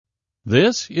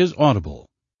This is Audible.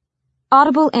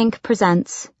 Audible Inc.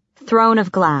 presents Throne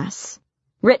of Glass,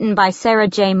 written by Sarah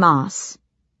J. Maas,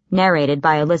 narrated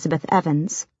by Elizabeth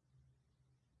Evans.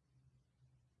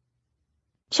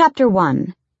 Chapter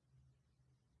 1.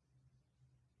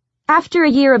 After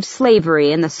a year of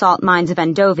slavery in the salt mines of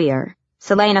Endovier,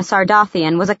 Selena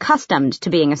Sardathian was accustomed to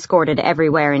being escorted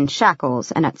everywhere in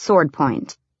shackles and at sword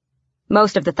point.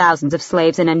 Most of the thousands of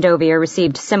slaves in Endovier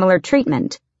received similar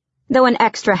treatment, though an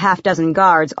extra half-dozen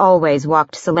guards always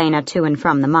walked Selena to and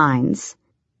from the mines.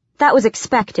 That was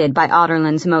expected by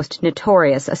Otterland's most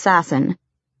notorious assassin.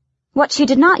 What she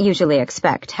did not usually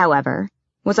expect, however,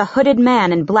 was a hooded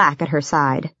man in black at her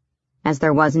side, as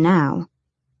there was now.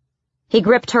 He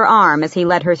gripped her arm as he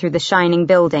led her through the shining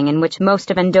building in which most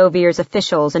of Endovier's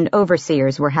officials and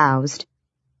overseers were housed.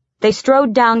 They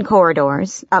strode down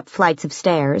corridors, up flights of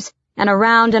stairs, and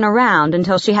around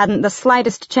until she hadn't the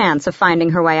slightest chance of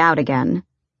finding her way out again.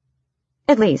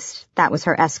 At least, that was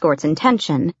her escort's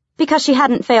intention, because she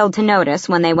hadn't failed to notice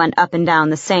when they went up and down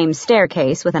the same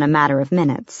staircase within a matter of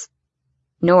minutes.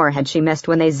 Nor had she missed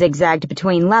when they zigzagged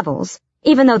between levels,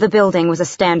 even though the building was a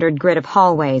standard grid of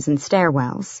hallways and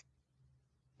stairwells.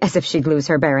 As if she'd lose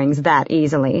her bearings that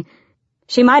easily.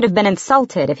 She might have been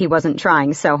insulted if he wasn't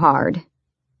trying so hard.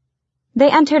 They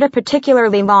entered a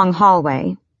particularly long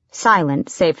hallway, silent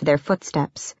save for their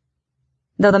footsteps.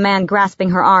 Though the man grasping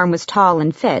her arm was tall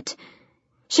and fit,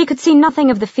 she could see nothing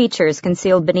of the features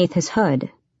concealed beneath his hood.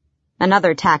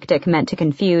 Another tactic meant to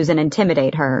confuse and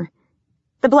intimidate her.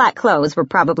 The black clothes were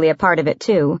probably a part of it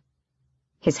too.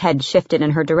 His head shifted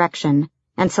in her direction,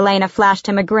 and Selena flashed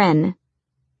him a grin.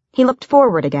 He looked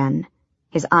forward again,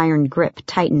 his iron grip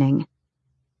tightening.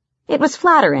 It was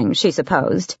flattering, she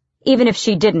supposed, even if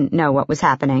she didn't know what was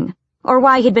happening, or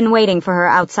why he'd been waiting for her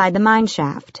outside the mine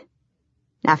shaft.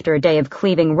 After a day of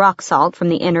cleaving rock salt from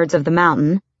the innards of the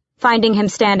mountain, finding him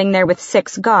standing there with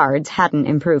 6 guards hadn't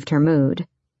improved her mood.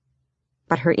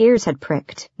 But her ears had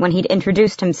pricked when he'd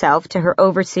introduced himself to her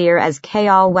overseer as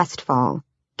Keal Westfall,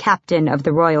 captain of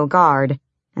the Royal Guard,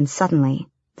 and suddenly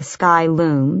the sky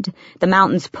loomed, the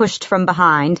mountains pushed from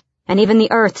behind, and even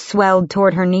the earth swelled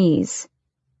toward her knees.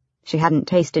 She hadn't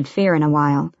tasted fear in a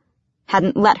while,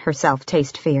 hadn't let herself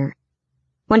taste fear.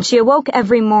 When she awoke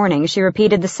every morning, she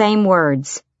repeated the same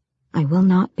words, "I will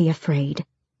not be afraid."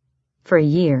 For a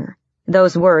year,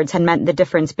 those words had meant the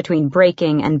difference between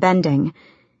breaking and bending.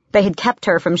 They had kept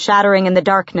her from shattering in the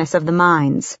darkness of the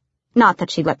mines. Not that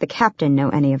she let the captain know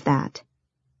any of that.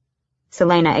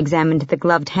 Selena examined the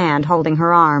gloved hand holding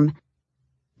her arm.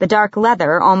 The dark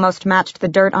leather almost matched the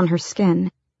dirt on her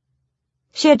skin.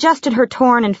 She adjusted her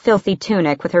torn and filthy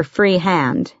tunic with her free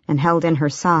hand and held in her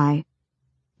sigh.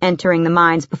 Entering the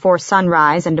mines before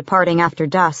sunrise and departing after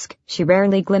dusk, she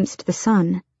rarely glimpsed the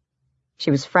sun. She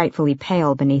was frightfully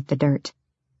pale beneath the dirt.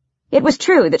 It was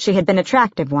true that she had been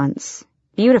attractive once,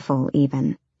 beautiful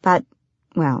even, but,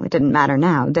 well, it didn't matter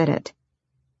now, did it?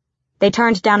 They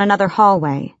turned down another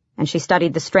hallway, and she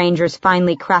studied the stranger's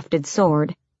finely crafted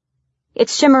sword.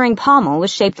 Its shimmering pommel was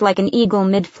shaped like an eagle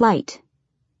mid-flight.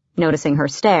 Noticing her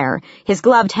stare, his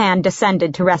gloved hand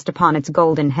descended to rest upon its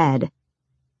golden head.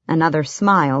 Another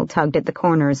smile tugged at the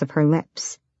corners of her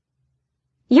lips.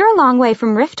 "You're a long way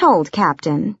from Rifthold,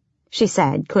 Captain," she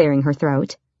said, clearing her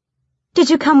throat. "Did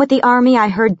you come with the army I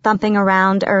heard thumping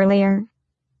around earlier?"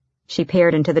 She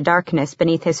peered into the darkness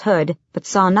beneath his hood, but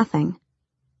saw nothing.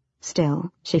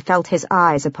 Still, she felt his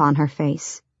eyes upon her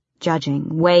face,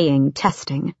 judging, weighing,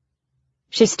 testing.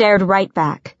 She stared right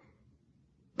back.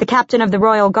 The captain of the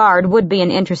Royal Guard would be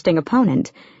an interesting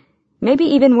opponent, maybe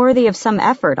even worthy of some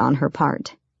effort on her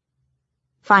part.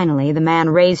 Finally, the man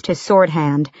raised his sword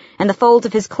hand, and the folds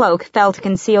of his cloak fell to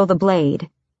conceal the blade.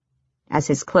 As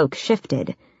his cloak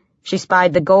shifted, she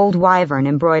spied the gold wyvern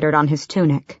embroidered on his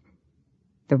tunic.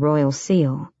 The royal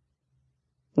seal.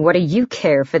 "What do you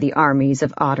care for the armies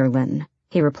of Otterland?"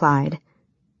 he replied.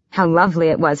 How lovely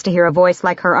it was to hear a voice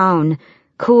like her own,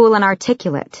 cool and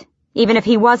articulate, even if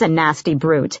he was a nasty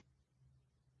brute.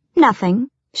 "Nothing,"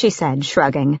 she said,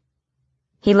 shrugging.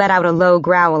 He let out a low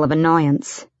growl of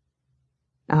annoyance.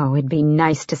 Oh, it'd be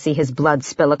nice to see his blood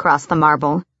spill across the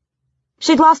marble.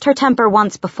 She'd lost her temper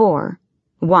once before.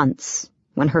 Once,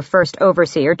 when her first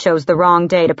overseer chose the wrong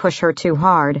day to push her too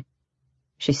hard.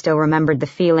 She still remembered the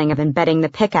feeling of embedding the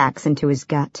pickaxe into his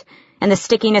gut, and the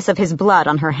stickiness of his blood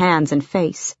on her hands and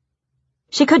face.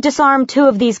 She could disarm 2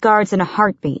 of these guards in a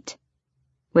heartbeat.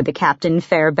 Would the captain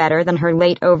fare better than her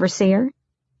late overseer?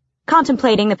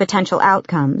 Contemplating the potential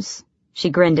outcomes, she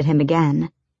grinned at him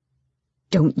again.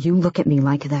 "Don't you look at me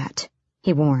like that,"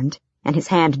 he warned, and his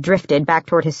hand drifted back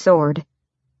toward his sword.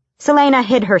 Selena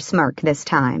hid her smirk this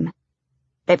time.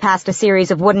 They passed a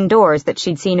series of wooden doors that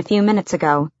she'd seen a few minutes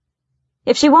ago.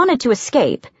 If she wanted to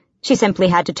escape, she simply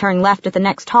had to turn left at the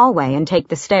next hallway and take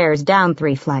the stairs down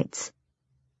 3 flights.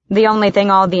 The only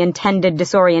thing all the intended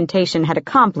disorientation had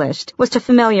accomplished was to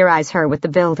familiarize her with the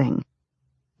building.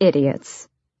 Idiots.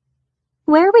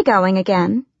 "Where are we going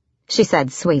again?" she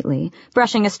said sweetly,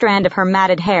 brushing a strand of her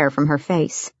matted hair from her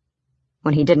face.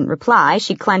 When he didn't reply,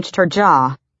 she clenched her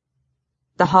jaw.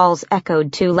 The halls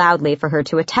echoed too loudly for her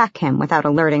to attack him without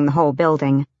alerting the whole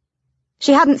building.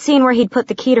 She hadn't seen where he'd put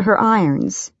the key to her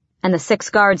irons, and the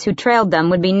 6 guards who trailed them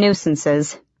would be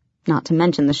nuisances, not to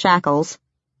mention the shackles.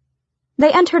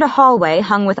 They entered a hallway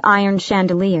hung with iron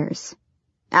chandeliers.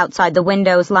 Outside the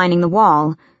windows lining the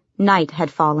wall, night had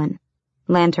fallen.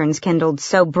 Lanterns kindled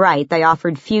so bright they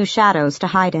offered few shadows to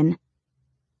hide in.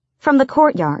 From the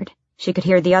courtyard, she could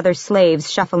hear the other slaves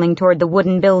shuffling toward the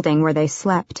wooden building where they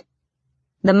slept.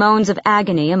 The moans of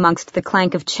agony amongst the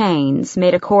clank of chains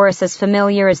made a chorus as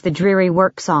familiar as the dreary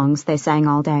work songs they sang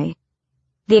all day.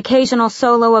 The occasional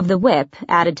solo of the whip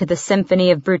added to the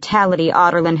symphony of brutality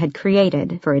Audurlin had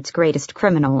created for its greatest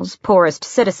criminals, poorest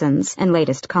citizens, and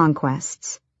latest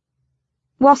conquests.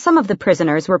 While some of the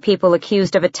prisoners were people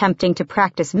accused of attempting to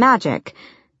practice magic,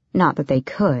 not that they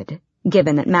could,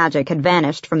 given that magic had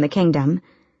vanished from the kingdom,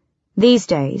 these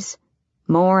days,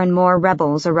 more and more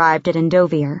rebels arrived at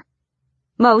Endovier.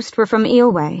 Most were from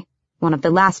Eelway, one of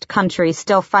the last countries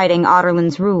still fighting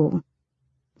Audurlin's rule.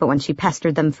 But when she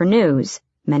pestered them for news,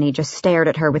 many just stared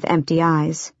at her with empty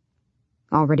eyes.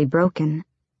 Already broken.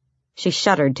 She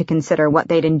shuddered to consider what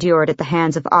they'd endured at the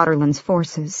hands of Audurlin's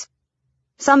forces.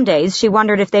 Some days she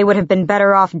wondered if they would have been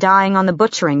better off dying on the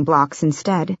butchering blocks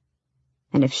instead,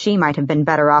 and if she might have been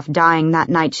better off dying that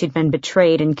night she'd been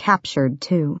betrayed and captured,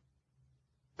 too.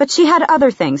 But she had other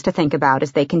things to think about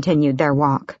as they continued their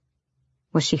walk.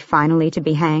 Was she finally to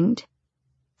be hanged?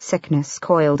 Sickness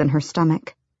coiled in her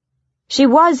stomach. She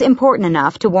was important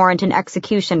enough to warrant an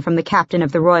execution from the captain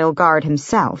of the Royal Guard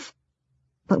himself.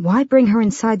 But why bring her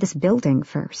inside this building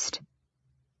first?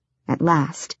 At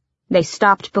last, they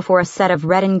stopped before a set of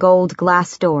red and gold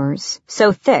glass doors,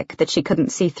 so thick that she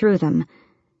couldn't see through them.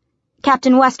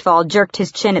 Captain Westfall jerked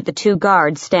his chin at the 2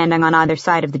 guards standing on either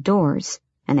side of the doors,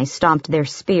 and they stomped their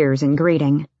spears in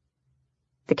greeting.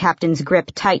 The captain's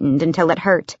grip tightened until it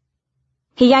hurt.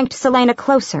 He yanked Selena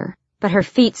closer, but her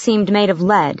feet seemed made of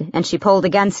lead, and she pulled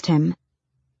against him.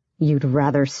 "You'd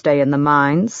rather stay in the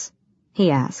mines?"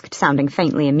 he asked, sounding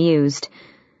faintly amused.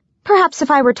 "Perhaps if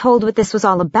I were told what this was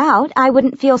all about, I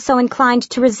wouldn't feel so inclined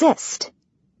to resist."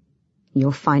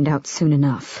 "You'll find out soon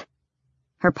enough."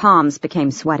 Her palms became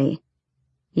sweaty.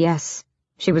 Yes,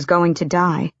 she was going to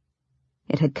die.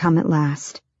 It had come at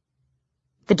last.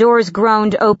 The doors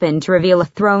groaned open to reveal a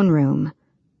throne room.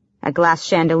 A glass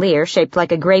chandelier shaped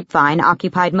like a grapevine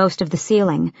occupied most of the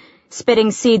ceiling,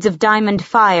 spitting seeds of diamond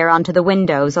fire onto the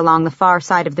windows along the far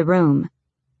side of the room.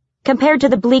 Compared to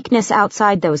the bleakness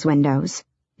outside those windows,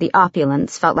 the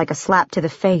opulence felt like a slap to the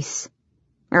face,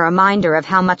 a reminder of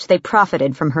how much they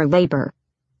profited from her labor.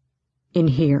 "In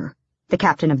here," the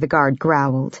captain of the guard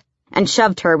growled, and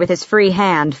shoved her with his free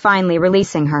hand, finally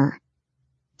releasing her.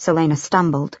 Selena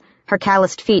stumbled, her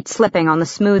calloused feet slipping on the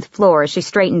smooth floor as she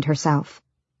straightened herself.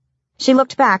 She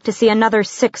looked back to see another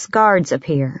 6 guards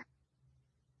appear.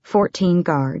 14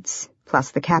 guards,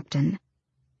 plus the captain.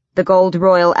 The gold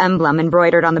royal emblem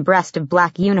embroidered on the breast of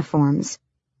black uniforms.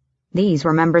 These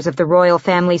were members of the royal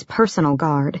family's personal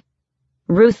guard.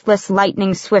 Ruthless,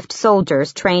 lightning-swift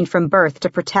soldiers trained from birth to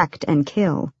protect and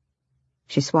kill.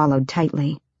 She swallowed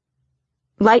tightly.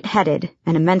 Light-headed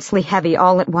and immensely heavy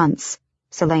all at once,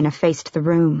 Selena faced the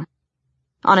room.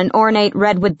 On an ornate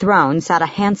redwood throne sat a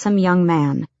handsome young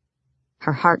man.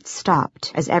 Her heart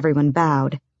stopped as everyone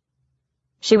bowed.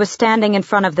 She was standing in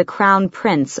front of the Crown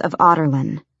Prince of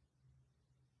Audurlin.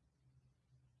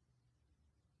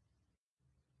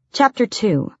 Chapter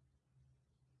 2.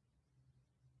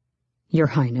 "Your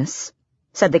Highness,"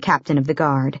 said the captain of the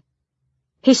guard.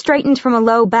 He straightened from a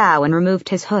low bow and removed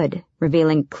his hood,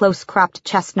 revealing close-cropped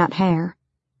chestnut hair.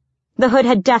 The hood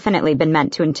had definitely been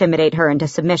meant to intimidate her into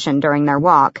submission during their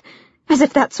walk, as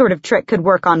if that sort of trick could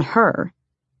work on her.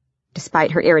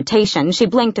 Despite her irritation, she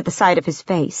blinked at the sight of his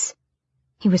face.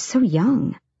 He was so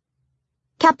young.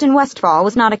 Captain Westfall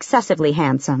was not excessively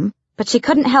handsome, but she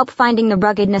couldn't help finding the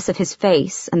ruggedness of his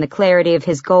face and the clarity of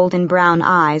his golden-brown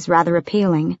eyes rather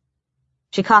appealing.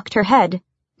 She cocked her head,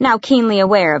 now keenly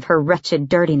aware of her wretched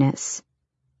dirtiness.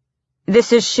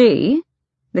 "This is she?"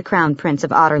 the Crown Prince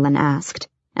of Audurlin asked,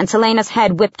 and Selena's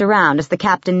head whipped around as the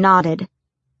captain nodded.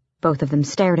 Both of them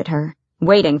stared at her,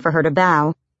 waiting for her to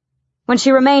bow. When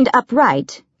she remained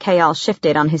upright, Kayal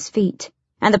shifted on his feet,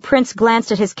 and the prince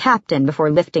glanced at his captain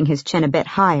before lifting his chin a bit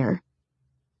higher.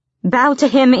 Bow to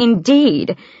him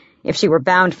indeed! If she were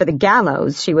bound for the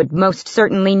gallows, she would most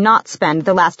certainly not spend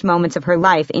the last moments of her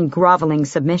life in groveling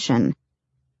submission.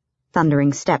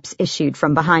 Thundering steps issued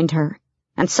from behind her,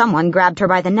 and someone grabbed her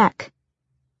by the neck.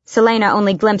 Selena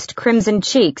only glimpsed crimson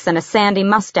cheeks and a sandy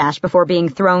mustache before being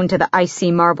thrown to the icy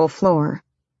marble floor.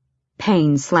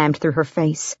 Pain slammed through her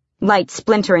face, light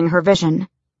splintering her vision.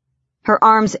 Her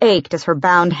arms ached as her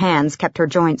bound hands kept her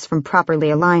joints from properly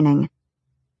aligning.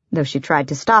 Though she tried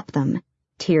to stop them,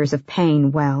 tears of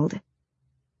pain welled.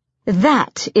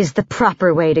 "That is the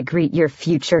proper way to greet your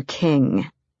future king,"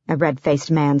 a red-faced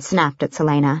man snapped at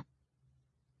Selena.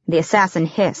 The assassin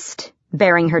hissed,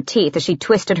 baring her teeth as she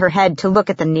twisted her head to look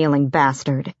at the kneeling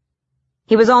bastard.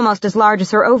 He was almost as large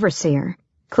as her overseer,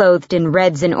 clothed in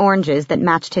reds and oranges that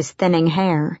matched his thinning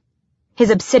hair. His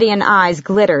obsidian eyes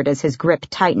glittered as his grip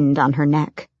tightened on her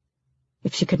neck.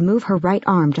 If she could move her right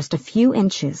arm just a few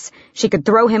inches, she could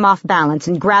throw him off balance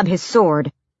and grab his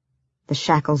sword. The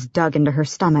shackles dug into her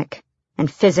stomach, and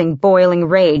fizzing, boiling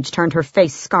rage turned her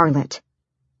face scarlet.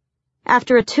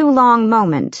 After a too long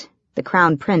moment, the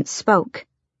Crown Prince spoke.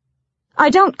 "I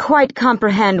don't quite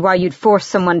comprehend why you'd force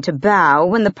someone to bow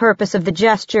when the purpose of the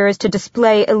gesture is to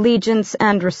display allegiance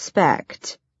and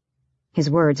respect." His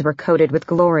words were coated with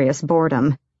glorious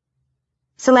boredom.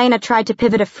 Selena tried to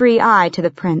pivot a free eye to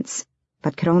the prince,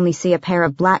 but could only see a pair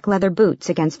of black leather boots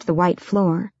against the white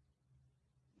floor.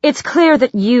 "It's clear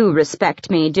that you respect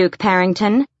me, Duke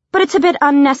Parrington, but it's a bit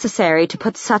unnecessary to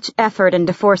put such effort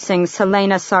into forcing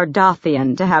Selena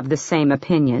Sardothian to have the same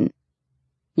opinion.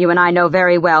 You and I know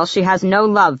very well she has no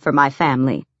love for my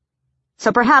family.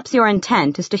 So perhaps your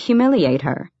intent is to humiliate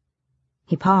her."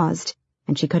 He paused,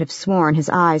 and she could have sworn his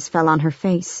eyes fell on her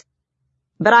face.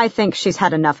 "But I think she's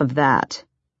had enough of that."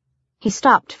 He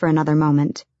stopped for another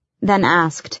moment, then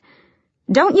asked,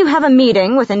 "Don't you have a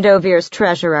meeting with Endovier's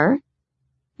treasurer?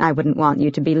 I wouldn't want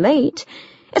you to be late,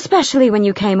 especially when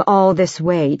you came all this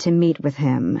way to meet with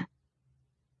him."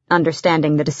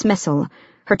 Understanding the dismissal,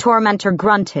 her tormentor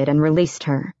grunted and released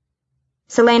her.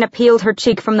 Selena peeled her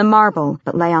cheek from the marble,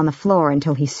 but lay on the floor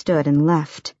until he stood and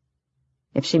left.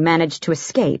 If she managed to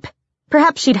escape,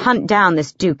 perhaps she'd hunt down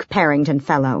this Duke Parrington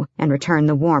fellow and return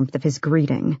the warmth of his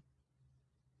greeting.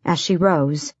 As she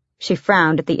rose, she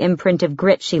frowned at the imprint of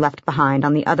grit she left behind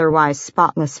on the otherwise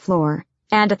spotless floor,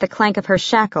 and at the clank of her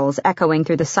shackles echoing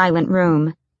through the silent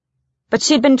room. But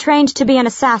she'd been trained to be an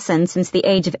assassin since the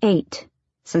age of 8,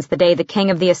 since the day the king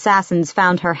of the assassins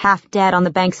found her half dead on the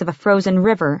banks of a frozen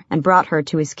river and brought her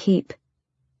to his keep.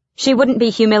 She wouldn't be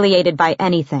humiliated by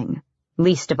anything,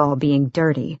 least of all being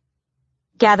dirty.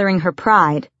 Gathering her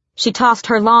pride, she tossed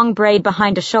her long braid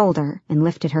behind a shoulder and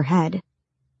lifted her head.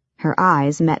 Her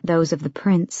eyes met those of the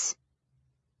prince.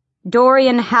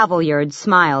 Dorian Havilyard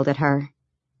smiled at her.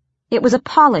 It was a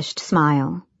polished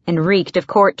smile, and reeked of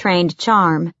court-trained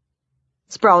charm.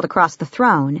 Sprawled across the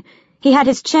throne, he had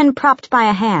his chin propped by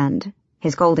a hand,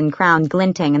 his golden crown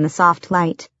glinting in the soft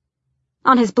light.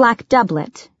 On his black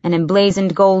doublet, an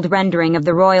emblazoned gold rendering of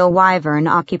the royal wyvern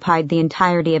occupied the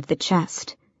entirety of the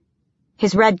chest.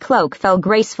 His red cloak fell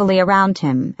gracefully around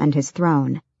him and his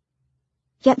throne.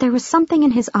 Yet there was something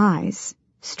in his eyes,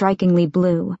 strikingly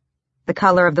blue, the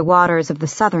color of the waters of the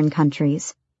southern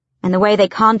countries, and the way they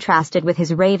contrasted with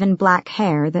his raven-black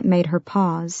hair that made her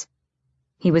pause.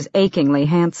 He was achingly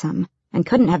handsome, and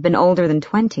couldn't have been older than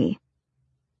 20.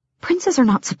 Princes are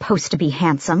not supposed to be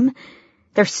handsome.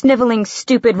 They're sniveling,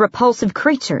 stupid, repulsive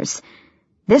creatures.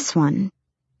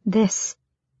 This.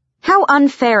 How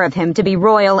unfair of him to be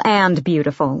royal and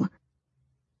beautiful.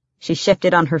 She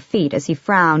shifted on her feet as he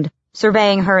frowned,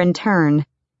 surveying her in turn.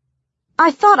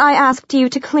 "I thought I asked you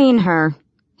to clean her,"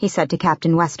 he said to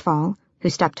Captain Westfall, who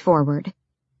stepped forward.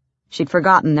 She'd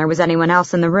forgotten there was anyone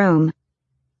else in the room.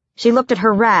 She looked at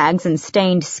her rags and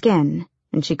stained skin,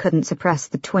 and she couldn't suppress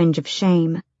the twinge of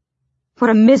shame. What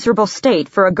a miserable state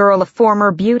for a girl of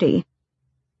former beauty.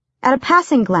 At a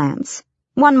passing glance,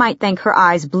 one might think her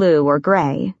eyes blue or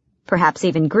gray, perhaps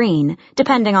even green,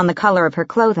 depending on the color of her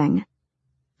clothing.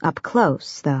 Up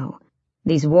close, though,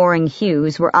 these warring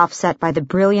hues were offset by the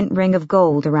brilliant ring of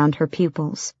gold around her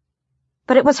pupils.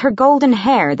 But it was her golden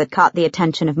hair that caught the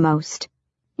attention of most.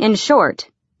 In short,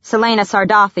 Selena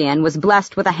Sardothian was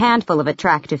blessed with a handful of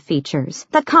attractive features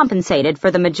that compensated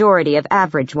for the majority of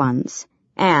average ones,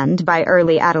 and by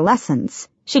early adolescence,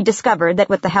 she discovered that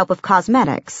with the help of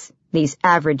cosmetics, these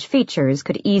average features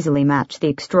could easily match the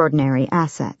extraordinary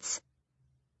assets.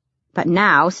 But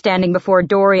now, standing before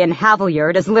Dorian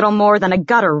Havilyard is little more than a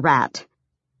gutter rat.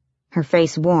 Her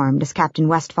face warmed as Captain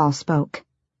Westfall spoke.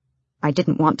 "I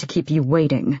didn't want to keep you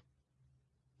waiting."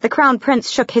 The Crown Prince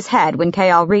shook his head when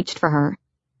Kayal reached for her.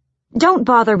 "Don't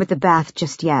bother with the bath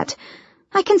just yet.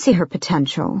 I can see her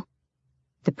potential."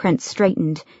 The prince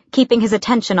straightened, keeping his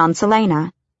attention on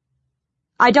Selena.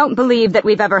 "I don't believe that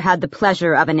we've ever had the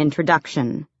pleasure of an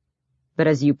introduction. But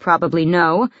as you probably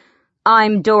know,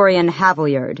 I'm Dorian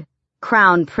Havilyard,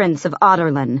 Crown Prince of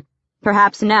Audorlan,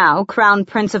 perhaps now Crown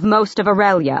Prince of most of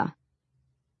Aurelia."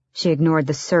 She ignored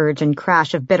the surge and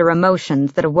crash of bitter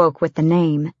emotions that awoke with the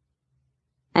name.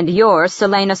 "And you're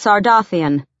Selena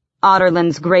Sardathian,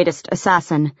 Audorlan's greatest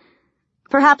assassin.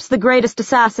 Perhaps the greatest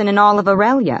assassin in all of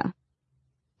Aurelia."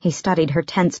 He studied her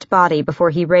tensed body before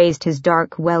he raised his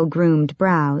dark, well-groomed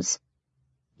brows.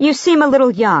 "You seem a little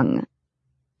young."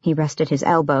 He rested his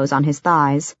elbows on his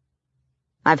thighs.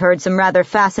 "I've heard some rather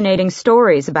fascinating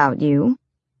stories about you.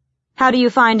 How do you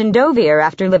find Endovier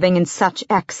after living in such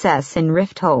excess in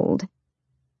Rifthold?"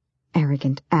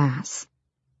 Arrogant ass.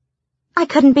 "I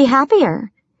couldn't be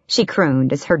happier," she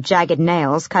crooned as her jagged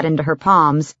nails cut into her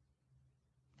palms.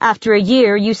 "After a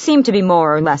year, you seem to be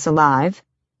more or less alive.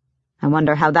 I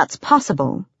wonder how that's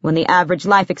possible when the average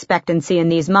life expectancy in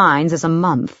these mines is a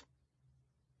month."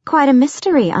 "Quite a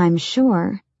mystery, I'm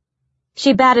sure."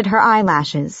 She batted her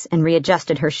eyelashes and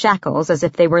readjusted her shackles as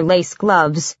if they were lace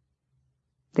gloves.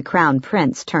 The Crown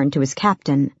Prince turned to his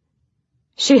captain.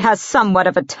 "She has somewhat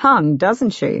of a tongue,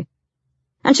 doesn't she?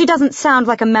 And she doesn't sound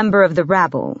like a member of the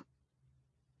rabble."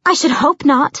 "I should hope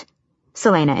not,"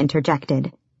 Selena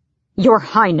interjected. "Your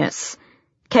Highness,"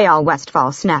 Kayal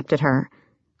Westfall snapped at her.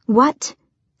 "What?"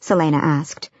 Selena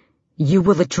asked. "You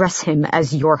will address him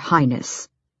as Your Highness."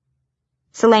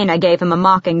 Selena gave him a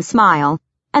mocking smile,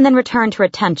 and then returned her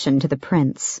attention to the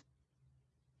prince.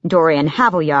 Dorian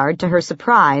Havilyard, to her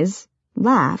surprise,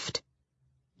 laughed.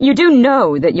 "You do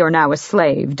know that you're now a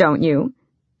slave, don't you?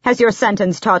 Has your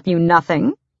sentence taught you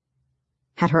nothing?"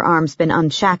 Had her arms been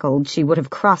unshackled, she would have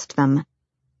crossed them.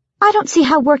 "I don't see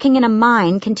how working in a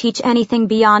mine can teach anything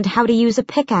beyond how to use a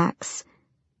pickaxe."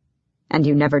 "And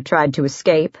you never tried to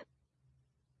escape?"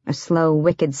 A slow,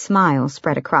 wicked smile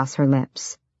spread across her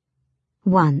lips.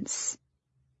 "Once."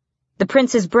 The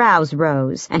prince's brows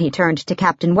rose, and he turned to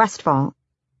Captain Westfall.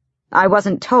 "I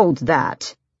wasn't told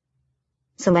that."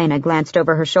 Selena glanced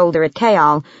over her shoulder at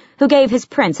Kayal, who gave his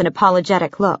prince an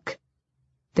apologetic look.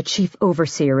 "The chief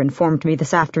overseer informed me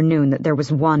this afternoon that there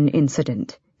was one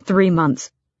incident. 3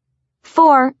 months.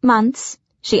 4 months,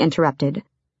 she interrupted.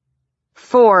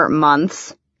 4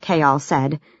 months, Kayal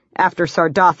said. After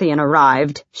Sardathian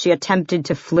arrived, she attempted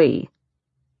to flee.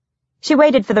 She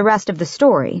waited for the rest of the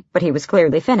story, but he was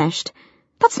clearly finished.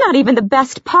 "That's not even the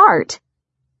best part."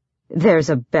 "There's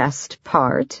a best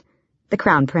part," the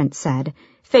Crown Prince said,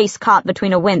 face caught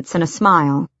between a wince and a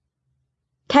smile.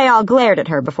 Kayal glared at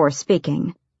her before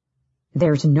speaking.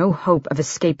 "There's no hope of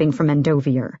escaping from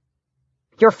Endovier.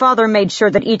 Your father made sure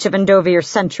that each of Endovier's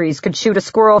sentries could shoot a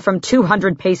squirrel from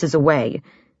 200 paces away.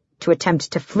 To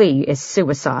attempt to flee is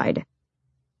suicide."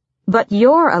 "But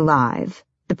you're alive,"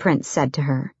 the prince said to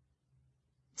her.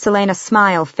 Selena's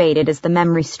smile faded as the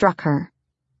memory struck her.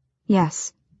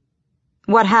 "Yes."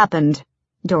 "What happened?"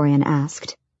 Dorian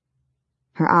asked.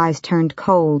 Her eyes turned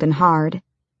cold and hard.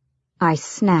 "I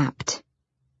snapped."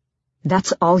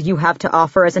 "That's all you have to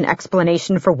offer as an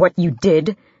explanation for what you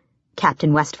did?"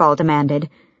 Captain Westfall demanded.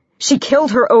 "She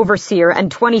killed her overseer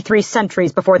and 23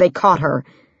 sentries before they caught her.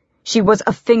 She was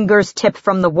a finger's tip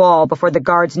from the wall before the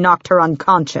guards knocked her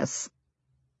unconscious."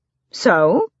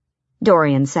 "So?"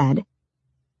 Dorian said.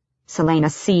 Selena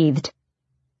seethed.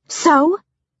 "So?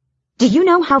 Do you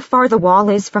know how far the wall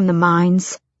is from the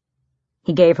mines?"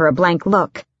 He gave her a blank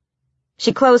look.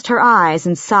 She closed her eyes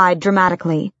and sighed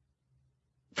dramatically.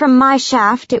 "From my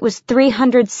shaft, it was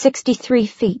 363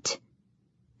 feet.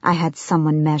 I had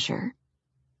someone measure."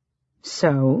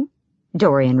 "So?"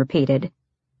 Dorian repeated.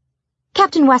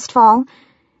 "Captain Westfall,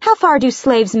 how far do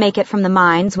slaves make it from the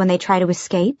mines when they try to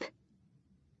escape?"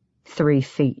 3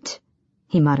 feet,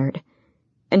 he muttered.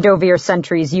 "Endovier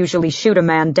sentries usually shoot a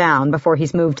man down before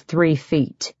he's moved 3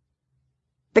 feet.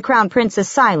 The Crown Prince's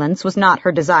silence was not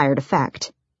her desired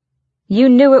effect. "You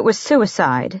knew it was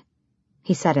suicide,"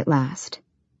 he said at last,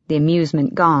 the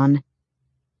amusement gone.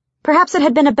 Perhaps it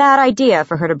had been a bad idea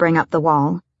for her to bring up the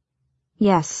wall.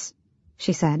 "Yes,"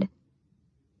 she said.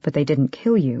 "But they didn't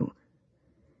kill you."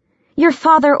 "Your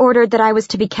father ordered that I was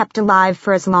to be kept alive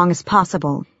for as long as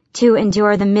possible, to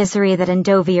endure the misery that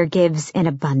Endovier gives in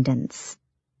abundance."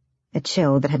 A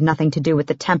chill that had nothing to do with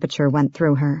the temperature went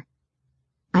through her.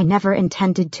 "I never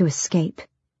intended to escape."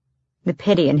 The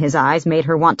pity in his eyes made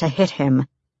her want to hit him.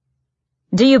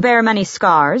 "Do you bear many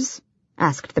scars?"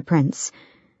 asked the prince.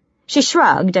 She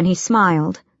shrugged, and he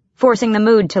smiled, forcing the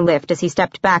mood to lift as he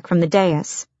stepped back from the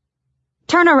dais.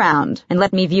 Turn around and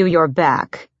let me view your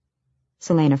back."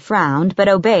 Selena frowned, but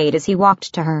obeyed as he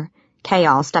walked to her,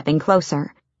 Kayal stepping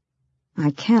closer.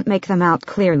 "I can't make them out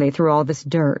clearly through all this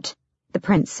dirt," the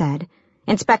prince said,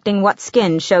 inspecting what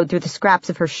skin showed through the scraps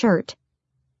of her shirt.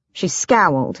 She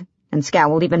scowled, and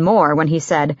scowled even more when he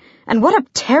said, "And what a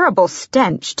terrible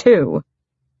stench, too."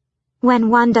 "When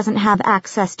one doesn't have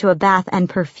access to a bath and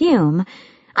perfume,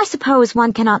 I suppose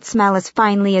one cannot smell as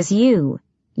finely as you,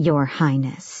 Your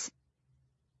Highness."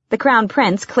 The Crown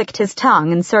Prince clicked his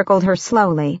tongue and circled her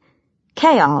slowly.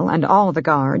 Kayal and all the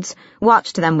guards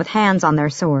watched them with hands on their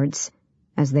swords,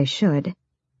 as they should.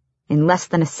 In less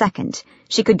than a second,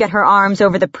 she could get her arms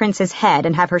over the prince's head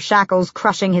and have her shackles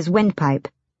crushing his windpipe.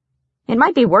 It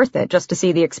might be worth it just to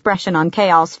see the expression on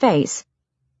Kayal's face.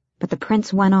 But the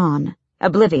prince went on,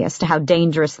 oblivious to how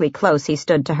dangerously close he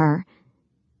stood to her.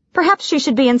 Perhaps she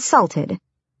should be insulted.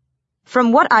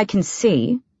 "From what I can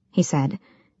see," he said,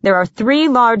 "there are 3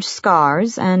 large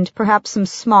scars and perhaps some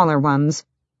smaller ones.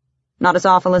 Not as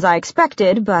awful as I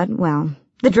expected, but, well,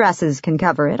 the dresses can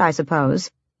cover it, I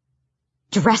suppose."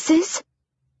 "Dresses?"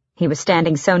 He was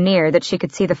standing so near that she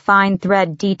could see the fine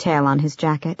thread detail on his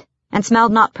jacket, and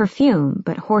smelled not perfume,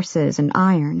 but horses and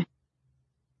iron.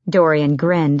 Dorian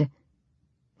grinned.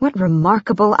 "What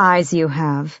remarkable eyes you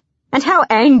have, and how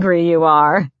angry you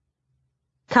are!"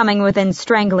 Coming within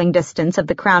strangling distance of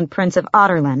the Crown Prince of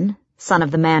Otterlin, son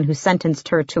of the man who sentenced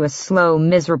her to a slow,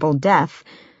 miserable death,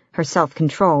 her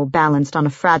self-control balanced on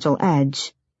a fragile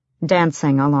edge,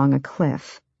 dancing along a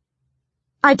cliff.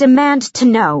 "I demand to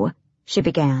know," she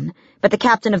began, but the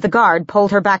captain of the guard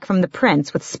pulled her back from the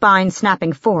prince with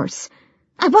spine-snapping force.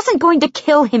 "I wasn't going to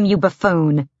kill him, you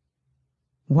buffoon."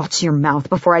 "Watch your mouth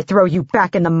before I throw you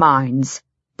back in the mines,"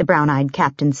 the brown-eyed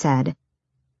captain said.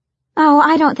 "Oh,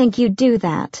 I don't think you'd do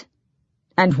that."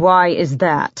 "And why is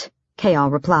that?"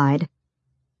 Kayal replied.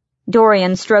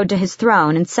 Dorian strode to his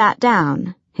throne and sat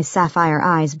down, his sapphire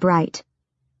eyes bright.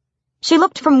 She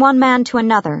looked from one man to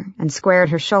another and squared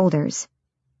her shoulders.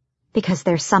 "Because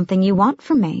there's something you want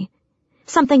from me.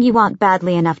 Something you want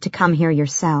badly enough to come here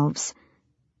yourselves.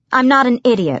 I'm not an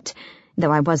idiot,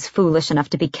 though I was foolish enough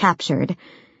to be captured,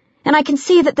 and I can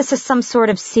see that this is some sort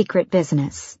of secret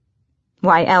business.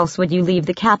 Why else would you leave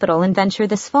the capital and venture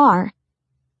this far?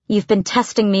 You've been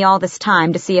testing me all this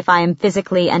time to see if I am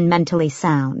physically and mentally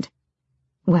sound.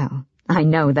 Well, I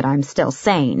know that I'm still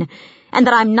sane, and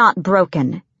that I'm not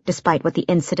broken, despite what the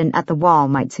incident at the wall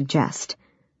might suggest.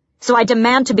 So I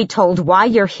demand to be told why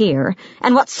you're here,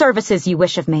 and what services you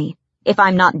wish of me, if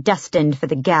I'm not destined for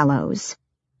the gallows."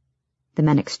 The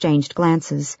men exchanged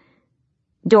glances.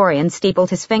 Dorian steepled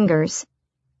his fingers.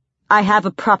 "I have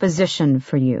a proposition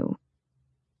for you."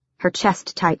 Her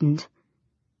chest tightened.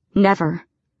 Never,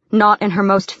 not in her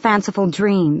most fanciful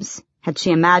dreams, had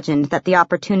she imagined that the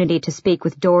opportunity to speak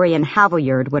with Dorian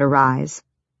Haviljard would arise.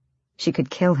 She could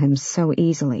kill him so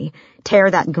easily, tear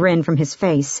that grin from his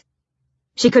face.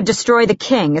 She could destroy the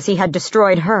king as he had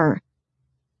destroyed her.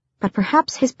 But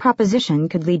perhaps his proposition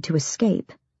could lead to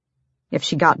escape. If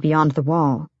she got beyond the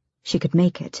wall, she could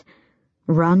make it.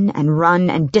 Run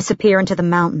and disappear into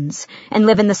the mountains, and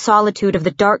live in the solitude of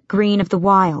the dark green of the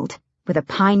wild, with a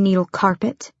pine needle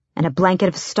carpet and a blanket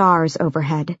of stars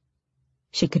overhead.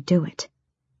 She could do it.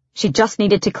 She just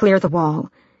needed to clear the wall.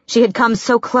 She had come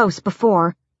so close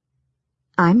before.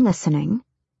 "I'm listening,"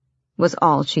 was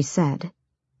all she said.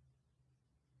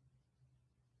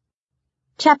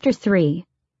 Chapter 3.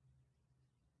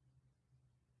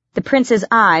 The prince's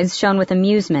eyes shone with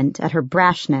amusement at her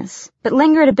brashness, but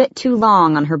lingered a bit too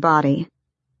long on her body.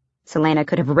 Selena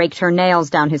could have raked her nails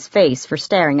down his face for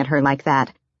staring at her like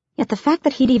that, yet the fact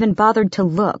that he'd even bothered to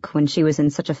look when she was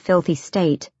in such a filthy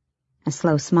state. A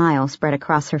slow smile spread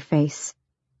across her face.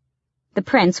 The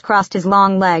prince crossed his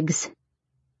long legs.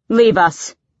 "Leave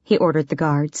us," he ordered the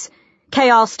guards.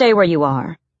 "Kayal, stay where you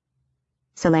are."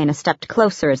 Selena stepped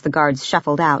closer as the guards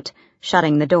shuffled out,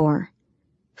 shutting the door.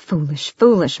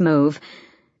 Foolish move,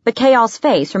 but Kayal's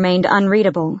face remained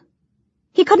unreadable.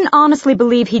 He couldn't honestly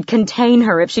believe he'd contain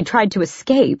her if she tried to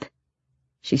escape.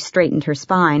 She straightened her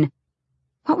spine.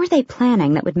 What were they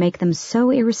planning that would make them so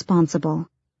irresponsible?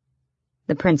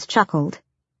 The prince chuckled.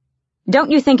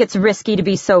 "Don't you think it's risky to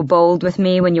be so bold with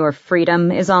me when your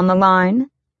freedom is on the line?"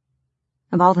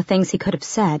 Of all the things he could have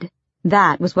said,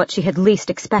 that was what she had least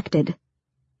expected.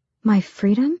 "My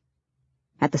freedom?"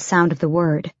 At the sound of the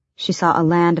word, she saw a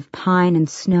land of pine and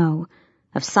snow,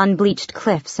 of sun-bleached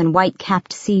cliffs and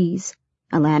white-capped seas,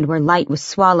 a land where light was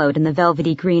swallowed in the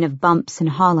velvety green of bumps and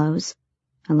hollows,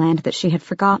 a land that she had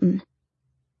forgotten.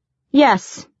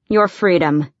 "Yes, your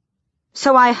freedom.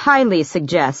 So I highly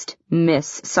suggest,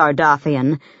 Miss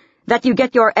Sardathian, that you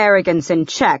get your arrogance in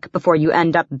check before you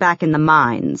end up back in the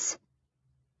mines."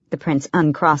 The prince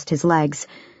uncrossed his legs.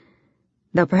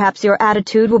 "Though perhaps your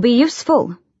attitude will be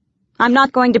useful. I'm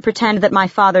not going to pretend that my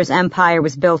father's empire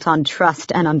was built on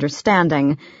trust and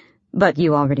understanding, but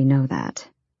you already know that."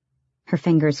 Her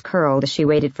fingers curled as she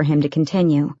waited for him to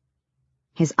continue.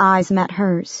 His eyes met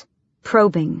hers,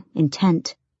 probing,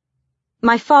 intent.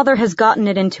 "My father has gotten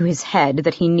it into his head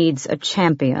that he needs a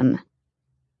champion."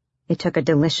 It took a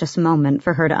delicious moment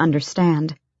for her to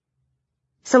understand.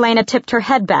 Selena tipped her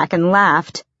head back and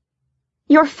laughed.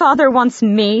 "Your father wants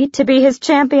me to be his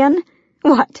champion?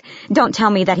 What, don't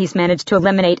tell me that he's managed to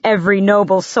eliminate every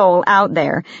noble soul out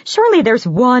there. Surely there's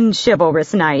one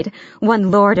chivalrous knight,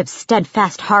 one lord of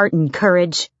steadfast heart and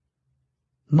courage."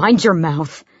 "Mind your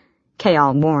mouth,"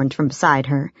 Kaal warned from beside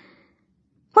her.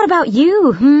 "What about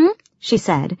you, she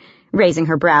said, raising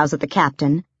her brows at the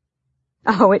captain.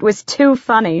 Oh, it was too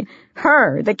funny.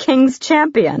 Her, the king's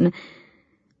champion.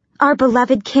 "Our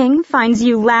beloved king finds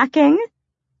you lacking?"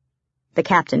 The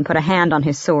captain put a hand on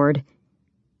his sword.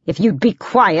 "If you'd be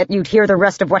quiet, you'd hear the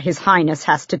rest of what His Highness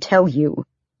has to tell you."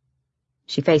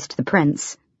 She faced the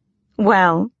prince.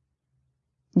 "Well?"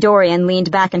 Dorian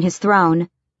leaned back in his throne.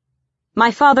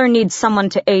 "My father needs someone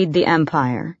to aid the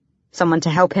Empire, someone to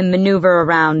help him maneuver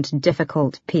around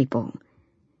difficult people."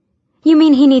 "You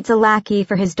mean he needs a lackey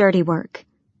for his dirty work?"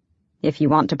 "If you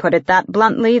want to put it that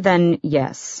bluntly, then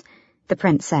yes," the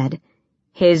prince said.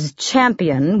 "His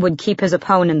champion would keep his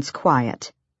opponents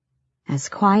quiet." "As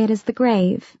quiet as the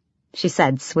grave," she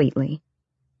said sweetly.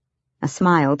 A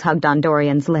smile tugged on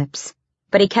Dorian's lips,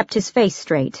 but he kept his face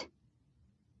straight.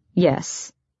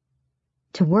 "Yes."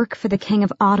 To work for the King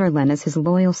of Otterlin as his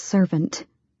loyal servant.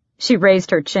 She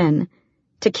raised her chin.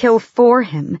 To kill for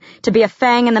him, to be a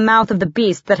fang in the mouth of the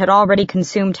beast that had already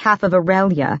consumed half of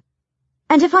Aurelia.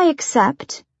 "And if I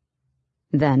accept?"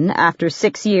 "Then, after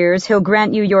 6 years, he'll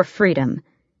grant you your freedom."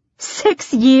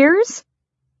 6 years?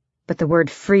 But the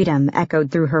word freedom echoed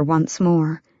through her once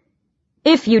more.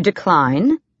 "If you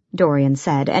decline," Dorian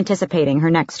said, anticipating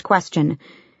her next question,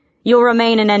 "you'll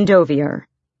remain in Endovier."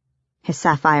 His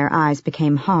sapphire eyes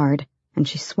became hard, and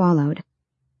she swallowed.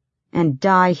 "And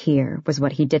die here," was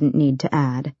what he didn't need to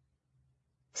add.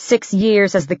 6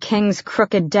 years as the king's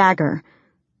crooked dagger,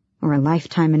 or a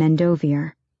lifetime in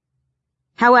Endovier.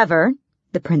 "However,"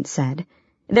 the prince said,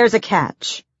 "there's a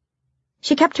catch."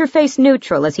 She kept her face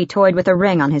neutral as he toyed with a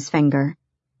ring on his finger.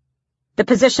 "The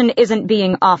position isn't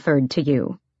being offered to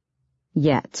you.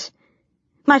 Yet.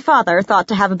 My father thought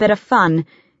to have a bit of fun.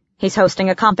 He's hosting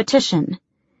a competition.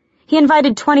 He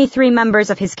invited 23 members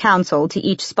of his council to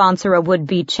each sponsor a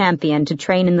would-be champion to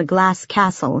train in the glass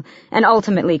castle and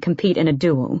ultimately compete in a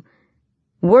duel.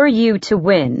 Were you to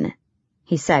win,"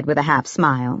 he said with a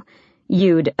half-smile,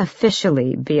 "you'd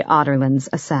officially be Otterlin's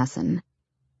assassin."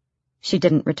 She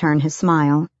didn't return his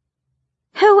smile.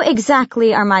 "Who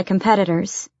exactly are my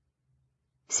competitors?"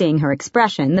 Seeing her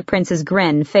expression, the prince's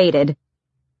grin faded.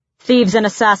 "Thieves and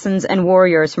assassins and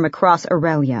warriors from across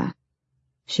Aurelia."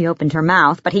 She opened her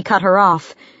mouth, but he cut her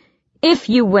off. "If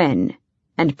you win,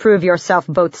 and prove yourself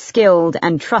both skilled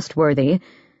and trustworthy,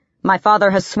 my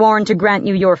father has sworn to grant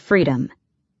you your freedom.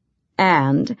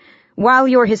 And, while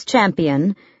you're his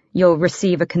champion, you'll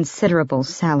receive a considerable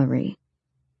salary."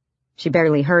 She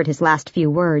barely heard his last few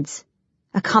words.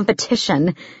 A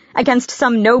competition against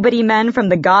some nobody men from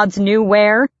the gods knew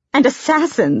where, and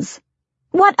assassins.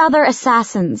 "What other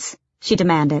assassins?" she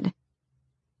demanded.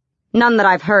 "None that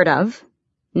I've heard of.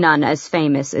 None as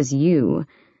famous as you.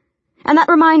 And that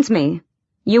reminds me,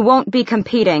 you won't be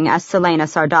competing as Selena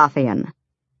Sardathian."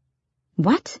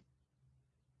 "What?"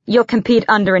 "You'll compete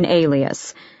under an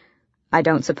alias. I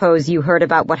don't suppose you heard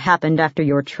about what happened after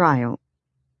your trial."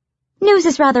 "News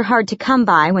is rather hard to come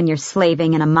by when you're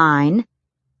slaving in a mine."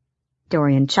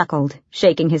 Dorian chuckled,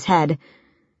 shaking his head.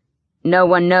 "No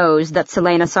one knows that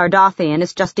Selena Sardathian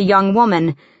is just a young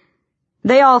woman.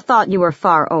 They all thought you were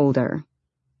far older."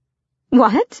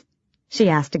 "What?" she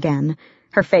asked again,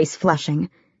 her face flushing.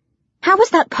 "How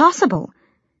was that possible?"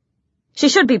 She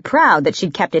should be proud that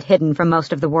she'd kept it hidden from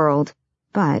most of the world,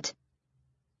 but...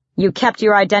 "You kept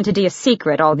your identity a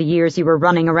secret all the years you were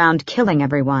running around killing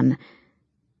everyone.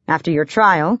 After your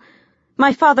trial,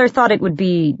 my father thought it would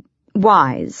be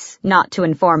wise not to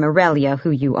inform Aurelia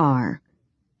who you are.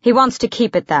 He wants to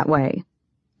keep it that way.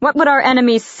 What would our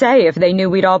enemies say if they knew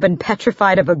we'd all been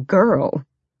petrified of a girl?"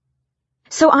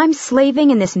 "So I'm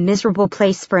slaving in this miserable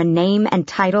place for a name and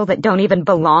title that don't even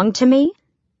belong to me?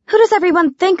 Who does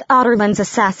everyone think Otterlin's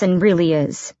assassin really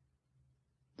is?"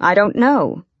 "I don't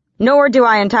know, nor do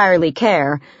I entirely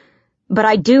care, but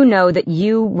I do know that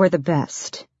you were the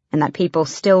best, and that people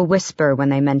still whisper when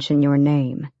they mention your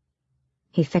name."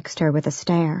 He fixed her with a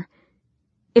stare.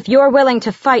 "If you're willing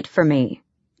to fight for me,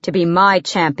 to be my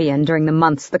champion during the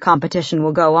months the competition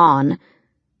will go on,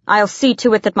 I'll see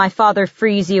to it that my father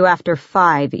frees you after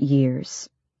 5 years."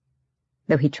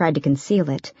 Though he tried to conceal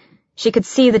it, she could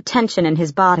see the tension in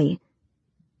his body.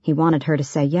 He wanted her to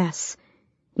say yes,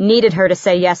 needed her to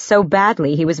say yes so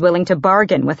badly he was willing to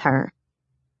bargain with her.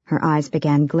 Her eyes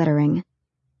began glittering.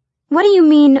 "What do you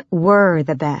mean, we're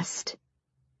the best?"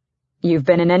 "You've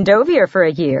been in Endovier for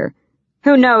a year.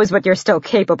 Who knows what you're still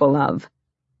capable of?"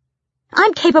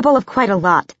 "I'm capable of quite a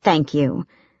lot, thank you,"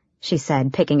 she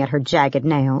said, picking at her jagged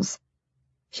nails.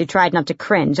 She tried not to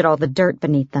cringe at all the dirt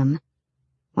beneath them.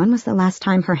 When was the last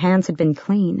time her hands had been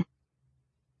clean?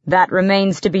 "That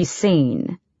remains to be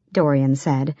seen," Dorian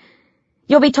said.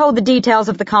 "You'll be told the details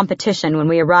of the competition when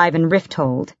we arrive in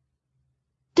Rifthold."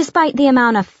 "Despite the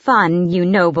amount of fun you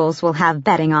nobles will have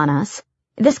betting on us,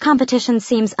 this competition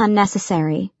seems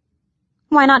unnecessary.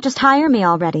 Why not just hire me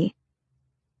already?"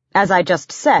 "As I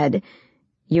just said,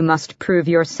 you must prove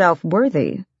yourself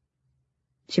worthy."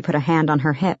 She put a hand on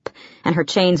her hip, and her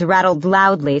chains rattled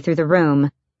loudly through the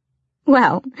room.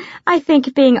 "Well, I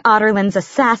think being Otterland's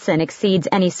assassin exceeds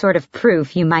any sort of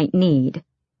proof you might need."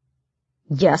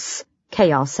 "Yes,"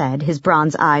 Kayal said, his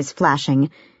bronze eyes flashing.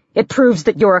 "It proves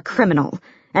that you're a criminal,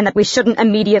 and that we shouldn't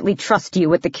immediately trust you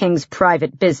with the king's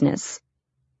private business."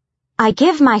 "I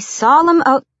give my solemn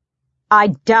oath—" "I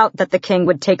doubt that the king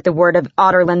would take the word of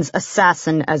Otterland's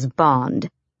assassin as bond."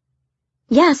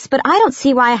 "Yes, but I don't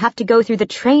see why I have to go through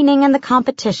the training and the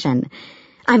competition.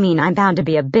 I mean, I'm bound to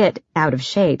be a bit out of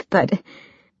shape, but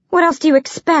what else do you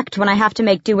expect when I have to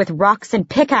make do with rocks and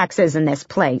pickaxes in this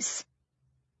place?"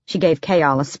 She gave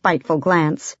Kayal a spiteful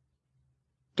glance.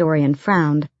 Dorian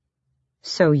frowned.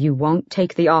 "So you won't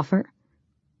take the offer?"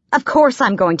 "Of course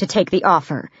I'm going to take the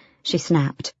offer," she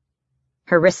snapped.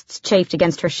 Her wrists chafed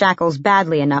against her shackles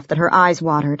badly enough that her eyes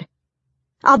watered.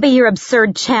 "I'll be your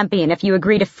absurd champion if you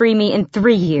agree to free me in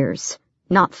 3 years,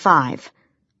 not 5.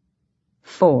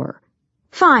 4.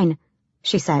 "Fine,"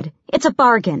 she said. "It's a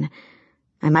bargain.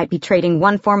 I might be trading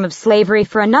one form of slavery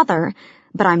for another,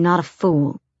 but I'm not a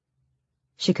fool."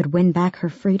 She could win back her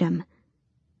freedom.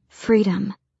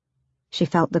 Freedom. She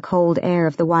felt the cold air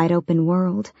of the wide-open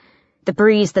world, the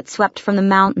breeze that swept from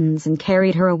the mountains and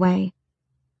carried her away.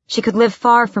 She could live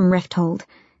far from Rifthold,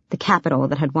 the capital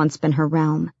that had once been her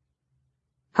realm.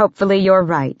 "Hopefully you're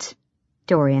right,"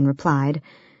 Dorian replied.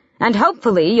 "And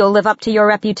hopefully you'll live up to your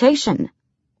reputation.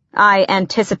 I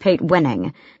anticipate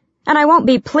winning, and I won't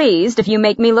be pleased if you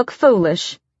make me look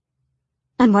foolish."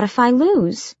 "And what if I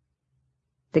lose?"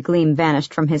 The gleam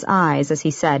vanished from his eyes as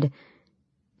he said,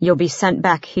 "You'll be sent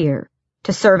back here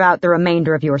to serve out the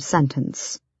remainder of your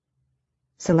sentence."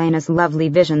 Selena's lovely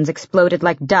visions exploded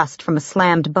like dust from a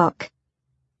slammed book.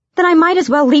 "Then I might as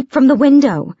well leap from the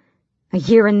window. A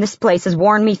year in this place has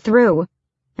worn me through.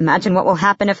 Imagine what will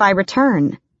happen if I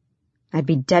return. I'd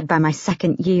be dead by my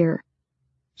 2nd year."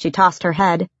 She tossed her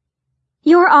head.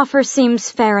 "Your offer seems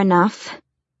fair enough."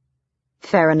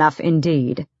 "Fair enough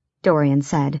indeed," Dorian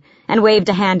said, and waved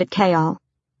a hand at Kayal.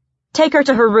 "Take her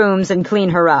to her rooms and clean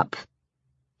her up."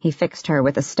 He fixed her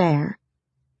with a stare.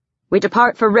 "We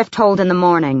depart for Rifthold in the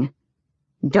morning.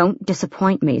 Don't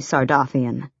disappoint me,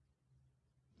 Sardathian."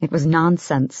 It was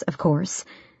nonsense, of course.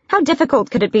 How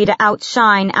difficult could it be to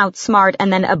outshine, outsmart,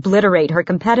 and then obliterate her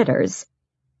competitors?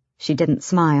 She didn't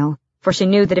smile, for she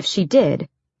knew that if she did,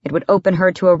 it would open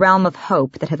her to a realm of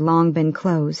hope that had long been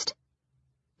closed.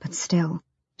 But still,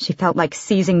 she felt like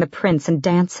seizing the prince and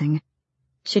dancing.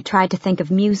 She tried to think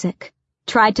of music,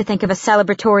 tried to think of a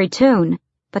celebratory tune,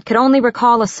 but could only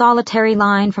recall a solitary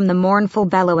line from the mournful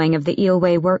bellowing of the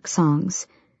Eelway work songs,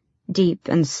 deep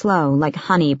and slow like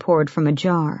honey poured from a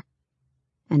jar,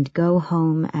 and go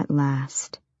home at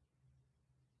last.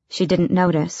 She didn't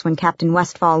notice when Captain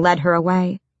Westfall led her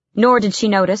away, nor did she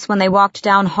notice when they walked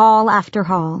down hall after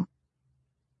hall.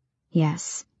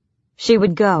 Yes, she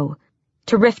would go,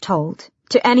 to Rifthold,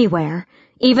 to anywhere,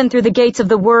 even through the gates of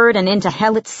the Word and into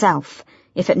hell itself,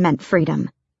 if it meant freedom.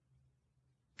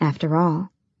 After all,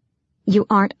 you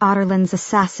aren't Otterland's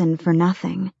assassin for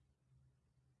nothing.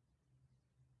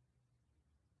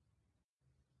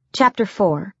 Chapter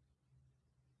 4.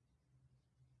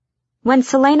 When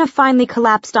Selena finally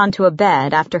collapsed onto a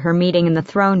bed after her meeting in the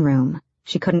throne room,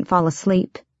 she couldn't fall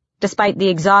asleep, despite the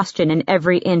exhaustion in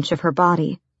every inch of her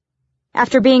body.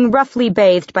 After being roughly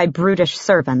bathed by brutish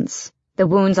servants, the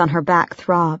wounds on her back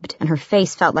throbbed, and her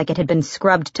face felt like it had been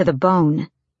scrubbed to the bone.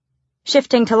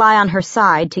 Shifting to lie on her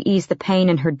side to ease the pain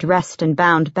in her dressed and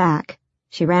bound back,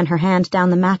 she ran her hand down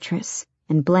the mattress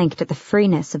and blinked at the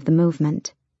freeness of the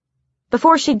movement.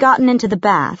 Before she'd gotten into the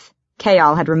bath,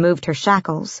 Kayal had removed her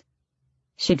shackles.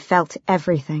 She'd felt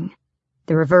everything,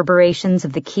 the reverberations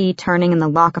of the key turning in the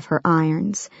lock of her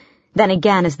irons, then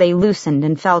again as they loosened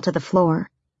and fell to the floor.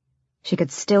 She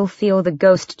could still feel the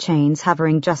ghost chains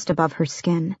hovering just above her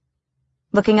skin.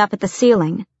 Looking up at the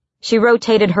ceiling, she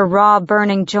rotated her raw,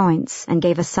 burning joints and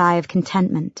gave a sigh of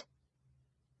contentment.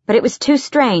 But it was too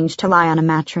strange to lie on a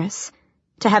mattress,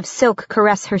 to have silk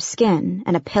caress her skin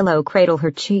and a pillow cradle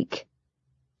her cheek.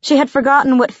 She had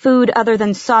forgotten what food other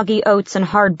than soggy oats and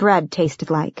hard bread tasted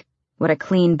like, what a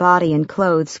clean body and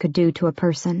clothes could do to a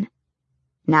person.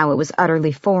 Now it was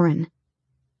utterly foreign.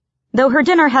 Though her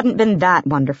dinner hadn't been that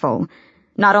wonderful,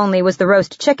 not only was the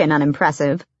roast chicken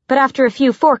unimpressive, but after a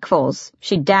few forkfuls,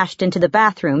 she dashed into the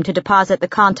bathroom to deposit the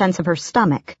contents of her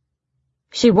stomach.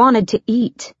 She wanted to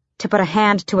eat, to put a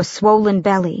hand to a swollen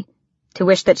belly, to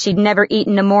wish that she'd never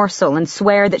eaten a morsel and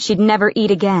swear that she'd never eat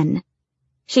again.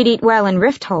 She'd eat well in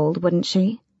Rifthold, wouldn't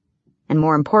she? And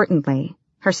more importantly,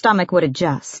 her stomach would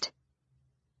adjust.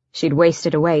 She'd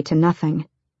wasted away to nothing.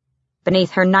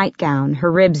 Beneath her nightgown, her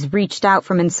ribs reached out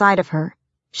from inside of her,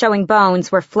 showing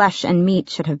bones where flesh and meat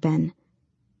should have been.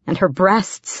 And her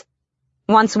breasts!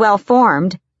 Once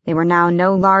well-formed, they were now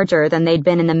no larger than they'd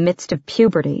been in the midst of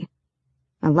puberty.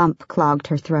 A lump clogged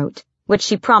her throat, which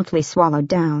she promptly swallowed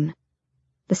down.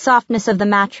 The softness of the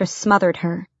mattress smothered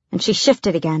her, and she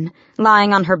shifted again,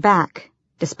 lying on her back,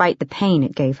 despite the pain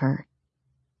it gave her.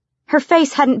 Her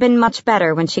face hadn't been much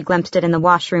better when she glimpsed it in the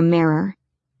washroom mirror.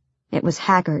 It was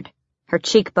haggard, her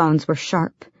cheekbones were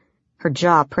sharp, her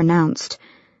jaw pronounced,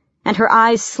 and her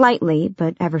eyes slightly,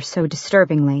 but ever so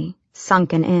disturbingly,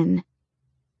 sunken in.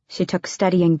 She took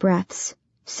steadying breaths,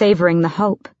 savoring the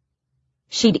hope.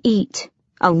 She'd eat,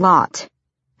 a lot,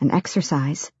 and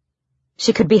exercise.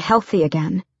 She could be healthy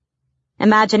again.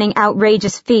 Imagining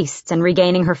outrageous feasts and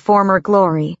regaining her former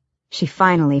glory, she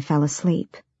finally fell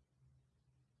asleep.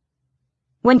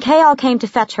 When Kayal came to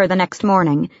fetch her the next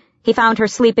morning, he found her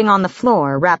sleeping on the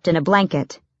floor, wrapped in a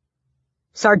blanket.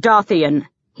 "Sardothian,"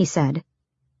 he said.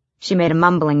 She made a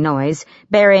mumbling noise,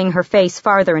 burying her face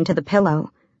farther into the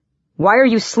pillow. "Why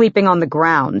are you sleeping on the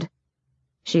ground?"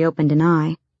 She opened an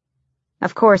eye.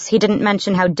 Of course, he didn't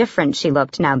mention how different she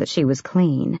looked now that she was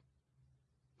clean.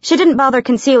 She didn't bother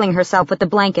concealing herself with the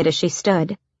blanket as she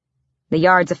stood. The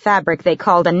yards of fabric they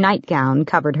called a nightgown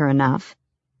covered her enough.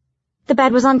 "The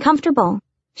bed was uncomfortable,"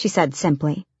 she said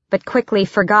simply, but quickly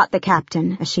forgot the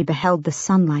captain as she beheld the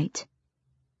sunlight.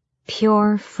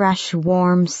 Pure, fresh,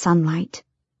 warm sunlight.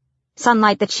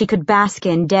 Sunlight that she could bask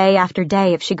in day after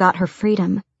day if she got her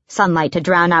freedom. Sunlight to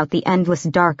drown out the endless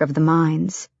dark of the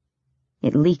mines.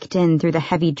 It leaked in through the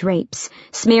heavy drapes,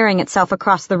 smearing itself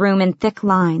across the room in thick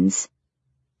lines.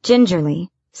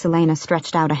 Gingerly, Selena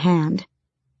stretched out a hand.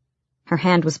 Her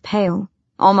hand was pale,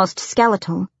 almost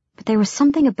skeletal, but there was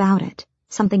something about it,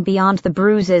 something beyond the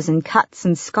bruises and cuts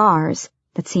and scars,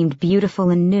 that seemed beautiful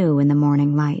and new in the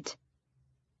morning light.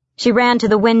 She ran to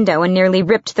the window and nearly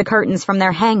ripped the curtains from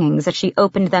their hangings as she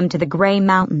opened them to the gray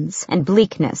mountains and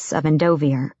bleakness of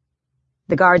Endovier.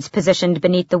 The guards positioned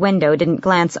beneath the window didn't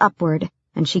glance upward,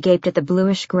 and she gaped at the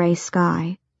bluish-gray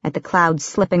sky, at the clouds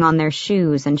slipping on their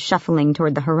shoes and shuffling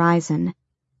toward the horizon.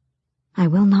 "I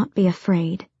will not be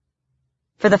afraid."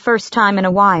 For the first time in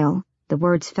a while, the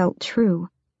words felt true.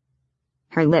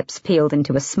 Her lips peeled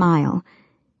into a smile.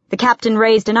 The captain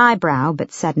raised an eyebrow,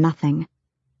 but said nothing.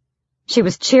 She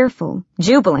was cheerful,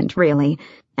 jubilant, really,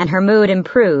 and her mood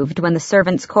improved when the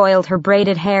servants coiled her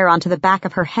braided hair onto the back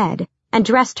of her head and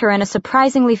dressed her in a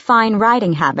surprisingly fine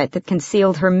riding habit that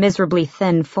concealed her miserably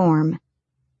thin form.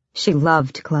 She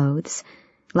loved clothes,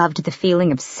 loved the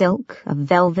feeling of silk, of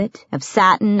velvet, of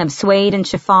satin, of suede and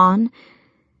chiffon,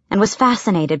 and was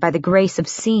fascinated by the grace of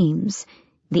seams,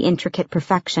 the intricate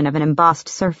perfection of an embossed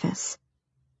surface.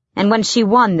 And when she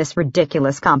won this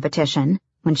ridiculous competition,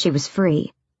 when she was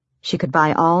free, she could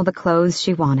buy all the clothes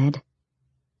she wanted.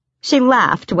 She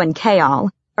laughed when Kayal,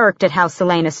 irked at how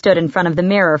Selena stood in front of the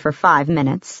mirror for 5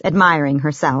 minutes, admiring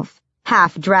herself,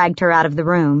 half dragged her out of the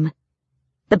room.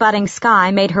 The budding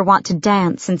sky made her want to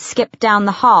dance and skip down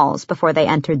the halls before they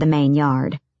entered the main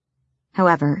yard.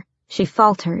 However, she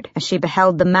faltered as she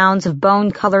beheld the mounds of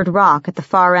bone-colored rock at the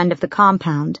far end of the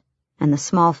compound and the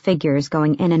small figures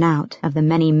going in and out of the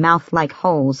many mouth-like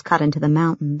holes cut into the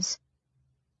mountains.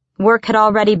 Work had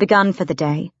already begun for the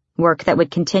day, work that would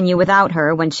continue without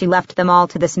her when she left them all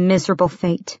to this miserable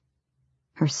fate.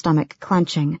 Her stomach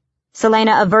clenching,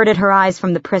 Selena averted her eyes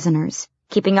from the prisoners,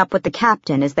 keeping up with the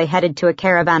captain as they headed to a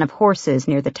caravan of horses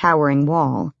near the towering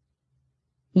wall.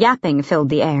 Yapping filled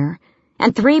the air,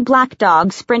 and 3 black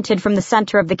dogs sprinted from the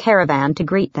center of the caravan to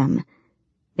greet them.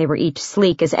 They were each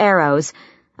sleek as arrows,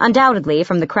 undoubtedly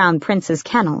from the Crown Prince's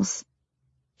kennels.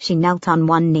 She knelt on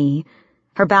one knee,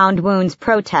 her bound wounds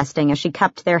protesting as she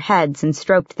cupped their heads and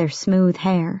stroked their smooth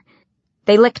hair.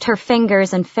 They licked her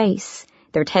fingers and face,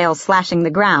 their tails slashing the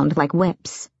ground like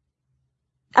whips.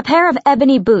 A pair of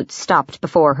ebony boots stopped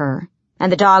before her,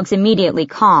 and the dogs immediately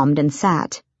calmed and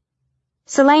sat.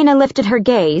 Selena lifted her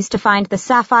gaze to find the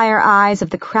sapphire eyes of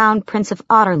the Crown Prince of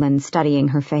Otterland studying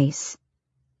her face.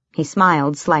 He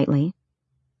smiled slightly.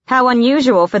 "How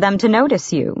unusual for them to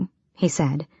notice you," he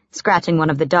said, scratching one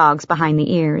of the dogs behind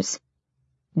the ears.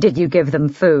 "Did you give them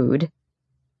food?"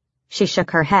 She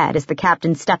shook her head as the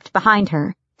captain stepped behind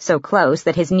her, so close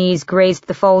that his knees grazed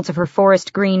the folds of her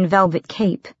forest green velvet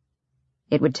cape.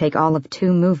 It would take all of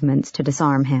 2 movements to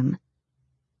disarm him.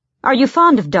 "Are you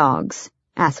fond of dogs?"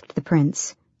 asked the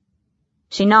prince.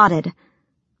 She nodded.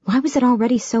 Why was it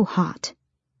already so hot?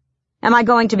 "Am I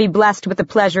going to be blessed with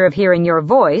the pleasure of hearing your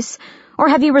voice, or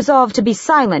have you resolved to be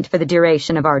silent for the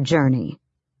duration of our journey?"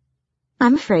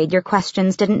 "I'm afraid your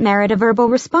questions didn't merit a verbal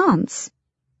response."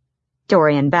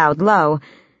 Dorian bowed low.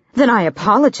 "Then I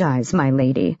apologize, my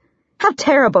lady. How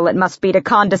terrible it must be to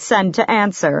condescend to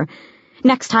answer.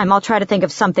 Next time I'll try to think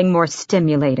of something more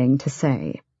stimulating to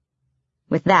say."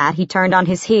 With that, he turned on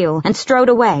his heel and strode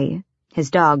away,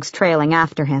 his dogs trailing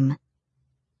after him.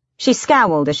 She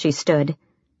scowled as she stood.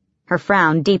 Her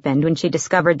frown deepened when she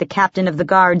discovered the captain of the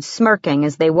guards smirking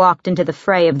as they walked into the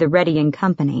fray of the readying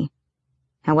company.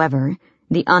 However,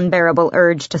 the unbearable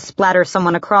urge to splatter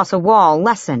someone across a wall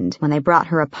lessened when they brought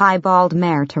her a piebald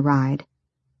mare to ride.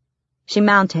 She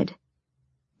mounted.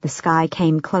 The sky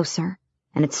came closer,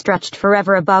 and it stretched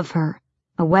forever above her,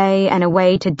 away and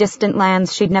away to distant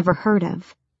lands she'd never heard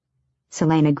of.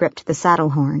 Selena gripped the saddle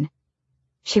horn.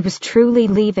 She was truly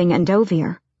leaving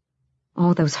Endovir.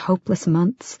 All those hopeless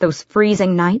months, those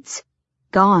freezing nights,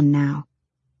 gone now.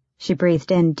 She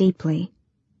breathed in deeply.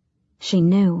 She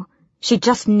knew, she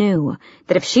just knew,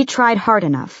 that if she tried hard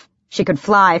enough, she could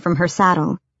fly from her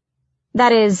saddle.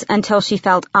 That is, until she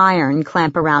felt iron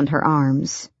clamp around her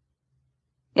arms.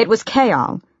 It was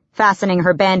Kaol, fastening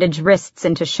her bandaged wrists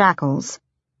into shackles.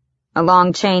 A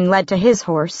long chain led to his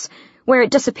horse, where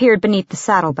it disappeared beneath the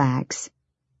saddlebags.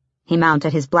 He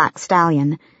mounted his black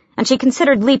stallion, and she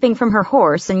considered leaping from her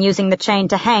horse and using the chain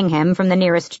to hang him from the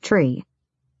nearest tree.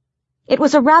 It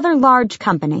was a rather large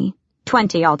company,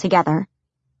 20 altogether.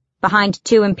 Behind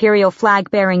 2 imperial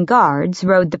flag-bearing guards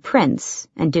rode the prince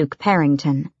and Duke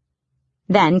Parrington.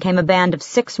 Then came a band of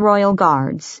 6 royal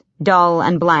guards, dull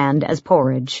and bland as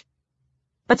porridge,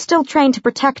 but still trained to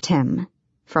protect him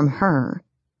from her.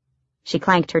 She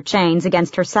clanked her chains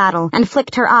against her saddle and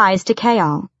flicked her eyes to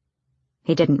Kaol.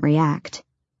 He didn't react.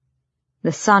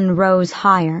 The sun rose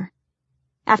higher.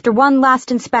 After one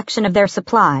last inspection of their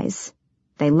supplies,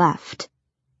 they left.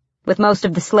 With most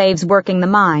of the slaves working the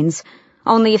mines,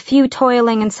 only a few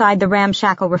toiling inside the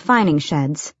ramshackle refining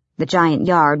sheds, the giant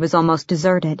yard was almost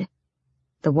deserted.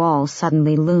 The wall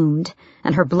suddenly loomed,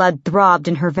 and her blood throbbed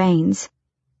in her veins.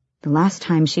 The last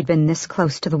time she'd been this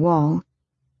close to the wall.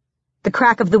 The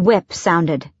crack of the whip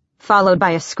sounded, followed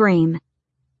by a scream.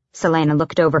 Selena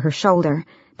looked over her shoulder,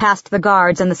 past the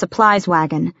guards and the supplies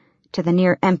wagon, to the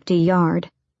near-empty yard.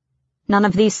 None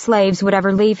of these slaves would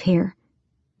ever leave here,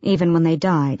 even when they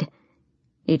died.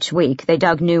 Each week they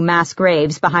dug new mass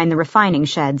graves behind the refining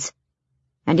sheds,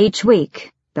 and each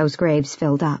week those graves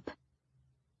filled up.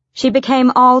 She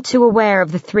became all too aware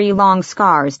of the 3 long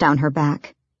scars down her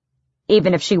back.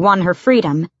 Even if she won her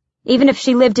freedom, even if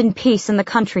she lived in peace in the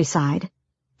countryside,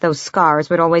 those scars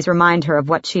would always remind her of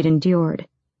what she'd endured,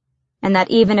 and that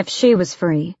even if she was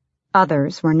free,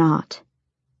 others were not.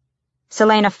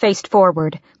 Selena faced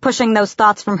forward, pushing those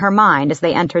thoughts from her mind as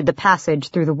they entered the passage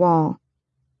through the wall.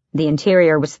 The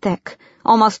interior was thick,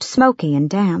 almost smoky and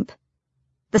damp.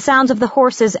 The sounds of the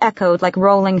horses echoed like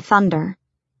rolling thunder.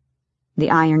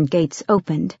 The iron gates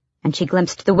opened, and she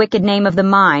glimpsed the wicked name of the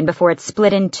mine before it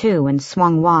split in 2 and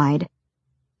swung wide.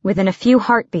 Within a few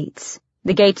heartbeats,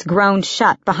 the gates groaned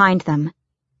shut behind them.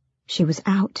 She was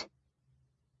out.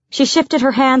 She shifted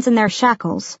her hands in their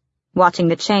shackles, watching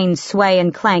the chains sway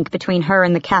and clank between her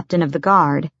and the captain of the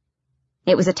guard.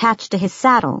 It was attached to his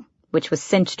saddle, which was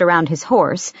cinched around his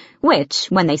horse, which,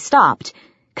 when they stopped,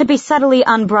 could be subtly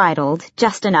unbridled,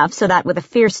 just enough so that with a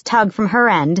fierce tug from her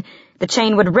end, the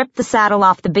chain would rip the saddle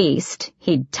off the beast,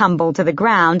 he'd tumble to the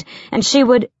ground, and she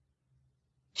would...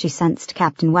 She sensed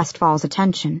Captain Westfall's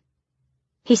attention.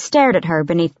 He stared at her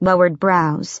beneath lowered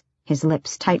brows, his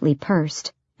lips tightly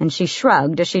pursed, and she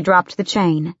shrugged as she dropped the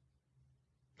chain.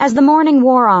 As the morning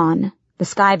wore on, the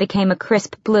sky became a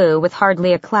crisp blue with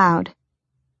hardly a cloud.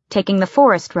 Taking the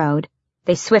forest road,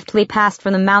 They swiftly passed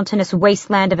from the mountainous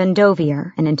wasteland of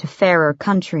Endovier and into fairer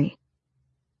country.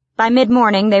 By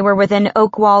mid-morning they were within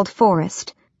oak-walled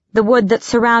forest, the wood that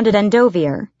surrounded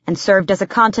Endovier and served as a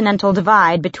continental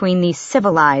divide between the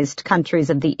civilized countries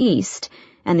of the east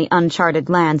and the uncharted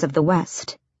lands of the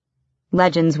west.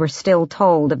 Legends were still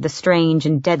told of the strange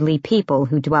and deadly people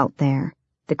who dwelt there,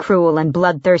 the cruel and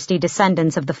bloodthirsty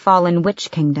descendants of the fallen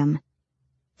witch kingdom.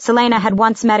 Selena had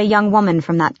once met a young woman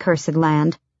from that cursed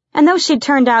land, and though she'd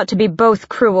turned out to be both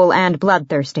cruel and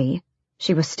bloodthirsty,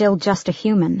 she was still just a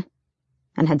human,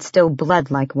 and had still bled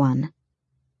like one.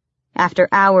 After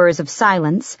hours of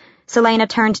silence, Selena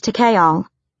turned to Keal.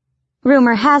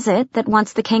 Rumor has it that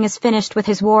once the king is finished with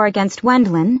his war against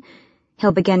Wendlin,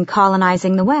 he'll begin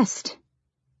colonizing the west.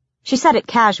 She said it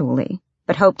casually,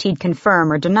 but hoped he'd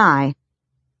confirm or deny.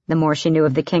 The more she knew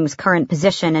of the king's current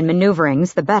position and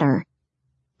maneuverings, the better.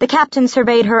 The captain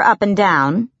surveyed her up and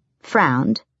down,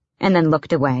 frowned, and then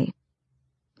looked away.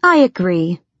 "I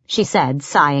agree," she said,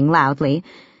 sighing loudly.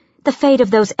 "The fate of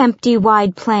those empty,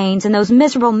 wide plains and those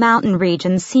miserable mountain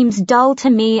regions seems dull to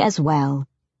me as well."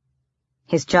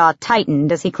 His jaw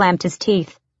tightened as he clamped his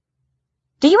teeth.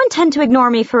 "Do you intend to ignore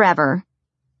me forever?"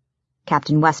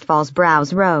 Captain Westfall's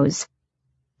brows rose.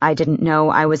 "I didn't know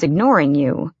I was ignoring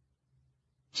you."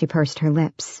 She pursed her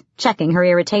lips, checking her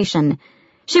irritation.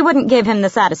 She wouldn't give him the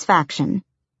satisfaction.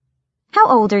 "How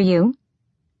old are you?"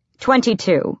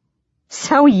 22.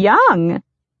 "So young!"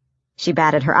 She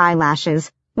batted her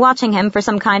eyelashes, watching him for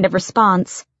some kind of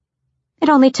response. "It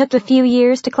only took a few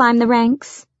years to climb the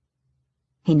ranks."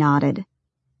 He nodded.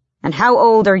 "And how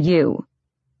old are you?"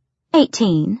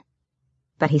 18.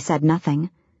 But he said nothing.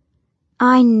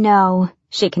 "I know,"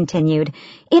 she continued.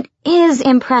 "It is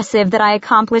impressive that I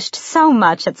accomplished so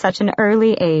much at such an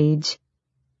early age."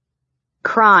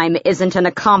 "Crime isn't an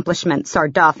accomplishment,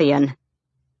 Sardothian."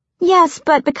 "Yes,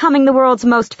 but becoming the world's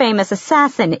most famous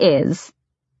assassin is."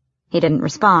 He didn't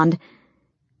respond.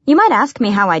 "You might ask me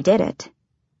how I did it."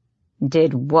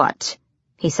 "Did what?"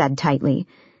 he said tightly.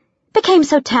 "Became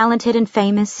so talented and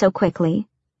famous so quickly."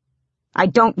 "I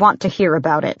don't want to hear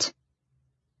about it."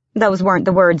 Those weren't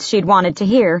the words she'd wanted to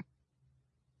hear.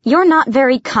 "You're not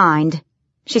very kind,"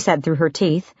 she said through her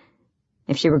teeth.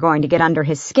 If she were going to get under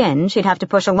his skin, she'd have to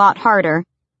push a lot harder.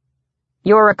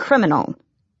 "You're a criminal.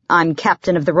 I'm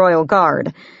captain of the Royal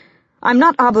Guard. I'm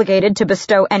not obligated to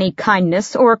bestow any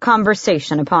kindness or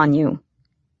conversation upon you.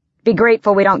 Be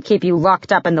grateful we don't keep you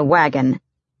locked up in the wagon."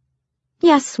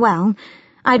 "Yes, well,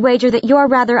 I'd wager that you're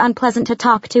rather unpleasant to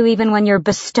talk to even when you're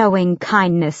bestowing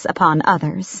kindness upon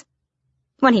others."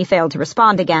 When he failed to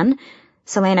respond again,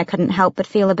 Selena couldn't help but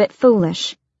feel a bit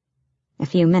foolish. A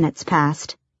few minutes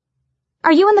passed.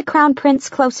 "Are you and the Crown Prince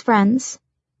close friends?"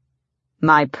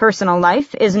 "My personal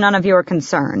life is none of your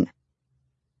concern."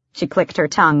 She clicked her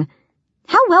tongue.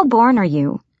 "How well born are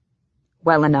you?"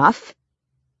 "Well enough."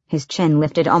 His chin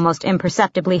lifted almost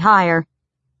imperceptibly higher.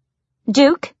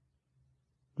 "Duke?"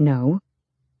 "No."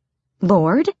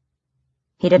 "Lord?"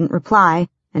 He didn't reply,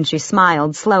 and she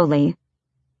smiled slowly.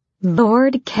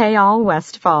 "Lord Keal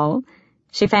Westfall."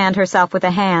 She fanned herself with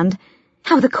a hand.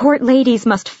 "How the court ladies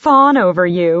must fawn over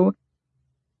you."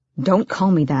 "Don't call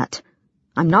me that.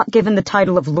 I'm not given the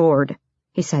title of Lord,"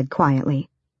 he said quietly.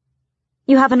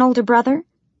 "You have an older brother?"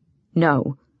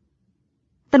 "No."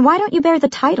 "Then why don't you bear the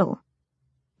title?"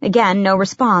 Again, no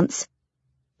response.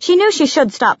 She knew she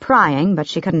should stop prying, but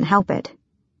she couldn't help it.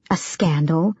 A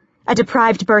scandal? A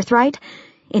deprived birthright?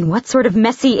 In what sort of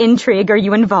messy intrigue are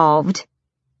you involved?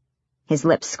 His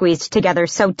lips squeezed together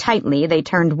so tightly they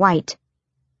turned white.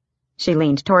 She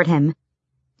leaned toward him.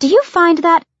 "Do you find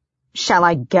that—" "Shall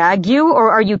I gag you,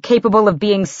 or are you capable of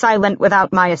being silent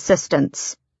without my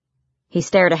assistance?" He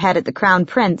stared ahead at the Crown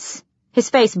Prince, his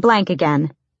face blank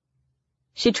again.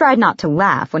 She tried not to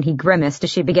laugh when he grimaced as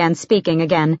she began speaking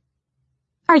again.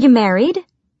 "Are you married?"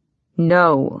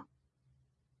 "No."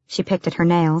 She picked at her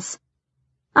nails.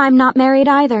 "I'm not married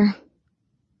either."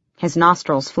 His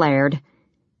nostrils flared.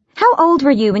 "How old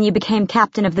were you when you became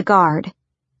captain of the guard?"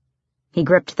 He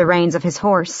gripped the reins of his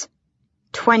horse.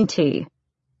 20.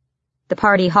 The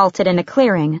party halted in a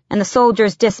clearing, and the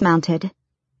soldiers dismounted.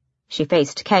 She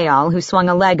faced Keal, who swung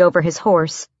a leg over his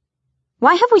horse.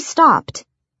 "Why have we stopped?"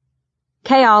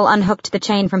 Keal unhooked the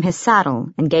chain from his saddle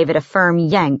and gave it a firm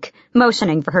yank,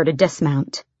 motioning for her to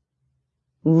dismount.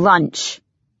 "Lunch,"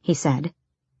 he said.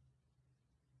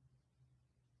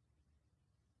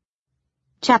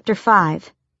 Chapter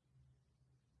 5.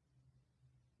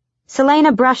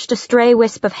 Selena brushed a stray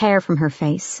wisp of hair from her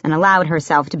face and allowed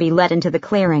herself to be led into the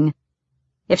clearing.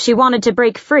 If she wanted to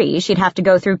break free, she'd have to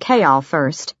go through Keal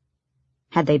first.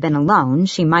 Had they been alone,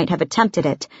 she might have attempted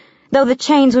it, though the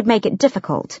chains would make it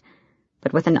difficult.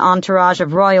 But with an entourage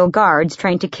of royal guards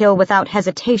trained to kill without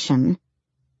hesitation.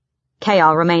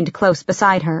 Kayal remained close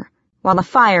beside her, while a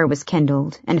fire was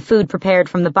kindled and food prepared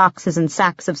from the boxes and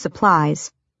sacks of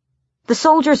supplies. The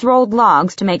soldiers rolled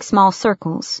logs to make small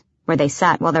circles, where they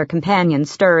sat while their companions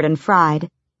stirred and fried.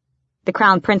 The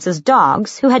Crown Prince's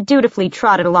dogs, who had dutifully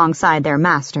trotted alongside their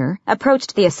master,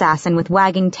 approached the assassin with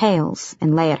wagging tails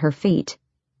and lay at her feet.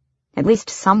 At least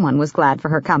someone was glad for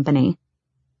her company.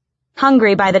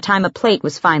 Hungry by the time a plate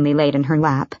was finally laid in her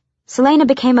lap, Selena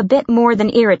became a bit more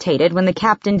than irritated when the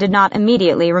captain did not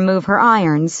immediately remove her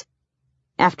irons.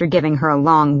 After giving her a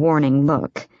long warning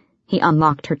look, he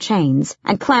unlocked her chains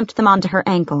and clamped them onto her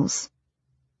ankles.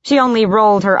 She only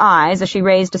rolled her eyes as she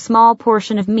raised a small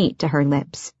portion of meat to her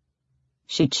lips.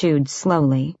 She chewed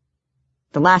slowly.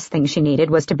 The last thing she needed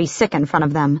was to be sick in front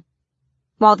of them.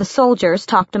 While the soldiers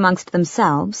talked amongst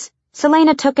themselves,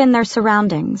 Selena took in their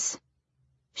surroundings.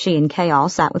 She and Kayal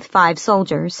sat with 5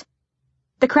 soldiers.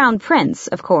 The Crown Prince,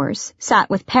 of course, sat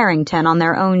with Parrington on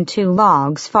their own 2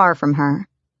 logs far from her.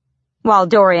 While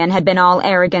Dorian had been all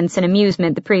arrogance and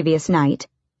amusement the previous night,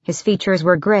 his features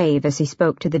were grave as he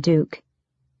spoke to the Duke.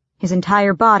 His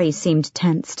entire body seemed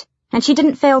tensed, and she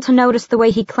didn't fail to notice the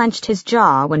way he clenched his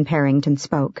jaw when Parrington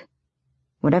spoke.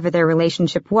 Whatever their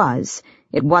relationship was,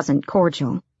 it wasn't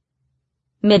cordial.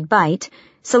 Mid-bite,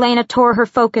 Selena tore her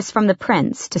focus from the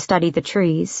prince to study the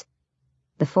trees.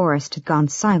 The forest had gone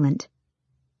silent.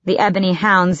 The ebony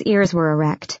hound's ears were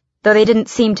erect, though they didn't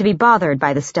seem to be bothered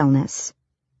by the stillness.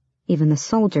 Even the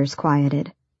soldiers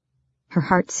quieted. Her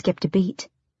heart skipped a beat.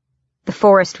 The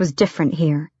forest was different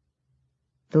here.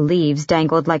 The leaves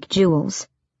dangled like jewels,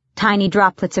 tiny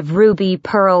droplets of ruby,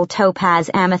 pearl, topaz,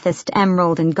 amethyst,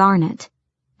 emerald, and garnet,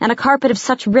 and a carpet of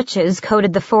such riches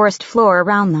coated the forest floor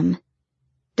around them.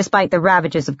 Despite the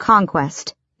ravages of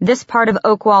conquest, this part of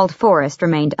Oakwalled Forest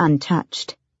remained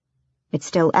untouched. It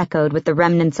still echoed with the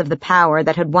remnants of the power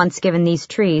that had once given these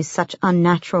trees such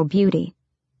unnatural beauty.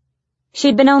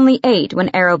 She'd been only 8 when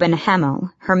Arobin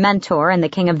Hemel, her mentor and the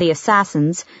king of the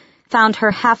assassins, found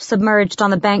her half-submerged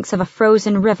on the banks of a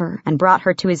frozen river and brought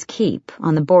her to his keep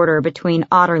on the border between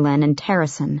Otterlin and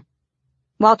Terrasen.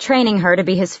 While training her to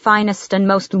be his finest and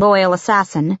most loyal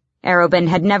assassin, Arobin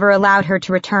had never allowed her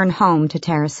to return home to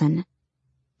Terrasen.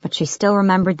 But she still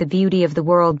remembered the beauty of the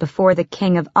world before the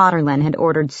king of Otterlin had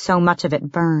ordered so much of it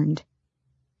burned.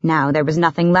 Now there was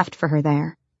nothing left for her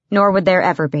there, nor would there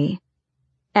ever be.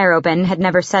 Arobin had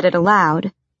never said it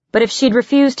aloud, but if she'd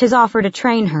refused his offer to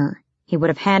train her, he would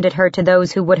have handed her to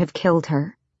those who would have killed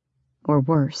her. Or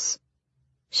worse.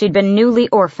 She'd been newly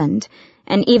orphaned,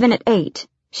 and even at 8,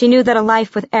 she knew that a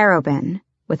life with Arobin,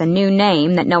 with a new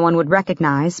name that no one would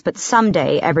recognize but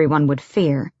someday everyone would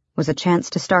fear, was a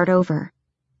chance to start over.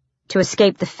 To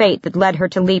escape the fate that led her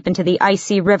to leap into the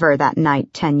icy river that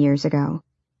night 10 years ago.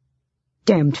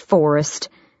 "Damned forest,"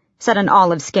 said an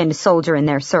olive-skinned soldier in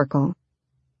their circle.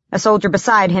 A soldier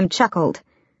beside him chuckled.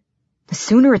 "The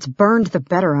sooner it's burned, the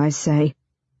better, I say."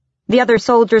 The other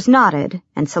soldiers nodded,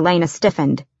 and Selena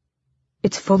stiffened.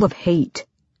 "It's full of hate,"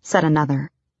 said another.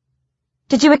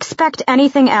 "Did you expect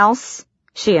anything else?"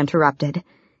 she interrupted.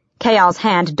 Kayal's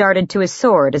hand darted to his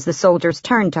sword as the soldiers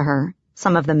turned to her,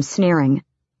 some of them sneering.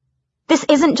 "This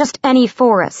isn't just any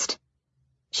forest."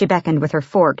 She beckoned with her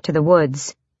fork to the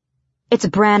woods. "It's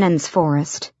Brannan's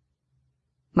forest."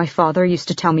 "My father used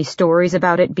to tell me stories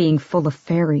about it being full of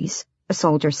fairies," a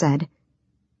soldier said.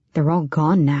 "They're all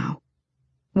gone now."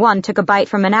 One took a bite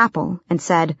from an apple and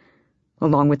said,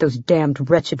 "Along with those damned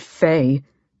wretched fae."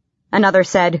 Another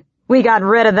said, "We got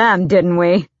rid of them, didn't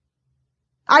we?"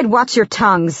 "I'd watch your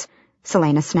tongues,"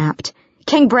 Selena snapped.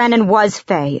 "King Brannan was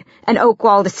fae, and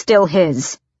Oakwald is still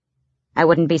his. I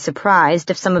wouldn't be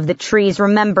surprised if some of the trees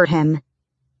remembered him."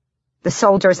 The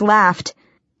soldiers laughed.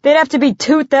 "They'd have to be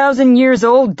 2,000 years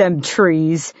old, them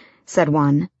trees," said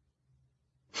one.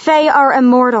 "Fae are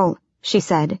immortal," she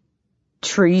said.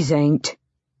 "Trees ain't."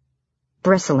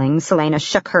 Bristling, Selena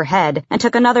shook her head and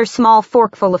took another small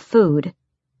forkful of food.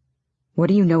 "What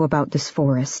do you know about this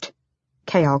forest?"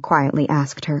 Kayal quietly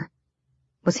asked her.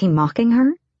 Was he mocking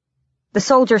her? The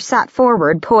soldier sat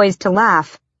forward, poised to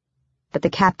laugh, but the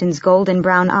captain's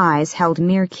golden-brown eyes held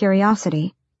mere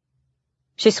curiosity.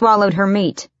 She swallowed her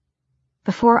meat.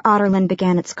 "Before Otterlin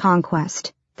began its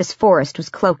conquest, this forest was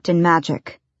cloaked in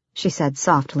magic," she said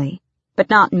softly, but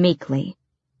not meekly.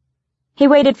 He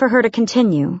waited for her to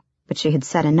continue, but she had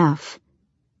said enough.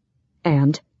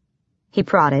 "And?" He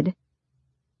prodded.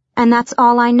 "And that's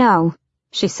all I know,"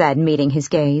 she said, meeting his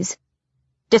gaze.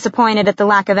 Disappointed at the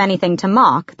lack of anything to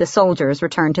mock, the soldiers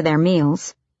returned to their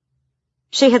meals.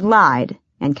 She had lied,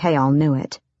 and Kayal knew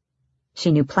it.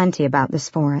 She knew plenty about this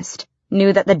forest,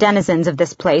 knew that the denizens of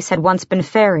this place had once been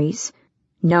fairies.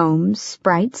 Gnomes,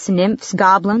 sprites, nymphs,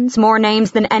 goblins, more names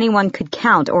than anyone could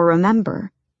count or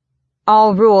remember.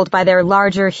 All ruled by their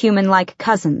larger human-like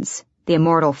cousins, the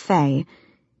immortal Fae,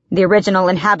 the original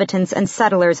inhabitants and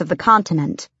settlers of the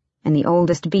continent, and the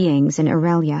oldest beings in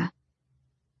Aurelia.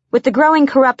 With the growing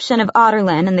corruption of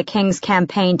Audiobook and the king's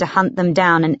campaign to hunt them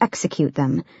down and execute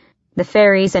them, the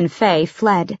fairies and fae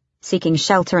fled, seeking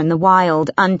shelter in the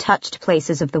wild, untouched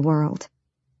places of the world.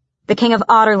 The king of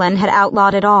Audiobook had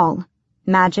outlawed it all,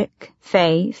 magic,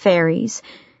 fae, fairies,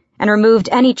 and removed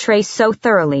any trace so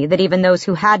thoroughly that even those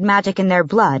who had magic in their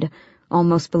blood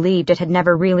almost believed it had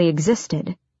never really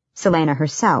existed, Selena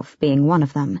herself being one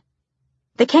of them.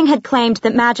 The king had claimed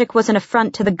that magic was an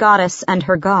affront to the goddess and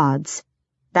her gods,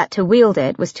 that to wield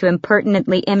it was to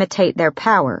impertinently imitate their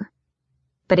power.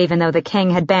 But even though the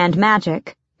king had banned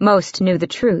magic, most knew the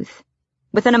truth.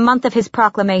 Within a month of his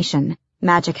proclamation,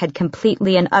 magic had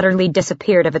completely and utterly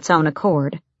disappeared of its own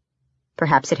accord.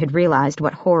 Perhaps it had realized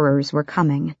what horrors were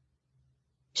coming.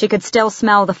 She could still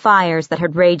smell the fires that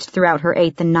had raged throughout her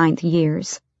 8th and 9th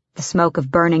years, the smoke of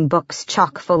burning books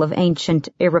chock full of ancient,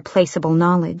 irreplaceable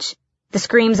knowledge, the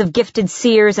screams of gifted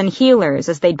seers and healers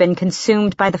as they'd been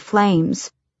consumed by the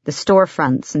flames, the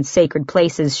storefronts and sacred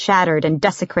places shattered and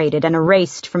desecrated and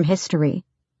erased from history.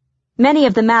 Many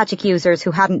of the magic users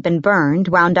who hadn't been burned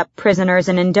wound up prisoners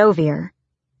in Endovier,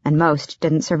 and most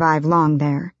didn't survive long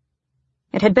there.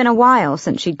 It had been a while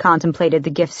since she'd contemplated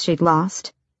the gifts she'd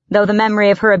lost, though the memory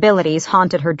of her abilities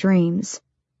haunted her dreams.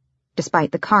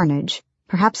 Despite the carnage,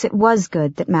 perhaps it was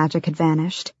good that magic had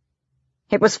vanished.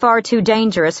 It was far too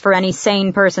dangerous for any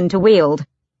sane person to wield.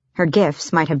 Her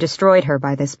gifts might have destroyed her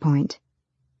by this point.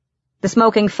 The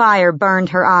smoking fire burned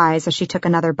her eyes as she took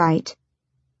another bite.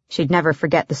 She'd never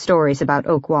forget the stories about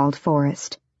Oakwalled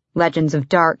Forest, legends of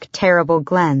dark, terrible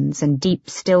glens and deep,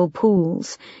 still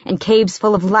pools, and caves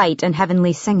full of light and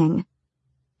heavenly singing.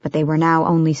 But they were now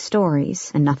only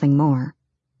stories and nothing more.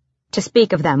 To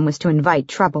speak of them was to invite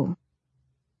trouble.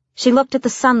 She looked at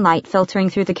the sunlight filtering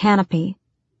through the canopy,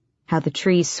 how the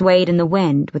trees swayed in the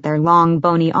wind with their long,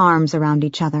 bony arms around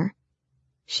each other.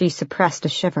 She suppressed a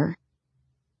shiver.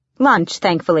 Lunch,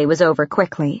 thankfully, was over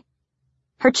quickly.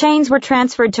 Her chains were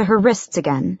transferred to her wrists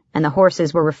again, and the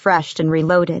horses were refreshed and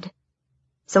reloaded.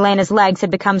 Selena's legs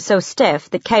had become so stiff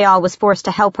that Kayal was forced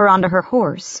to help her onto her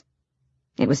horse.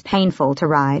 It was painful to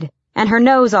ride, and her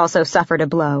nose also suffered a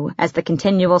blow as the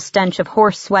continual stench of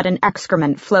horse sweat and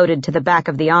excrement floated to the back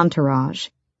of the entourage.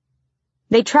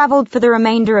 They traveled for the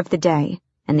remainder of the day,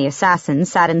 and the assassin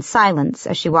sat in silence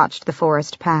as she watched the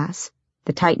forest pass,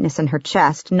 the tightness in her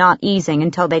chest not easing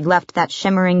until they'd left that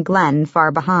shimmering glen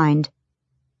far behind.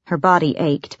 Her body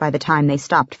ached by the time they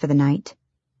stopped for the night.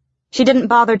 She didn't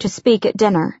bother to speak at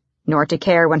dinner, nor to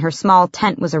care when her small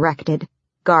tent was erected,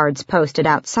 guards posted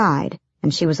outside,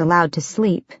 and she was allowed to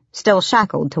sleep, still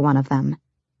shackled to one of them.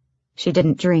 She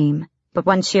didn't dream, but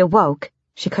when she awoke,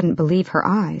 she couldn't believe her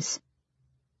eyes.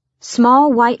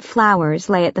 Small white flowers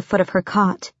lay at the foot of her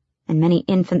cot, and many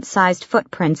infant-sized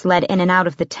footprints led in and out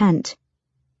of the tent.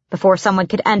 Before someone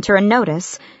could enter and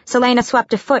notice, Selena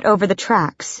swept a foot over the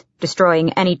tracks,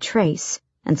 destroying any trace,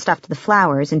 and stuffed the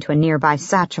flowers into a nearby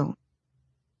satchel.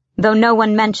 Though no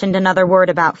one mentioned another word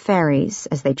about fairies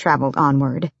as they traveled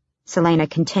onward, Selena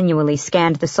continually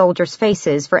scanned the soldiers'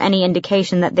 faces for any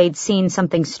indication that they'd seen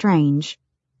something strange.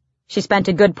 She spent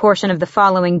a good portion of the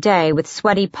following day with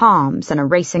sweaty palms and a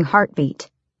racing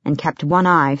heartbeat, and kept one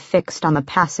eye fixed on the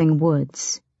passing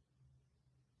woods.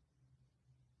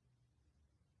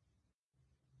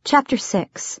 Chapter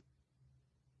 6.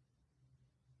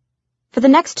 For the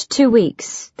next 2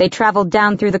 weeks, they traveled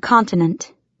down through the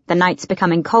continent, the nights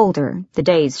becoming colder, the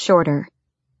days shorter.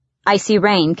 Icy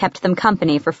rain kept them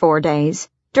company for 4 days,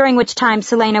 during which time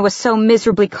Selena was so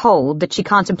miserably cold that she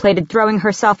contemplated throwing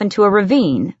herself into a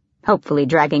ravine, hopefully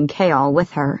dragging Kayal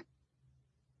with her.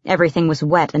 Everything was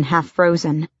wet and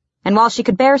half-frozen, and while she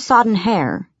could bear sodden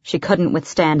hair, she couldn't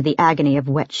withstand the agony of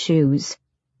wet shoes.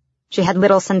 She had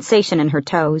little sensation in her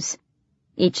toes.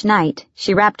 Each night,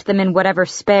 she wrapped them in whatever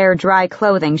spare, dry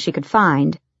clothing she could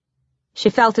find. She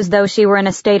felt as though she were in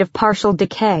a state of partial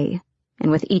decay,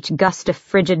 and with each gust of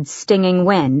frigid, stinging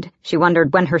wind, she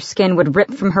wondered when her skin would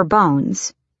rip from her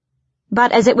bones.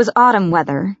 But as it was autumn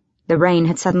weather, the rain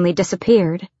had suddenly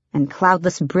disappeared, and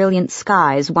cloudless, brilliant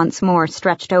skies once more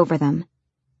stretched over them.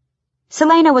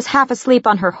 Selena was half asleep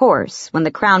on her horse when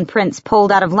the Crown Prince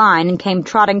pulled out of line and came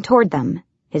trotting toward them,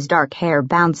 his dark hair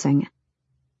bouncing.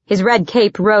 His red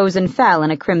cape rose and fell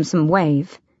in a crimson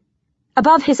wave.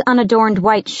 Above his unadorned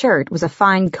white shirt was a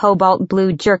fine cobalt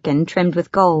blue jerkin trimmed with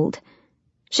gold.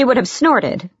 She would have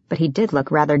snorted, but he did look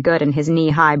rather good in his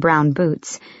knee-high brown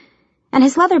boots. And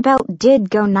his leather belt did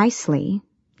go nicely,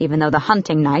 even though the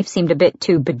hunting knife seemed a bit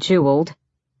too bejeweled.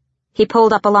 He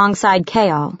pulled up alongside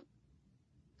Kaol.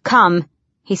 "Come,"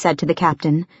 he said to the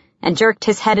captain, and jerked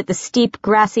his head at the steep,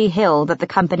 grassy hill that the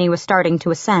company was starting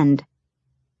to ascend.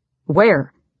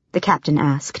 "Where?" the captain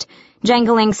asked,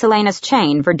 jangling Selena's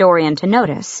chain for Dorian to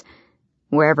notice.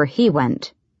 Wherever he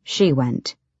went, she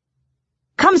went.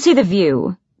 "Come see the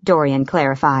view," Dorian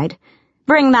clarified.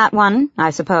 "Bring that one,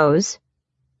 I suppose."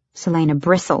 Selena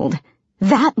bristled.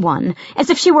 That one, as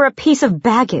if she were a piece of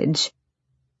baggage.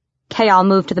 Kaol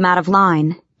moved to the mat of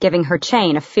line, giving her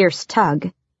chain a fierce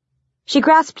tug. She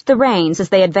grasped the reins as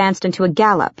they advanced into a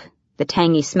gallop, the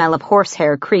tangy smell of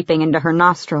horsehair creeping into her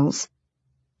nostrils.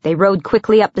 They rode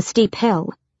quickly up the steep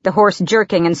hill, the horse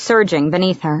jerking and surging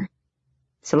beneath her.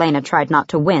 Selena tried not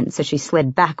to wince as she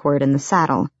slid backward in the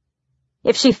saddle.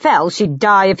 If she fell, she'd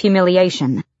die of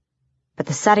humiliation. But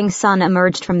the setting sun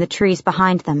emerged from the trees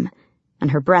behind them,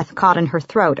 and her breath caught in her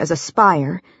throat as a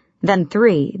spire, then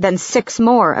 3, then 6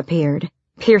 more appeared,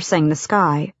 piercing the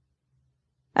sky.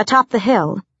 Atop the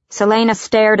hill, Selena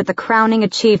stared at the crowning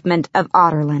achievement of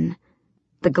Otterlin,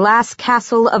 the glass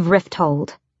castle of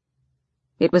Rifthold.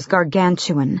 It was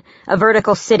gargantuan, a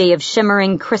vertical city of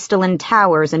shimmering crystalline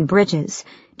towers and bridges,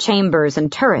 chambers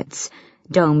and turrets,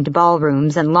 domed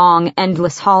ballrooms and long,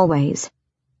 endless hallways.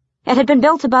 It had been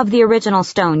built above the original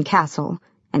stone castle,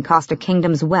 and cost a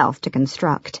kingdom's wealth to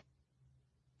construct.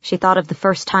 She thought of the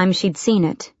first time she'd seen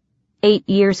it, 8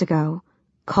 years ago,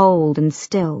 cold and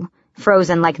still,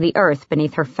 frozen like the earth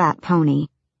beneath her fat pony.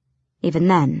 Even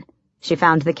then, she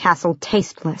found the castle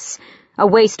tasteless, a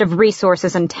waste of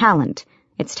resources and talent,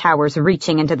 its towers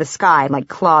reaching into the sky like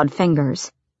clawed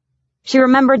fingers. She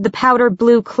remembered the powder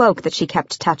blue cloak that she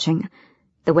kept touching,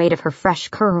 the weight of her fresh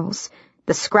curls,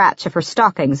 the scratch of her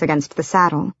stockings against the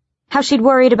saddle, how she'd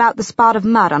worried about the spot of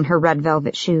mud on her red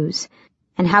velvet shoes,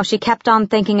 and how she kept on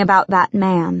thinking about that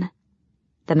man,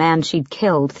 the man she'd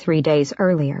killed 3 days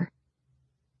earlier.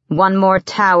 "One more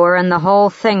tower and the whole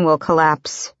thing will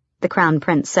collapse," the Crown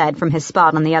Prince said from his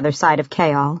spot on the other side of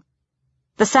Kaol.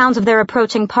 The sounds of their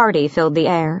approaching party filled the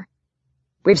air.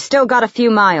 "We've still got a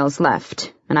few miles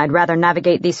left, and I'd rather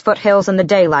navigate these foothills in the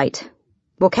daylight.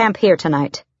 We'll camp here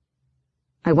tonight."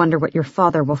 "I wonder what your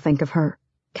father will think of her,"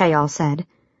 Kaol said.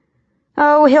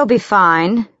 "Oh, he'll be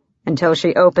fine, until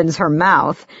she opens her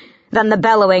mouth. Then the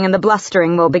bellowing and the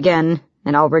blustering will begin,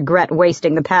 and I'll regret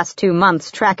wasting the past 2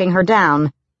 months tracking her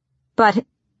down. But,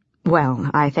 well,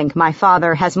 I think my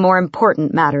father has more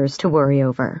important matters to worry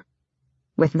over."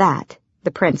 With that,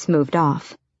 the prince moved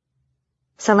off.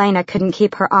 Selena couldn't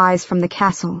keep her eyes from the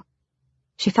castle.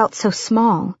 She felt so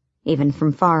small, even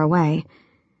from far away.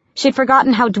 She'd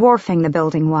forgotten how dwarfing the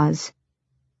building was.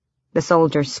 The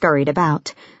soldiers scurried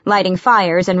about, lighting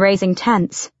fires and raising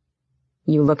tents.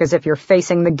 "You look as if you're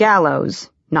facing the gallows,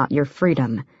 not your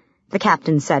freedom," the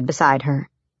captain said beside her.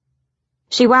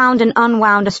 She wound and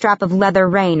unwound a strap of leather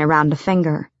rein around a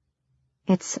finger.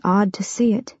 "It's odd to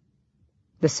see it."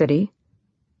 "The city?"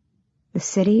 "The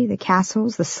city, the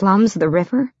castles, the slums, the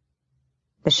river."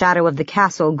 The shadow of the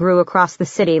castle grew across the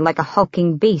city like a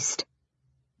hulking beast.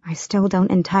 "I still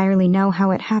don't entirely know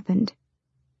how it happened."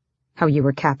 "How you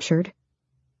were captured?"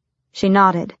 She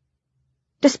nodded.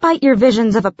 "Despite your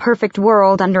visions of a perfect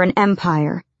world under an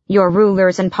empire, your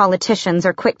rulers and politicians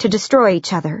are quick to destroy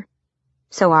each other.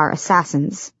 So are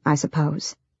assassins, I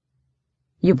suppose."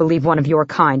 "You believe one of your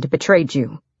kind betrayed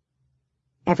you?"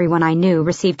 "Everyone I knew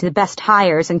received the best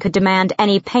hires and could demand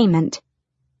any payment."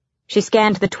 She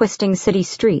scanned the twisting city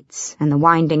streets and the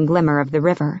winding glimmer of the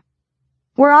river.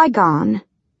 Were I gone,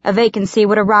 a vacancy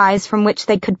would arise from which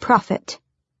they could profit.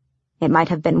 It might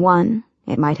have been one,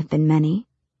 it might have been many.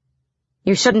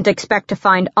 "You shouldn't expect to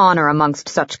find honor amongst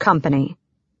such company."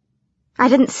 "I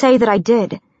didn't say that I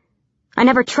did. I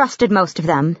never trusted most of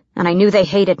them, and I knew they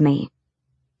hated me."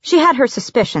 She had her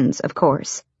suspicions, of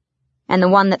course, and the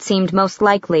one that seemed most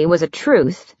likely was a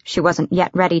truth she wasn't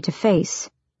yet ready to face.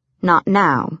 Not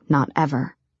now, not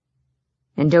ever.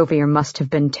 "Endovier must have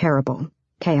been terrible,"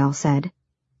 Kaol said.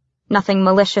 Nothing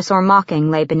malicious or mocking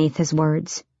lay beneath his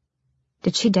words.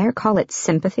 Did she dare call it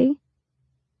sympathy?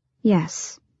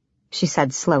 "Yes," she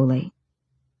said slowly.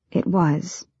 "It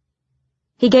was."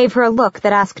 He gave her a look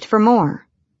that asked for more.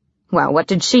 Well, what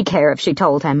did she care if she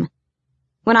told him?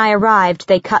 "When I arrived,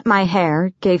 they cut my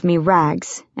hair, gave me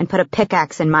rags, and put a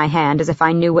pickaxe in my hand as if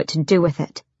I knew what to do with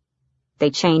it.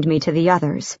 They chained me to the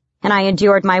others, and I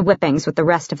endured my whippings with the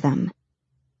rest of them.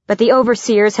 But the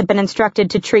overseers had been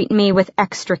instructed to treat me with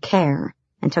extra care,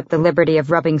 and took the liberty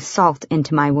of rubbing salt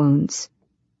into my wounds.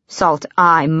 Salt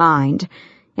I mined,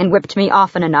 and whipped me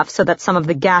often enough so that some of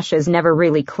the gashes never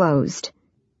really closed.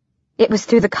 It was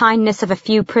through the kindness of a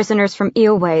few prisoners from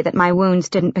Eelway that my wounds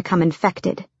didn't become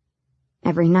infected.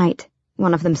 Every night,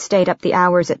 one of them stayed up the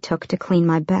hours it took to clean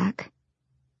my back.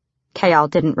 Kayal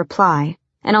didn't reply,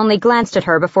 and only glanced at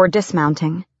her before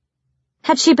dismounting.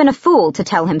 Had she been a fool to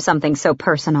tell him something so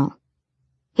personal?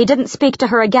 He didn't speak to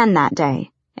her again that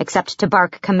day, except to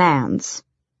bark commands.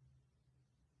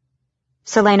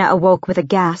 Selena awoke with a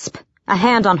gasp, a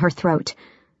hand on her throat,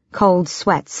 cold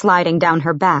sweat sliding down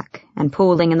her back and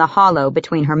pooling in the hollow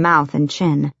between her mouth and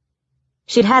chin.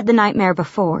 She'd had the nightmare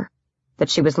before, that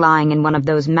she was lying in one of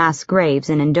those mass graves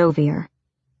in Endovier.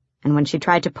 And when she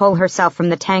tried to pull herself from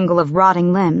the tangle of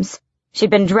rotting limbs, she'd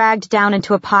been dragged down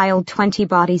into a pile 20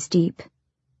 bodies deep.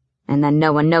 And then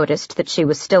no one noticed that she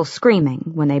was still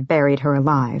screaming when they buried her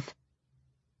alive.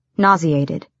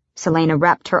 Nauseated, Selena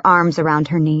wrapped her arms around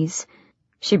her knees.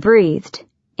 She breathed,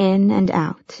 in and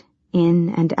out,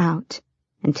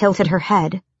 and tilted her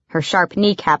head, her sharp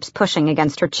kneecaps pushing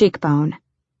against her cheekbone.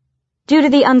 Due to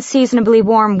the unseasonably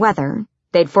warm weather,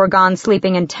 they'd foregone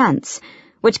sleeping in tents,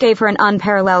 which gave her an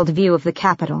unparalleled view of the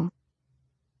capital.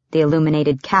 The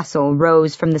illuminated castle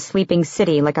rose from the sleeping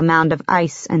city like a mound of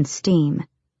ice and steam.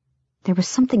 There was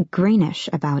something greenish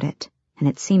about it, and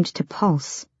it seemed to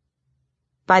pulse.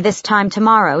 By this time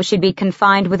tomorrow, she'd be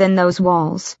confined within those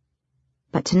walls.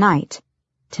 But tonight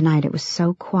it was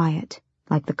so quiet,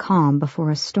 like the calm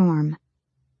before a storm.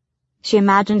 She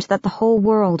imagined that the whole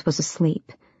world was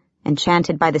asleep,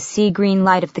 enchanted by the sea-green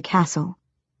light of the castle.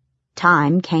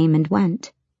 Time came and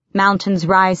went, mountains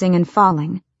rising and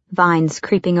falling, vines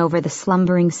creeping over the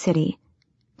slumbering city,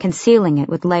 concealing it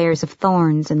with layers of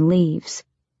thorns and leaves.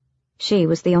 She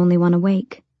was the only one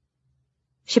awake.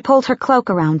 She pulled her cloak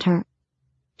around her.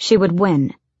 She would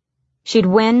win. She'd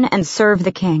win and serve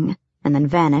the king, and then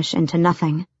vanish into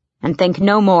nothing, and think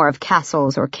no more of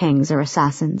castles or kings or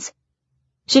assassins.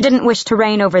 She didn't wish to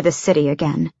reign over this city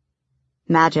again.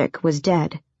 Magic was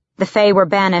dead. The Fae were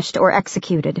banished or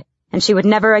executed, and she would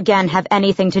never again have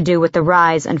anything to do with the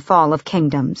rise and fall of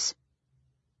kingdoms.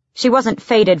 She wasn't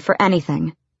fated for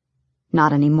anything.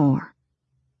 Not anymore.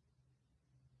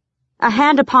 A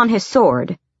hand upon his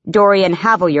sword, Dorian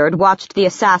Havilyard watched the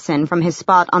assassin from his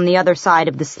spot on the other side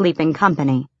of the sleeping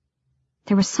company.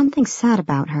 There was something sad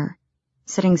about her,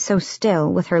 sitting so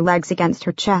still with her legs against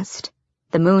her chest,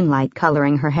 the moonlight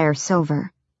coloring her hair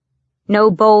silver. No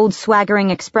bold,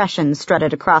 swaggering expression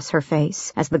strutted across her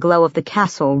face as the glow of the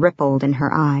castle rippled in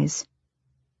her eyes.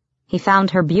 He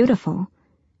found her beautiful,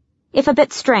 if a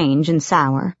bit strange and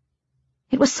sour.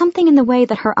 It was something in the way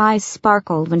that her eyes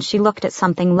sparkled when she looked at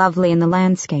something lovely in the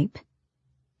landscape.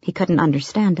 He couldn't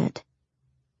understand it.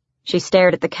 She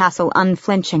stared at the castle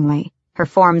unflinchingly, her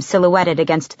form silhouetted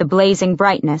against the blazing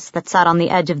brightness that sat on the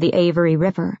edge of the Avery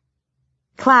River.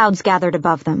 Clouds gathered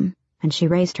above them, and she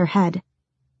raised her head.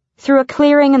 Through a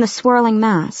clearing in the swirling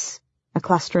mass, a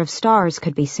cluster of stars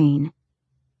could be seen.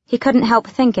 He couldn't help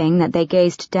thinking that they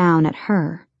gazed down at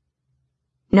her.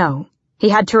 No, he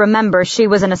had to remember she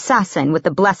was an assassin with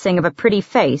the blessing of a pretty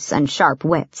face and sharp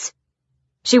wits.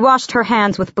 She washed her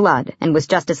hands with blood and was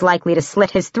just as likely to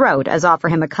slit his throat as offer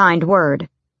him a kind word.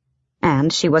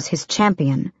 And she was his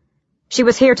champion. She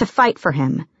was here to fight for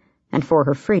him, and for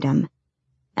her freedom,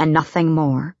 and nothing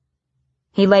more.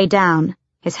 He lay down,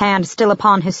 his hand still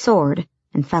upon his sword,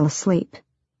 and fell asleep.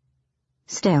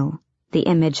 Still, the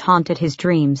image haunted his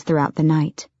dreams throughout the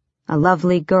night, a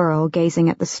lovely girl gazing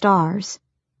at the stars,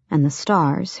 and the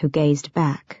stars who gazed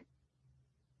back.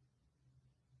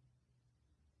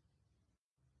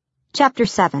 Chapter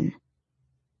 7.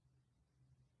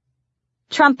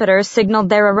 Trumpeters signaled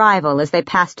their arrival as they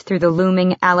passed through the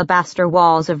looming alabaster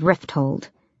walls of Rifthold.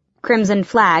 Crimson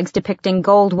flags depicting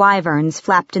gold wyverns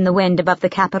flapped in the wind above the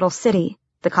capital city.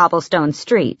 The cobblestone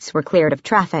streets were cleared of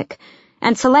traffic,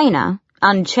 and Selena,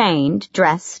 unchained,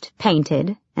 dressed,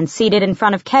 painted, and seated in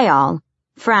front of Kayal,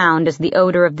 frowned as the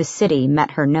odor of the city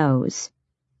met her nose.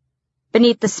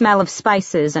 Beneath the smell of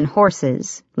spices and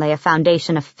horses lay a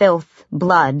foundation of filth,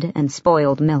 blood, and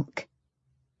spoiled milk.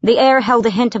 The air held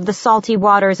a hint of the salty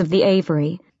waters of the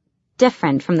Avery,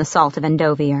 different from the salt of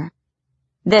Endovier.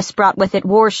 This brought with it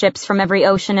warships from every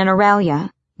ocean in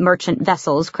Aurelia, merchant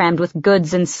vessels crammed with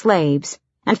goods and slaves,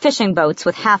 and fishing boats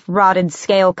with half-rotted,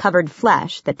 scale-covered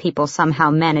flesh that people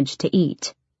somehow managed to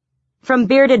eat. From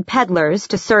bearded peddlers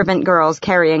to servant girls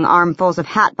carrying armfuls of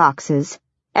hat boxes,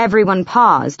 everyone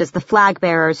paused as the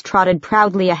flag-bearers trotted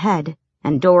proudly ahead,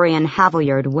 and Dorian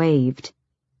Havilyard waved.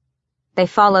 They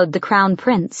followed the crown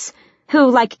prince, who,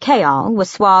 like Kayal, was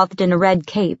swathed in a red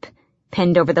cape,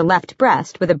 pinned over the left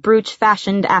breast with a brooch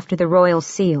fashioned after the royal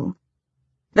seal.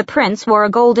 The prince wore a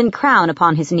golden crown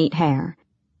upon his neat hair,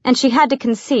 and she had to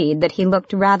concede that he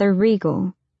looked rather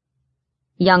regal.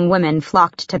 Young women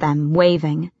flocked to them,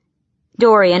 waving.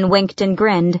 Dorian winked and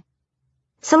grinned.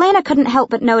 Selena couldn't help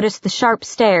but notice the sharp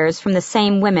stares from the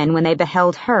same women when they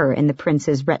beheld her in the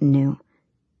prince's retinue.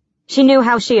 She knew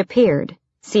how she appeared,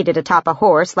 seated atop a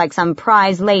horse like some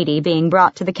prize lady being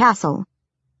brought to the castle.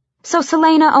 So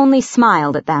Selena only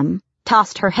smiled at them,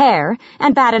 tossed her hair,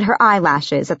 and batted her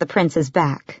eyelashes at the prince's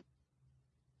back.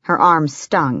 Her arms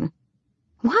stung.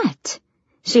 "What?"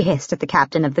 she hissed at the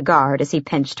captain of the guard as he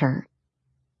pinched her.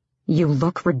 "You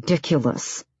look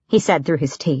ridiculous," he said through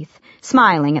his teeth,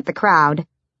 smiling at the crowd.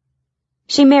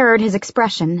 She mirrored his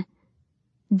expression.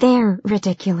 "They're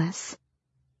ridiculous."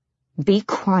 "Be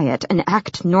quiet and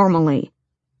act normally."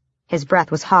 His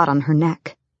breath was hot on her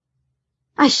neck.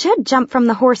 "I should jump from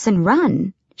the horse and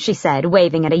run," she said,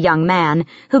 waving at a young man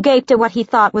who gaped at what he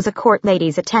thought was a court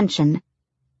lady's attention.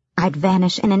 "I'd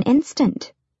vanish in an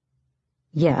instant."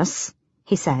 "Yes,"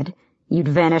 he said, "you'd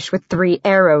vanish with 3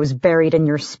 arrows buried in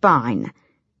your spine."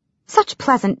 Such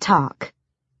pleasant talk.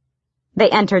 They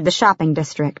entered the shopping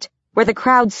district, where the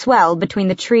crowd swelled between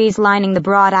the trees lining the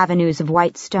broad avenues of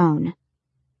white stone.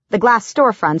 The glass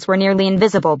storefronts were nearly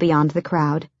invisible beyond the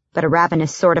crowd, but a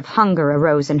ravenous sort of hunger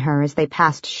arose in her as they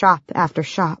passed shop after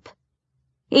shop.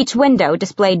 Each window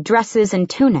displayed dresses and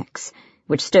tunics,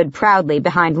 which stood proudly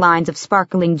behind lines of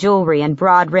sparkling jewelry and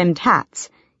broad-rimmed hats,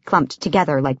 clumped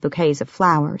together like bouquets of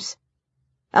flowers.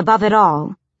 Above it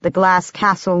all, the glass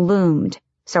castle loomed,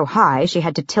 so high she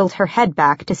had to tilt her head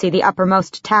back to see the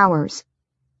uppermost towers.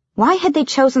 Why had they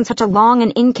chosen such a long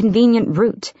and inconvenient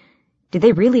route? Did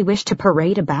they really wish to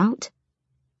parade about?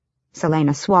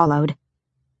 Selena swallowed.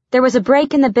 There was a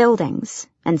break in the buildings,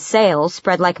 and sails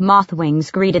spread like moth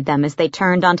wings greeted them as they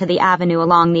turned onto the avenue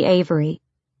along the Avery.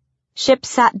 Ships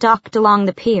sat docked along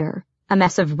the pier, a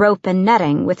mess of rope and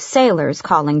netting with sailors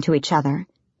calling to each other,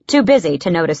 too busy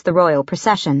to notice the royal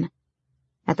procession.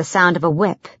 At the sound of a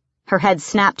whip, her head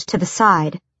snapped to the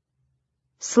side.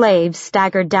 Slaves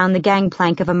staggered down the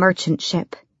gangplank of a merchant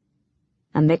ship.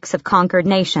 A mix of conquered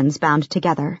nations bound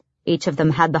together. Each of them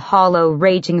had the hollow,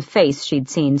 raging face she'd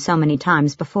seen so many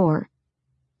times before.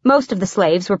 Most of the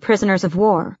slaves were prisoners of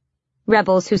war,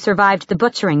 rebels who survived the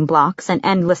butchering blocks and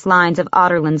endless lines of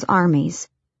Otterland's armies.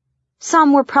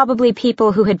 Some were probably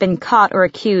people who had been caught or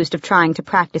accused of trying to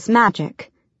practice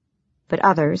magic, but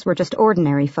others were just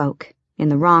ordinary folk, in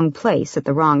the wrong place at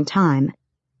the wrong time.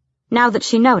 Now that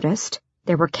she noticed,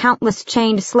 there were countless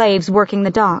chained slaves working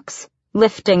the docks,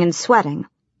 lifting and sweating,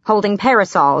 holding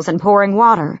parasols and pouring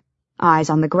water,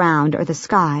 eyes on the ground or the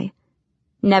sky,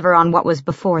 never on what was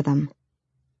before them.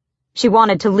 She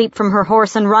wanted to leap from her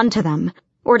horse and run to them,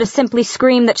 or to simply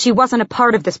scream that she wasn't a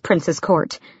part of this prince's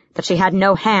court, that she had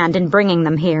no hand in bringing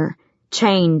them here,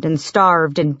 chained and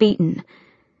starved and beaten,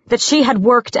 that she had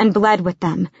worked and bled with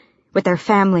them, with their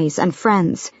families and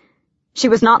friends. She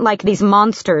was not like these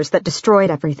monsters that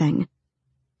destroyed everything.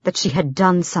 That she had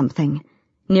done something,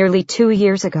 nearly 2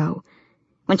 years ago,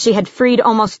 when she had freed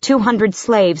almost 200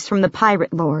 slaves from the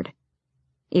pirate lord.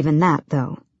 Even that,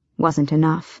 though, wasn't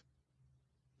enough.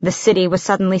 The city was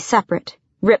suddenly separate,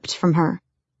 ripped from her.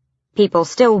 People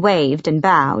still waved and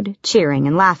bowed, cheering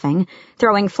and laughing,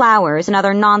 throwing flowers and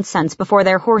other nonsense before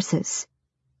their horses.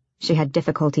 She had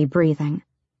difficulty breathing.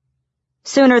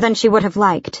 Sooner than she would have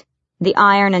liked, the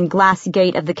iron and glass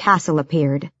gate of the castle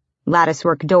appeared,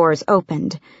 latticework doors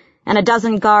opened, and a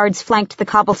dozen guards flanked the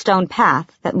cobblestone path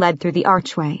that led through the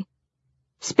archway.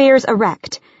 Spears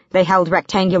erect, they held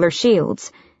rectangular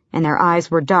shields, and their eyes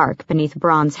were dark beneath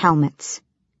bronze helmets.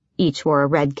 Each wore a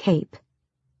red cape.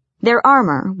 Their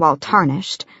armor, while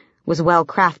tarnished, was well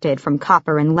crafted from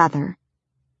copper and leather.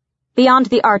 Beyond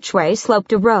the archway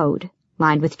sloped a road,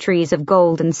 lined with trees of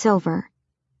gold and silver.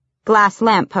 Glass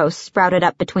lampposts sprouted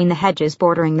up between the hedges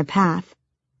bordering the path.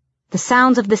 The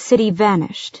sounds of the city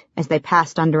vanished as they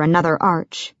passed under another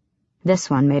arch, this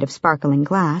one made of sparkling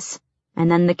glass, and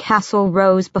then the castle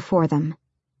rose before them.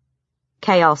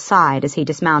 Kael sighed as he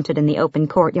dismounted in the open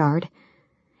courtyard.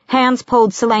 Hands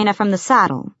pulled Selena from the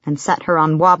saddle and set her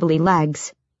on wobbly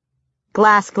legs.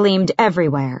 Glass gleamed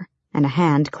everywhere, and a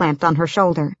hand clamped on her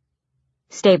shoulder.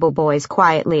 Stable boys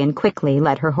quietly and quickly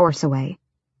led her horse away.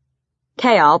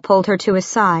 Kael pulled her to his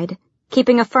side,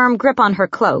 keeping a firm grip on her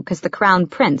cloak as the crown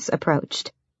prince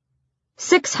approached.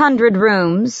 600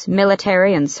 rooms,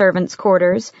 military and servants'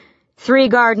 quarters, 3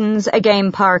 gardens, a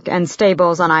game park, and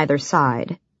stables on either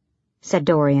side, said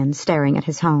Dorian, staring at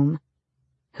his home.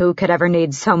 Who could ever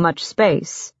need so much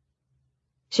space?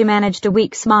 She managed a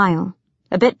weak smile,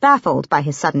 a bit baffled by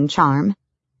his sudden charm.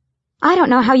 I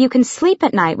don't know how you can sleep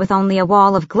at night with only a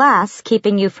wall of glass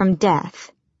keeping you from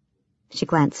death." She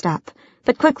glanced up,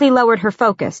 but quickly lowered her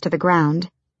focus to the ground.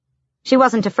 She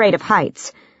wasn't afraid of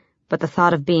heights, but the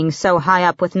thought of being so high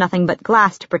up with nothing but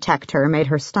glass to protect her made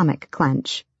her stomach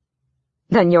clench.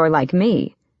 "Then you're like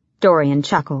me," Dorian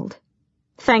chuckled.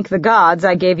 "Thank the gods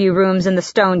I gave you rooms in the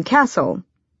stone castle.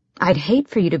 I'd hate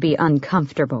for you to be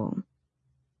uncomfortable."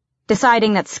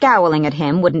 Deciding that scowling at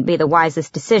him wouldn't be the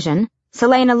wisest decision,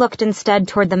 Selena looked instead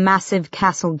toward the massive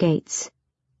castle gates.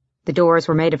 The doors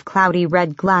were made of cloudy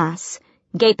red glass,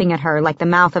 gaping at her like the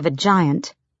mouth of a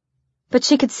giant. But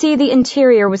she could see the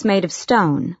interior was made of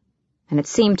stone, and it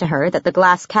seemed to her that the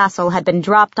glass castle had been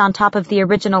dropped on top of the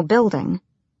original building.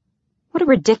 What a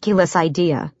ridiculous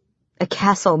idea. A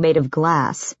castle made of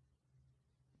glass.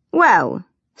 "Well,"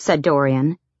 said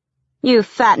Dorian, "you've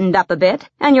fattened up a bit,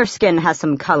 and your skin has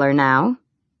some color now.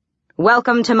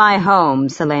 Welcome to my home,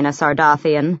 Selena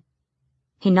Sardathian."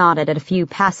 He nodded at a few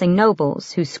passing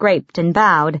nobles who scraped and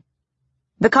bowed.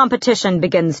 "The competition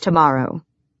begins tomorrow.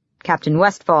 Captain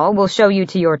Westfall will show you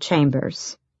to your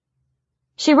chambers."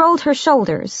 She rolled her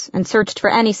shoulders and searched for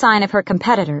any sign of her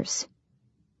competitors.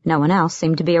 No one else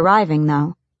seemed to be arriving,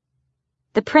 though.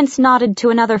 The prince nodded to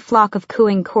another flock of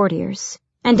cooing courtiers,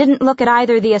 and didn't look at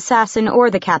either the assassin or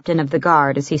the captain of the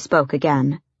guard as he spoke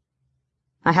again.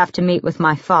 "I have to meet with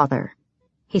my father,"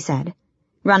 he said,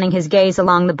 running his gaze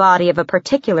along the body of a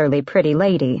particularly pretty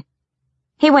lady.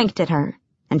 He winked at her,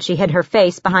 and she hid her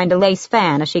face behind a lace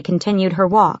fan as she continued her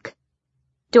walk.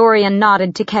 Dorian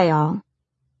nodded to Kaol.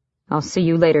 "I'll see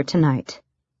you later tonight."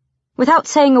 Without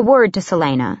saying a word to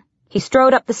Selena, he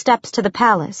strode up the steps to the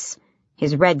palace,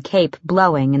 his red cape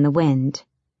blowing in the wind.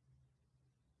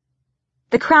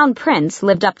 The crown prince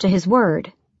lived up to his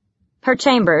word. Her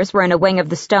chambers were in a wing of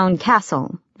the stone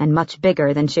castle, and much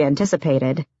bigger than she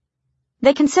anticipated.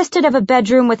 They consisted of a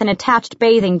bedroom with an attached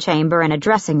bathing chamber and a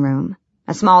dressing room,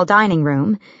 a small dining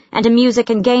room, and a music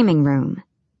and gaming room.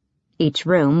 Each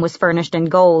room was furnished in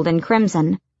gold and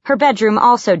crimson, her bedroom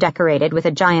also decorated with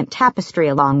a giant tapestry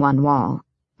along one wall,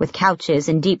 with couches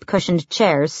and deep-cushioned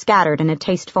chairs scattered in a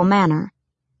tasteful manner.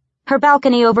 Her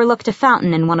balcony overlooked a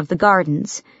fountain in one of the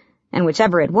gardens, and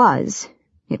whichever it was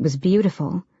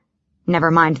beautiful.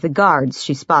 Never mind the guards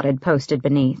she spotted posted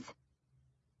beneath.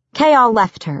 Kaol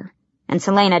left her, and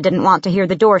Selena didn't want to hear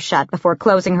the door shut before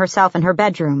closing herself in her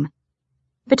bedroom.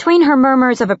 Between her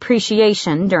murmurs of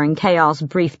appreciation during Kaol's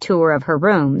brief tour of her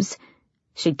rooms,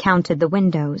 she'd counted the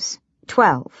windows,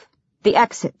 12, the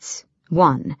exits,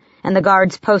 1, and the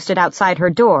guards posted outside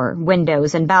her door,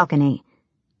 windows, and balcony,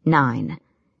 9.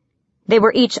 They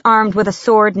were each armed with a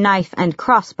sword, knife, and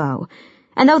crossbow,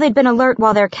 and though they'd been alert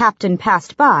while their captain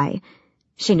passed by,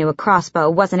 she knew a crossbow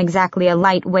wasn't exactly a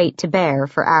light weight to bear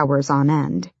for hours on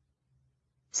end.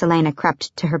 Selena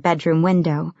crept to her bedroom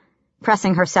window,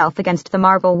 pressing herself against the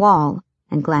marble wall,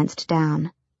 and glanced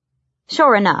down.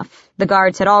 Sure enough, the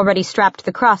guards had already strapped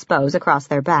the crossbows across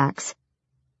their backs.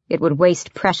 It would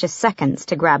waste precious seconds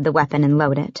to grab the weapon and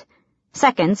load it.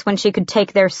 Seconds when she could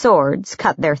take their swords,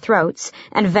 cut their throats,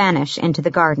 and vanish into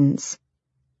the gardens.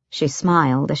 She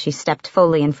smiled as she stepped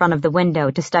fully in front of the window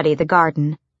to study the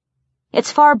garden. Its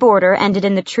far border ended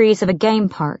in the trees of a game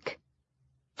park.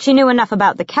 She knew enough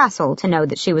about the castle to know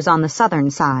that she was on the southern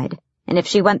side, and if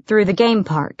she went through the game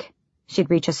park, she'd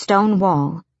reach a stone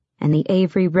wall and the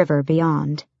Avery River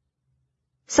beyond.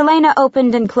 Selena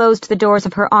opened and closed the doors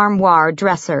of her armoire,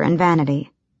 dresser, and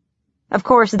vanity. Of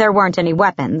course, there weren't any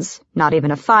weapons, not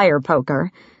even a fire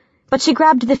poker, but she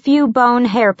grabbed the few bone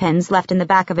hairpins left in the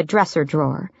back of a dresser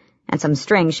drawer, and some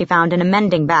string she found in a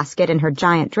mending basket in her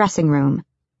giant dressing room.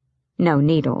 No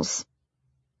needles.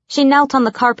 She knelt on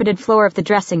the carpeted floor of the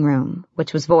dressing room,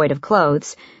 which was void of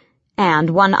clothes, and,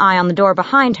 one eye on the door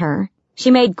behind her,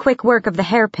 she made quick work of the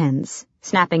hairpins,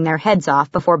 snapping their heads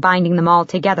off before binding them all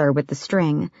together with the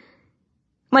string.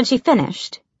 When she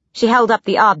finished, she held up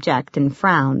the object and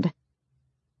frowned.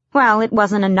 Well, it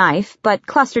wasn't a knife, but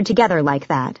clustered together like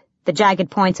that, the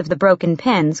jagged points of the broken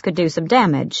pins could do some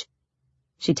damage.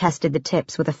 She tested the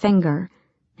tips with a finger,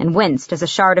 and winced as a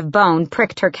shard of bone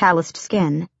pricked her calloused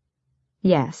skin.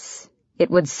 Yes, it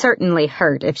would certainly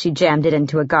hurt if she jammed it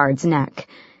into a guard's neck,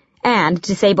 and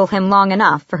disable him long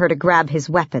enough for her to grab his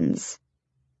weapons.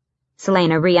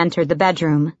 Selena re-entered the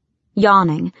bedroom,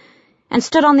 yawning, and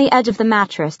stood on the edge of the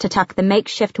mattress to tuck the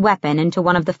makeshift weapon into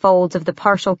one of the folds of the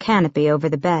partial canopy over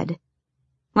the bed.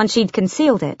 When she'd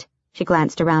concealed it, she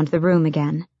glanced around the room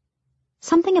again.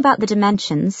 Something about the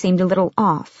dimensions seemed a little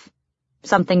off.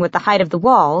 Something with the height of the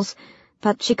walls,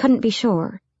 but she couldn't be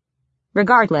sure.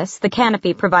 Regardless, the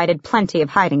canopy provided plenty of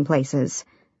hiding places.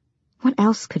 What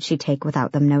else could she take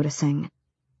without them noticing?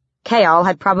 Kaol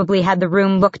had probably had the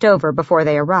room looked over before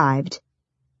they arrived.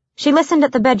 She listened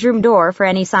at the bedroom door for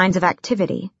any signs of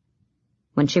activity.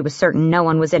 When she was certain no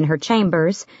one was in her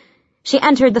chambers, she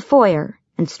entered the foyer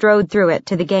and strode through it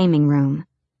to the gaming room.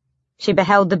 She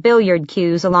beheld the billiard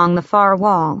cues along the far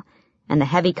wall and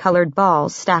the heavy-colored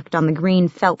balls stacked on the green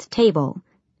felt table,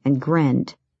 and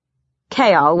grinned.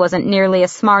 Kaol wasn't nearly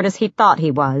as smart as he thought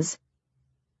he was.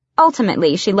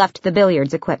 Ultimately, she left the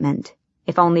billiards equipment,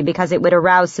 if only because it would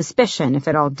arouse suspicion if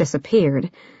it all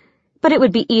disappeared. But it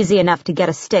would be easy enough to get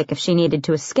a stick if she needed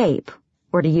to escape,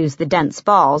 or to use the dense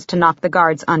balls to knock the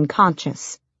guards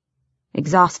unconscious.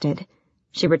 Exhausted,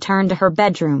 she returned to her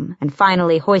bedroom and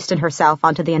finally hoisted herself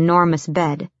onto the enormous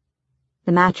bed.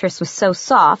 The mattress was so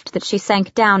soft that she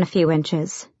sank down a few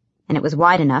inches, and it was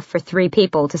wide enough for 3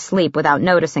 people to sleep without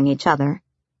noticing each other.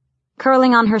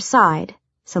 Curling on her side,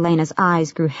 Selena's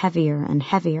eyes grew heavier and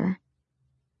heavier.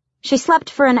 She slept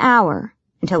for an hour,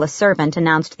 until a servant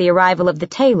announced the arrival of the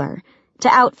tailor to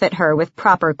outfit her with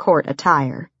proper court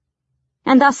attire.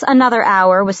 And thus another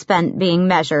hour was spent being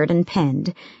measured and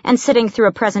pinned, and sitting through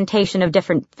a presentation of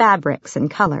different fabrics and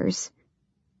colors.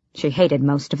 She hated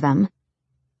most of them.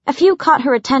 A few caught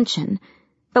her attention,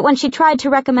 but when she tried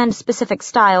to recommend specific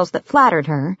styles that flattered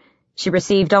her, she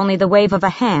received only the wave of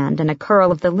a hand and a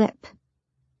curl of the lip.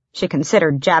 She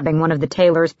considered jabbing one of the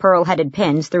tailor's pearl-headed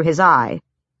pins through his eye.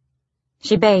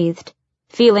 She bathed,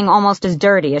 feeling almost as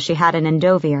dirty as she had in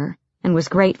Endovier, and was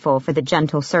grateful for the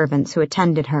gentle servants who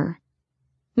attended her.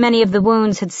 Many of the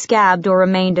wounds had scabbed or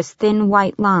remained as thin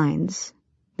white lines,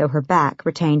 though her back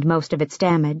retained most of its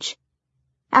damage.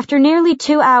 After nearly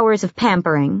 2 hours of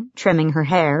pampering, trimming her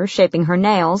hair, shaping her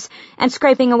nails, and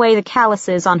scraping away the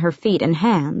calluses on her feet and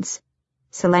hands,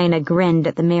 Selena grinned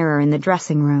at the mirror in the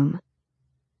dressing room.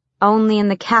 Only in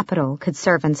the capital could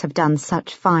servants have done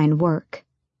such fine work.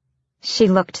 She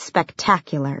looked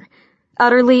spectacular,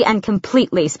 utterly and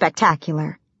completely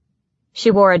spectacular.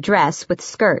 She wore a dress with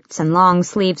skirts and long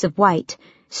sleeves of white,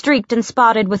 streaked and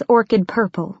spotted with orchid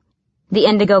purple. The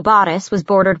indigo bodice was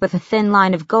bordered with a thin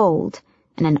line of gold,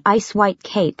 and an ice-white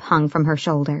cape hung from her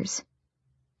shoulders.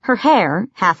 Her hair,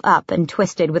 half up and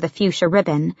twisted with a fuchsia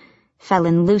ribbon, fell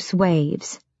in loose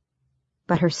waves.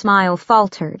 But her smile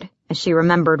faltered as she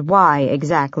remembered why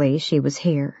exactly she was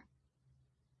here.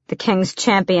 The king's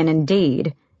champion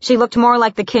indeed. She looked more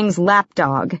like the king's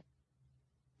lapdog.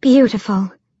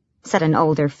 "Beautiful," said an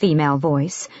older female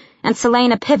voice, and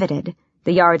Selena pivoted,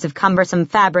 the yards of cumbersome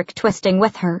fabric twisting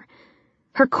with her.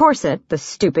 Her corset, the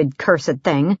stupid, cursed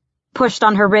thing, pushed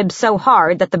on her ribs so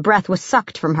hard that the breath was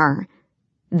sucked from her.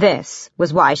 This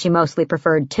was why she mostly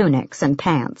preferred tunics and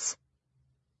pants.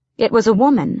 It was a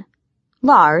woman,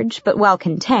 large but well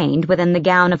contained within the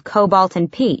gown of cobalt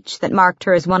and peach that marked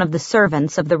her as one of the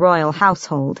servants of the royal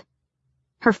household.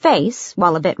 Her face,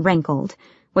 while a bit wrinkled,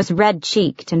 was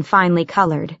red-cheeked and finely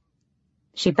colored.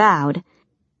 She bowed.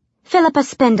 "Philippa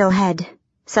Spindlehead,"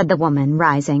 said the woman,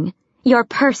 rising. "Your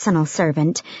personal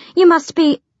servant. You must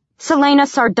be—" "Selena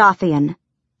Sardothian,"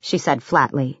 she said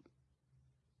flatly.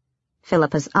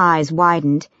 Philippa's eyes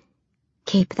widened.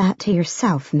 "Keep that to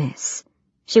yourself, miss,"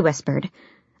 she whispered.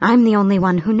 "I'm the only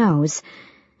one who knows.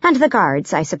 And the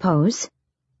guards, I suppose."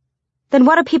 "Then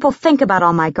what do people think about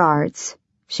all my guards?"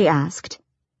 she asked.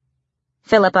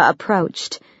 Philippa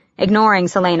approached, ignoring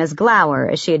Selena's glower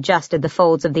as she adjusted the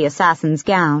folds of the assassin's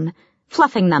gown,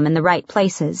 fluffing them in the right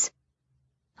places.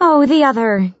 "Oh, the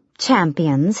other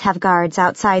champions have guards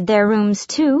outside their rooms,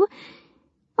 too.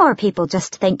 Or people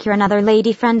just think you're another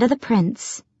lady friend of the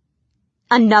prince."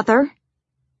 "Another?"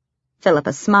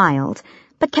 Philippa smiled,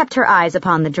 but kept her eyes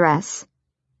upon the dress.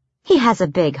 "He has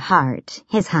a big heart,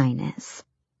 His Highness."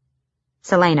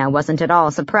 Selena wasn't at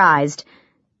all surprised.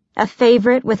 A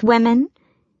favorite with women?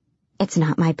 "It's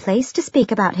not my place to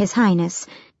speak about His Highness,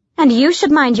 and you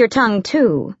should mind your tongue,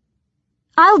 too."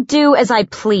 "I'll do as I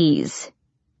please."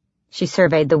 She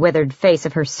surveyed the withered face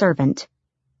of her servant.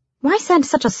 Why send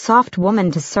such a soft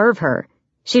woman to serve her?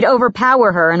 She'd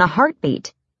overpower her in a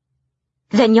heartbeat.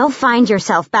 "Then you'll find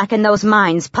yourself back in those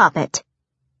mines, puppet."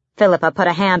 Philippa put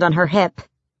a hand on her hip.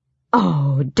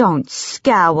 "Oh, don't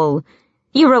scowl.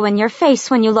 You ruin your face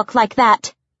when you look like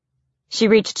that." She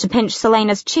reached to pinch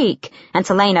Selena's cheek, and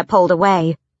Selena pulled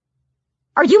away.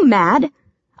 "Are you mad?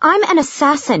 I'm an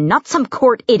assassin, not some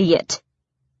court idiot."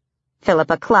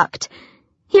 Philippa clucked.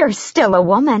 "You're still a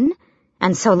woman,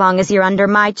 and so long as you're under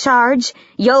my charge,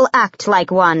 you'll act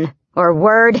like one, or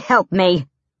word help me."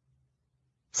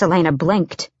 Selena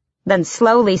blinked, then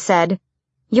slowly said,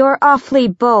 "You're awfully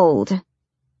bold.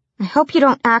 I hope you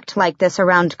don't act like this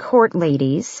around court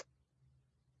ladies."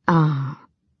 "Ah,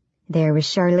 there was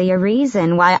surely a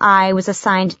reason why I was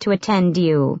assigned to attend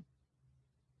you,"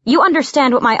 You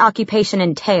understand what my occupation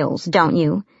entails, don't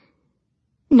you?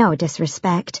 No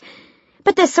disrespect,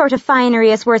 but this sort of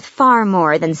finery is worth far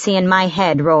more than seeing my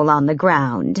head roll on the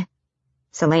ground.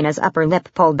 Selena's upper lip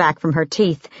pulled back from her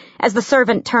teeth as the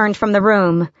servant turned from the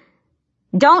room.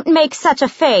 Don't make such a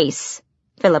face,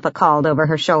 Philippa called over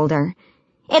her shoulder.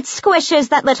 It squishes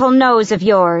that little nose of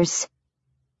yours.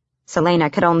 Selena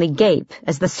could only gape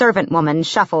as the servant woman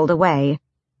shuffled away.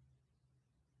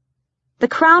 The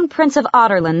Crown Prince of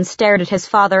Otterland stared at his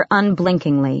father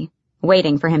unblinkingly,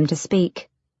 waiting for him to speak.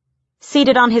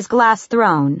 Seated on his glass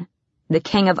throne, the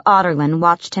King of Otterland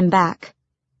watched him back.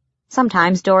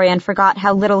 Sometimes Dorian forgot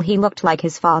how little he looked like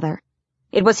his father.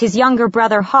 It was his younger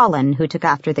brother Holland who took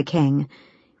after the king,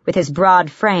 with his broad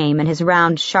frame and his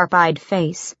round, sharp-eyed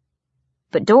face.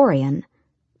 But Dorian,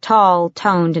 tall,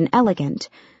 toned, and elegant,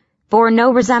 bore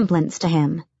no resemblance to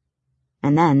him.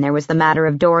 And then there was the matter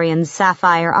of Dorian's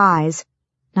sapphire eyes.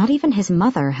 Not even his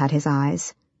mother had his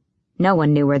eyes. No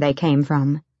one knew where they came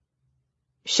from.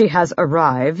 "She has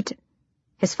arrived?"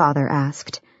 his father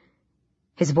asked.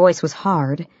 His voice was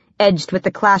hard, edged with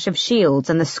the clash of shields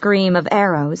and the scream of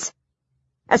arrows.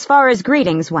 As far as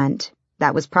greetings went,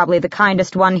 that was probably the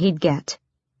kindest one he'd get.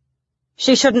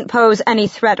 "She shouldn't pose any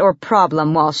threat or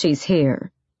problem while she's here,"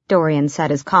 Dorian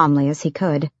said as calmly as he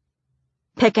could.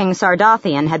 Picking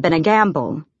Sardothian had been a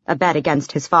gamble, a bet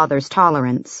against his father's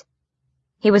tolerance.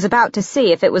 He was about to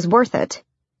see if it was worth it.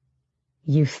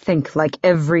 "You think like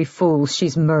every fool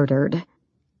she's murdered."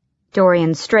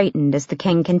 Dorian straightened as the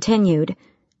king continued.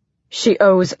 "She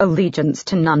owes allegiance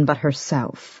to none but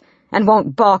herself, and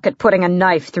won't balk at putting a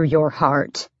knife through your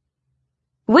heart.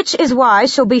 Which is why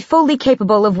she'll be fully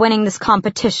capable of winning this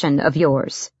competition of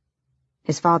yours."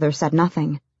 His father said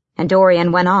nothing, and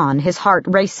Dorian went on, his heart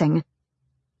racing.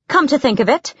 "Come to think of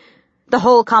it, the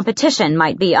whole competition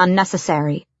might be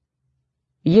unnecessary."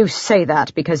 "You say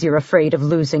that because you're afraid of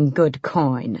losing good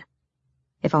coin."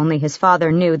 If only his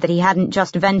father knew that he hadn't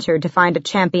just ventured to find a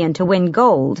champion to win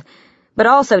gold, but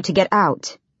also to get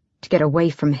out, to get away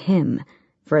from him,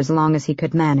 for as long as he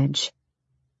could manage.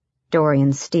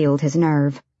 Dorian steeled his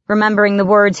nerve, remembering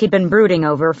the words he'd been brooding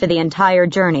over for the entire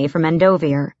journey from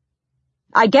Endovier.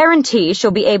 "I guarantee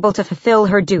she'll be able to fulfill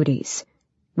her duties.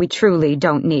 We truly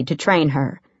don't need to train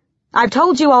her. I've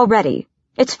told you already,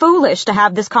 it's foolish to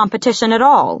have this competition at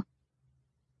all."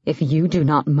 "If you do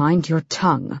not mind your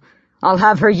tongue, I'll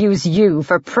have her use you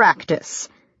for practice."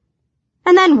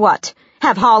 "And then what?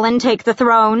 Have Holland take the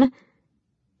throne?"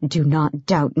 "Do not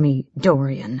doubt me,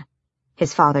 Dorian,"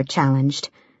 his father challenged.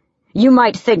 "You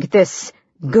might think this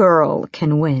girl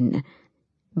can win,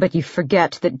 but you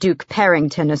forget that Duke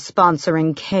Parrington is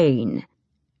sponsoring Kane.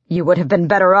 You would have been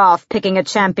better off picking a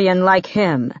champion like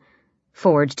him,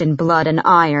 forged in blood and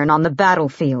iron on the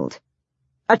battlefield.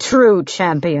 A true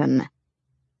champion."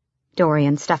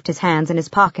 Dorian stuffed his hands in his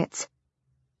pockets.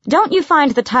 "Don't you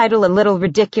find the title a little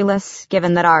ridiculous,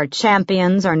 given that our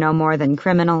champions are no more than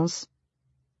criminals?"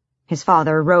 His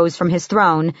father rose from his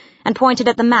throne and pointed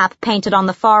at the map painted on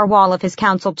the far wall of his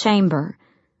council chamber.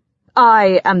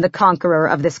 "I am the conqueror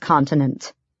of this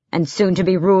continent, and soon to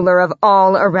be ruler of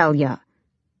all Aurelia.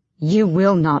 You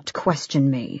will not question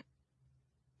me."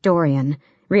 Dorian,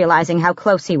 realizing how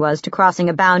close he was to crossing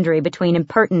a boundary between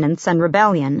impertinence and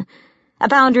rebellion, a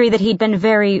boundary that he'd been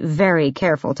very, very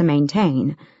careful to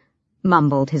maintain,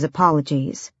 mumbled his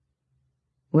apologies.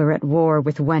 "We're at war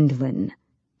with Wendlin,"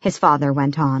 his father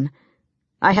went on.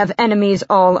 "I have enemies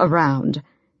all around.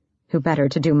 Who better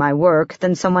to do my work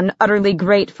than someone utterly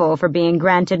grateful for being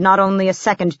granted not only a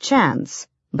second chance,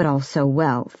 but also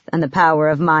wealth and the power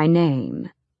of my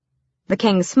name?" The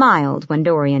king smiled when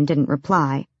Dorian didn't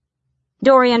reply.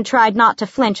 Dorian tried not to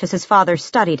flinch as his father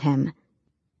studied him.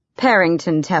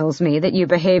 "Parrington tells me that you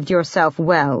behaved yourself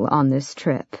well on this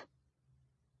trip."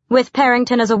 "With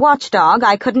Parrington as a watchdog,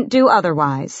 I couldn't do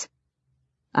otherwise."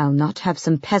 "I'll not have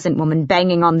some peasant woman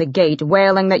banging on the gate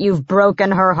wailing that you've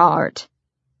broken her heart."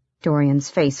 Dorian's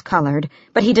face colored,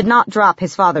 but he did not drop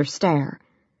his father's stare.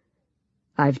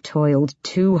 "I've toiled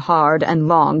too hard and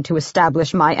long to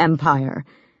establish my empire.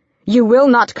 You will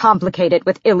not complicate it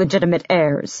with illegitimate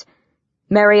heirs.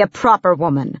 Marry a proper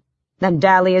woman, then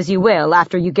dally as you will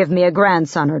after you give me a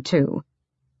grandson or two.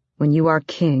 When you are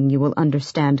king, you will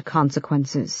understand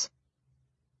consequences."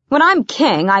 "When I'm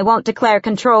king, I won't declare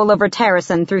control over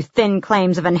Terrasen through thin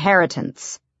claims of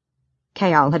inheritance."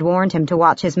 Kaal had warned him to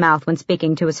watch his mouth when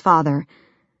speaking to his father,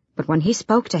 but when he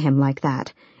spoke to him like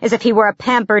that, as if he were a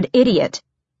pampered idiot—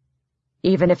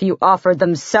 "Even if you offered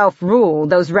them self-rule,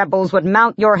 those rebels would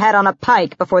mount your head on a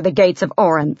pike before the gates of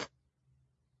Orinth."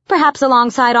 "Perhaps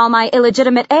alongside all my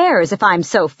illegitimate heirs, if I'm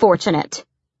so fortunate."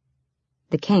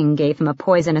 The king gave him a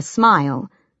poisonous smile.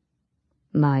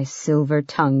 "My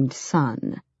silver-tongued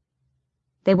son."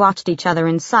 They watched each other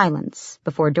in silence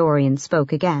before Dorian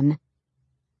spoke again.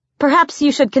 "Perhaps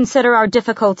you should consider our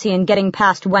difficulty in getting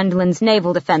past Wendlin's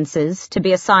naval defenses to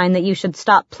be a sign that you should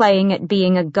stop playing at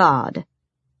being a god."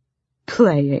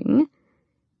 "Playing?"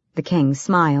 The king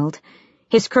smiled,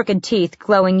 his crooked teeth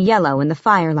glowing yellow in the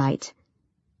firelight.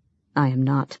 "I am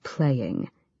not playing,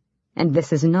 and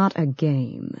this is not a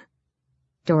game."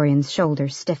 Dorian's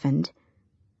shoulders stiffened.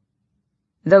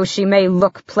 "Though she may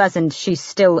look pleasant, she's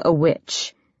still a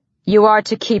witch. You are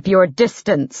to keep your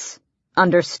distance.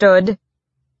 Understood?"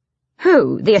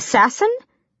 "Who, the assassin?"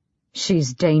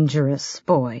 "She's dangerous,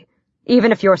 boy,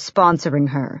 even if you're sponsoring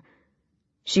her.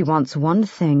 She wants one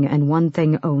thing and one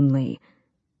thing only.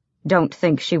 Don't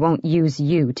think she won't use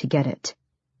you to get it.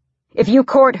 If you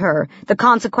court her, the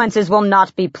consequences will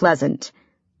not be pleasant.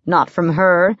 Not from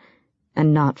her,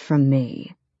 and not from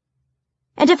me."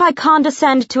 "And if I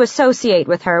condescend to associate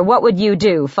with her, what would you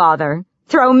do, father?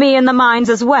 Throw me in the mines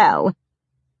as well?"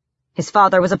 His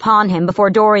father was upon him before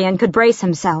Dorian could brace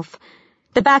himself.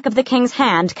 The back of the king's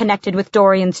hand connected with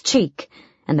Dorian's cheek,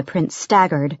 and the prince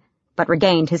staggered, but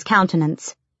regained his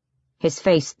countenance. His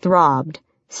face throbbed,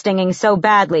 stinging so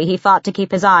badly he fought to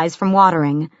keep his eyes from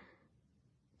watering.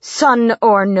 "Son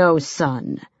or no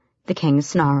son," the king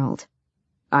snarled,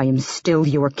 "I am still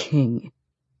your king.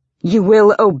 You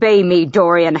will obey me,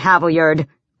 Dorian Havilyard,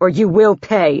 or you will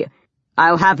pay.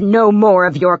 I'll have no more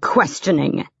of your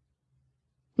questioning."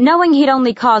 Knowing he'd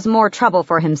only cause more trouble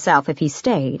for himself if he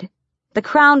stayed, the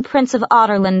Crown Prince of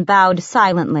Otterlin bowed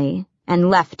silently and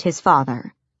left his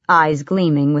father, eyes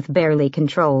gleaming with barely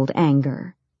controlled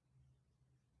anger.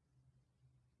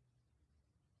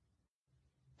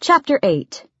 Chapter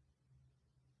 8.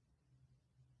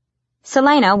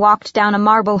 Selena walked down a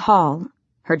marble hall,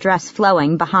 her dress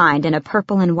flowing behind in a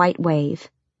purple and white wave.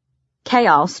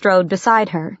 Chaol strode beside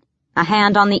her, a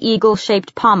hand on the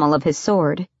eagle-shaped pommel of his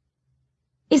sword.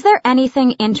 "Is there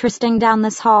anything interesting down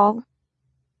this hall?"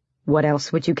 "What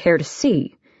else would you care to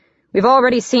see? We've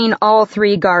already seen all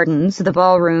 3 gardens, the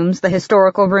ballrooms, the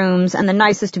historical rooms, and the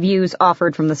nicest views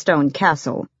offered from the stone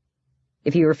castle.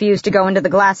 If you refuse to go into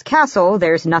the glass castle,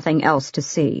 there's nothing else to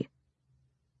see."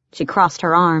 She crossed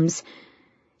her arms.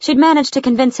 She'd managed to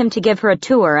convince him to give her a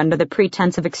tour under the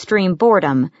pretense of extreme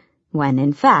boredom, when,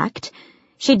 in fact,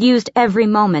 she'd used every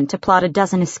moment to plot a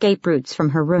dozen escape routes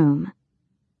from her room.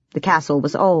 The castle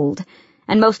was old,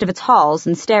 and most of its halls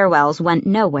and stairwells went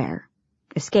nowhere.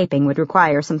 Escaping would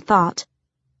require some thought.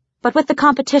 But with the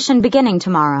competition beginning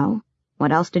tomorrow,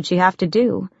 what else did she have to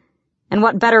do? And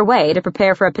what better way to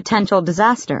prepare for a potential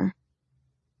disaster?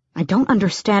 "I don't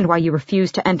understand why you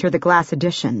refuse to enter the glass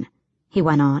edition," he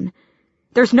went on.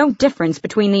 "There's no difference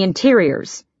between the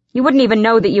interiors. You wouldn't even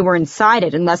know that you were inside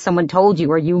it unless someone told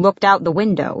you or you looked out the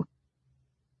window."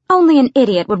 "Only an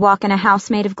idiot would walk in a house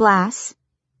made of glass."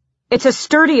 "It's as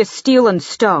sturdy as steel and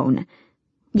stone."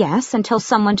 "Yes, until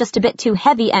someone just a bit too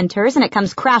heavy enters and it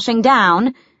comes crashing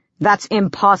down." "That's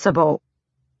impossible."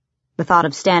 The thought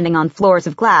of standing on floors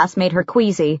of glass made her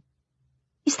queasy.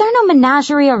 "Is there no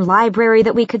menagerie or library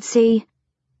that we could see?"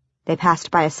 They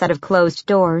passed by a set of closed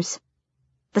doors.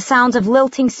 The sounds of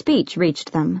lilting speech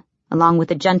reached them, along with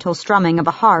the gentle strumming of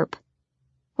a harp.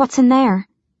 "What's in there?"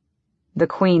 "The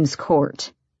Queen's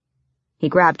court." He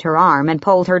grabbed her arm and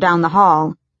pulled her down the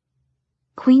hall.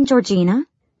 "Queen Georgina?"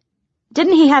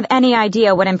 Didn't he have any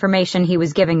idea what information he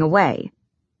was giving away?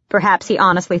 Perhaps he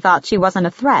honestly thought she wasn't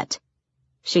a threat.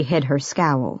 She hid her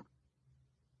scowl.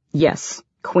 "Yes,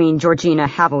 Queen Georgina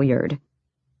Havilyard."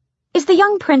 "Is the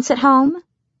young prince at home?"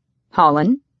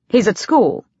 "Holland. He's at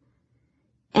school."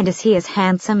 "And is he as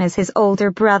handsome as his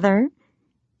older brother?"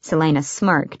 Selena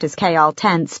smirked as Chaol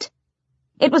tensed.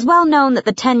 It was well known that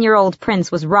the 10-year-old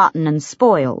prince was rotten and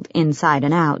spoiled, inside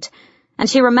and out, and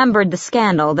she remembered the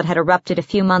scandal that had erupted a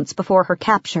few months before her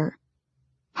capture.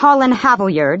 Holland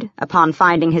Havilyard, upon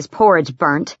finding his porridge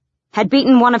burnt, had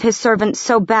beaten one of his servants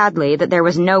so badly that there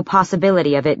was no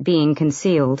possibility of it being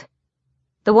concealed.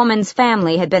 The woman's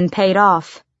family had been paid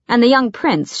off, and the young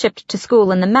prince shipped to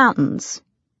school in the mountains.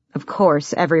 Of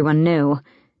course, everyone knew.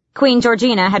 Queen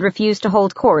Georgina had refused to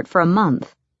hold court for a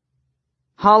month.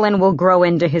 "Holland will grow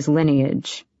into his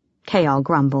lineage," Chaol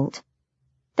grumbled.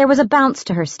 There was a bounce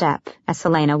to her step as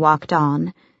Selena walked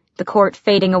on, the court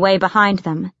fading away behind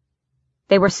them.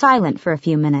 They were silent for a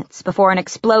few minutes before an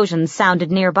explosion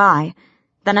sounded nearby,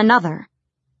 then another.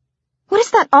 "What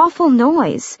is that awful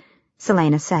noise?"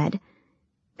 Selena said.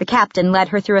 The captain led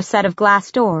her through a set of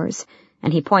glass doors,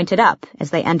 and he pointed up as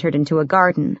they entered into a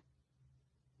garden.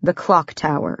 "The clock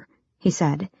tower," he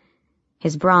said.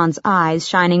 his bronze eyes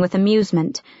shining with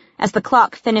amusement as the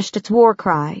clock finished its war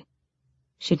cry.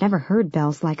 She'd never heard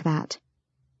bells like that.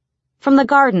 From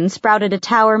the garden sprouted a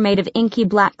tower made of inky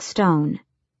black stone.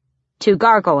 2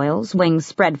 gargoyles, wings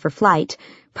spread for flight,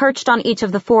 perched on each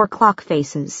of the 4 clock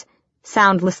faces,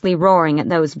 soundlessly roaring at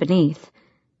those beneath.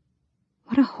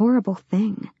 "What a horrible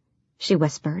thing," she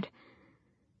whispered.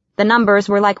 The numbers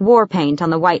were like war paint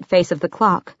on the white face of the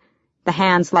clock, the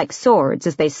hands like swords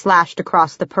as they slashed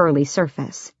across the pearly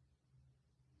surface.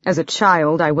 "As a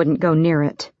child, I wouldn't go near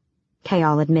it,"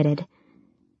 Kayal admitted.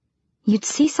 "You'd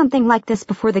see something like this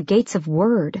before the gates of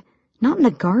Word, not in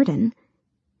the garden.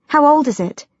 How old is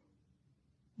it?"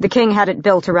 "The king had it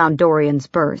built around Dorian's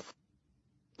birth."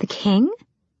 "The king?"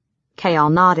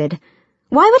 Kayal nodded.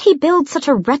 "Why would he build such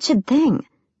a wretched thing?"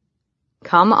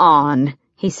 "Come on,"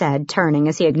 he said, turning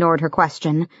as he ignored her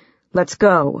question. "Let's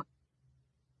go."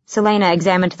 Selena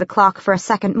examined the clock for a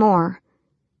second more.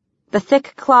 The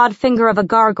thick clawed finger of a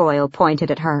gargoyle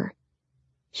pointed at her.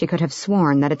 She could have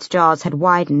sworn that its jaws had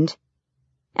widened.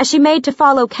 As she made to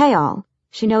follow Kayal,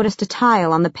 she noticed a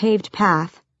tile on the paved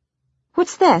path.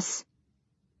 "What's this?"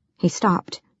 He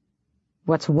stopped.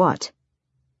 "What's what?"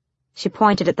 She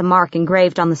pointed at the mark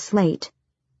engraved on the slate.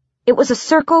 It was a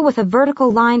circle with a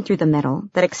vertical line through the middle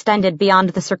that extended beyond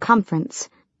the circumference.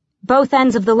 Both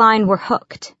ends of the line were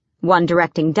hooked, one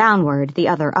directing downward, the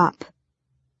other up.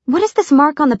 "What is this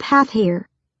mark on the path here?"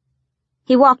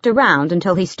 He walked around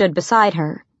until he stood beside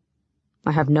her.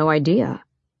 "I have no idea."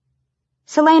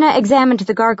 Selena examined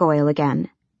the gargoyle again.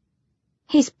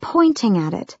 "He's pointing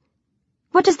at it.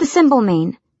 What does the symbol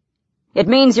mean?" "It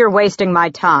means you're wasting my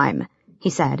time," he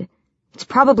said. "It's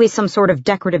probably some sort of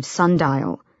decorative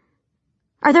sundial."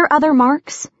 "Are there other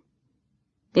marks?"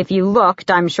 "If you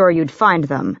looked, I'm sure you'd find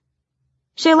them."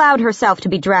 She allowed herself to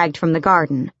be dragged from the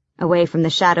garden, away from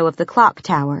the shadow of the clock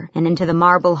tower and into the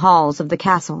marble halls of the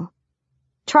castle.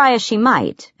 Try as she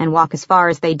might, and walk as far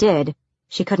as they did,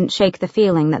 she couldn't shake the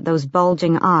feeling that those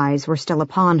bulging eyes were still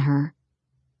upon her.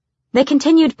 They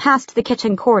continued past the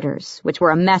kitchen quarters, which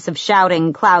were a mess of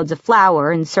shouting clouds of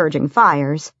flour and surging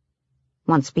fires.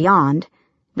 Once beyond,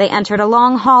 they entered a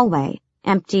long hallway,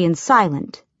 empty and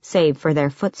silent, save for their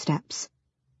footsteps.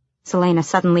 Selena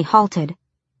suddenly halted.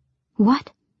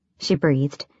 "What?" she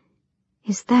breathed.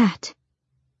 "Is that?"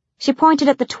 She pointed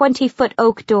at the 20-foot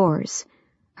oak doors,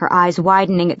 her eyes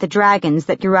widening at the dragons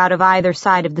that grew out of either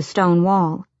side of the stone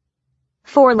wall.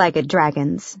 4-legged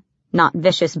dragons, not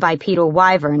vicious bipedal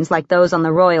wyverns like those on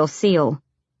the royal seal.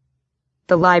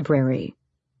 "The library."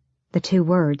 The 2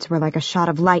 words were like a shot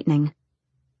of lightning.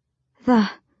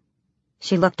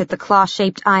 She looked at the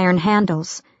claw-shaped iron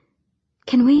handles.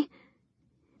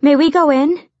 May we go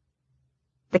in?"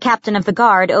 The captain of the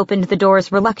guard opened the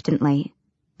doors reluctantly,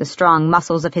 the strong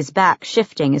muscles of his back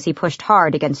shifting as he pushed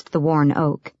hard against the worn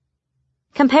oak.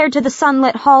 Compared to the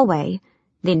sunlit hallway,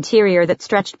 the interior that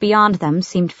stretched beyond them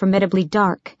seemed formidably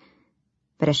dark.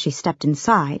 But as she stepped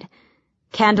inside,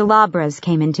 candelabras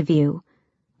came into view,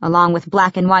 along with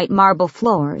black and white marble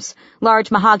floors,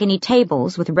 large mahogany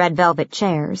tables with red velvet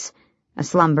chairs, a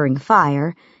slumbering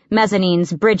fire,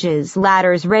 mezzanines, bridges,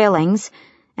 ladders, railings,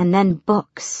 and then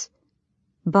books.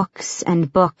 Books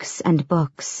and books and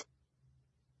books.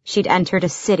 She'd entered a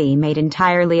city made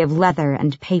entirely of leather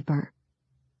and paper.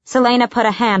 Selena put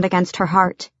a hand against her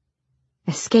heart.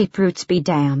 Escape routes be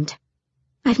damned.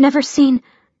 "I've never seen...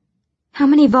 How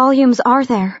many volumes are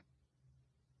there?"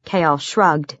 Kayal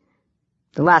shrugged.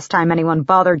 "The last time anyone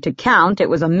bothered to count, it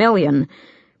was 1 million,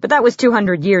 but that was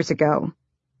 200 years ago.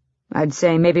 I'd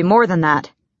say maybe more than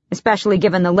that, especially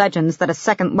given the legends that a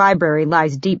second library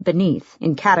lies deep beneath,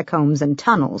 in catacombs and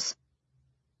tunnels."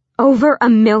 "Over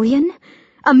 1 million?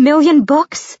 1 million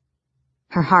books?"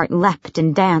 Her heart leapt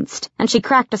and danced, and she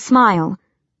cracked a smile.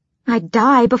 "I'd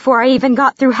die before I even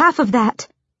got through half of that."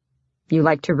 "You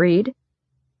like to read?"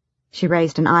 She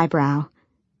raised an eyebrow.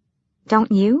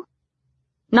 "Don't you?"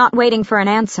 Not waiting for an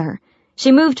answer,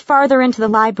 she moved farther into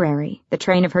the library, the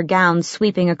train of her gown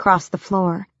sweeping across the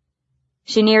floor.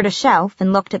 She neared a shelf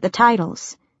and looked at the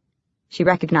titles. She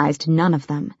recognized none of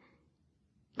them.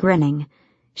 Grinning,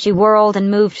 she whirled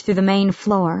and moved through the main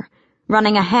floor,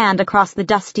 running a hand across the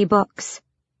dusty books.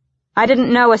 "I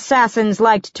didn't know assassins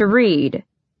liked to read,"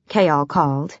 Kayal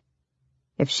called.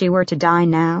 If she were to die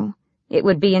now, it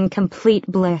would be in complete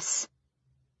bliss.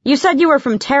 "You said you were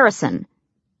from Terrasen.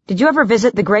 Did you ever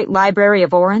visit the Great Library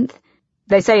of Orinth?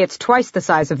 They say it's twice the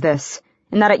size of this,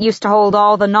 and that it used to hold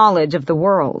all the knowledge of the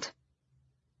world."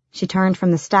 She turned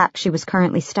from the stack she was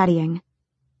currently studying.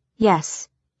 "Yes,"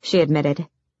 she admitted.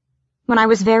 "When I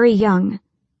was very young,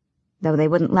 though they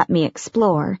wouldn't let me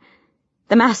explore.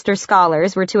 The master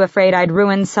scholars were too afraid I'd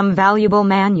ruin some valuable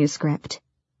manuscript.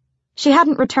 She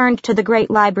hadn't returned to the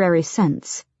great library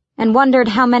since, and wondered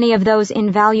how many of those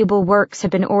invaluable works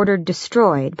had been ordered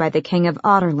destroyed by the King of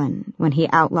Audurlin when he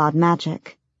outlawed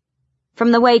magic.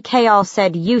 From the way Kayal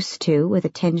said "used to" with a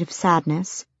tinge of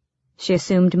sadness, she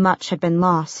assumed much had been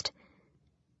lost,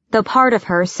 though part of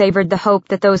her savored the hope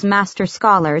that those master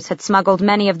scholars had smuggled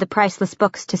many of the priceless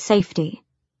books to safety,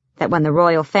 that when the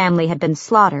royal family had been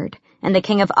slaughtered and the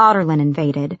King of Audurlin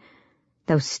invaded,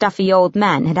 those stuffy old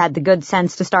men had had the good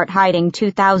sense to start hiding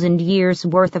 2,000 years'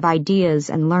 worth of ideas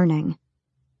and learning.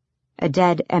 A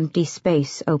dead, empty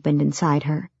space opened inside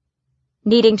her.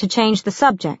 Needing to change the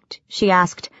subject, she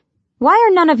asked, "Why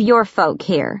are none of your folk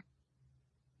here?"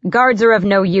 "Guards are of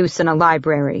no use in a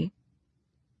library."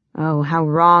 Oh, how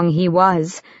wrong he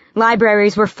was.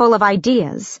 Libraries were full of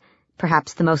ideas,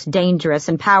 perhaps the most dangerous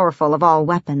and powerful of all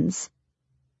weapons.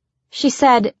 She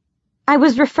said, "I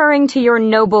was referring to your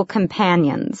noble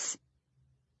companions."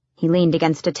 He leaned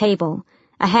against a table,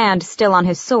 a hand still on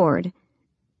his sword.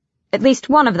 At least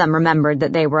one of them remembered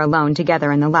that they were alone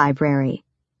together in the library.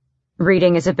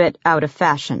 "Reading is a bit out of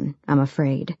fashion, I'm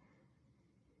afraid."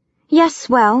 "Yes,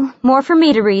 well, more for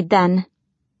me to read then."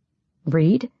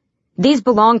 "Read? These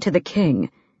belong to the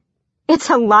king." "It's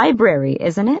a library,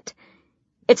 isn't it?"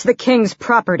 "It's the king's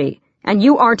property, and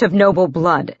you aren't of noble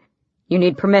blood. You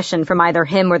need permission from either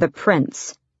him or the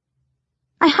prince."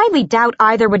 "I highly doubt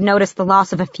either would notice the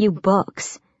loss of a few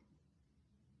books."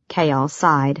 Kayal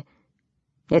sighed.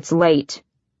 "It's late.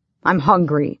 I'm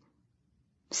hungry."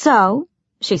 "So?"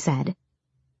 she said.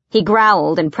 He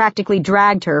growled and practically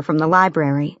dragged her from the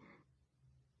library.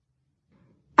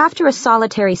 After a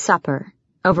solitary supper,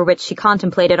 over which she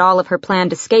contemplated all of her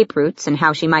planned escape routes and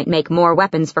how she might make more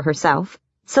weapons for herself,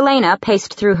 Selena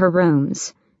paced through her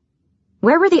rooms.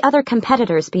 Where were the other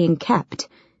competitors being kept?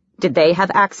 Did they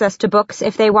have access to books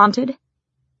if they wanted?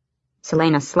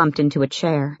 Selena slumped into a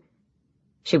chair.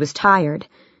 She was tired,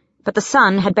 but the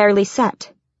sun had barely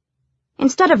set.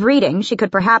 Instead of reading, she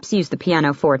could perhaps use the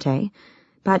pianoforte,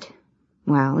 but,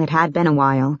 well, it had been a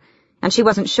while, and she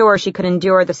wasn't sure she could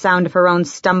endure the sound of her own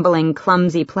stumbling,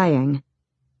 clumsy playing.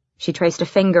 She traced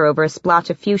a finger over a splotch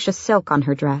of fuchsia silk on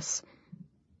her dress.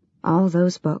 All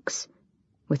those books,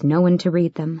 with no one to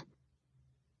read them.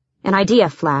 An idea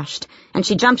flashed, and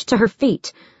she jumped to her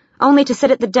feet, only to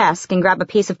sit at the desk and grab a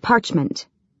piece of parchment.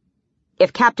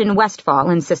 If Captain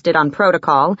Westfall insisted on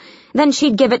protocol, then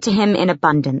she'd give it to him in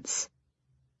abundance.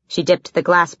 She dipped the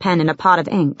glass pen in a pot of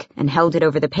ink and held it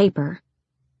over the paper.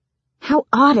 How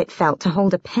odd it felt to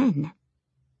hold a pen.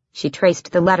 She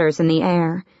traced the letters in the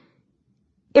air.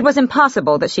 It was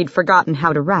impossible that she'd forgotten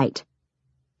how to write.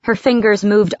 Her fingers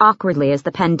moved awkwardly as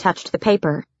the pen touched the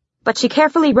paper, but she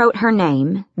carefully wrote her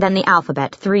name, then the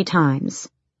alphabet 3 times.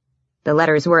 The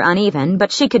letters were uneven,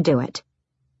 but she could do it.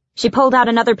 She pulled out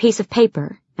another piece of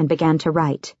paper and began to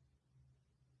write.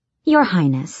 "Your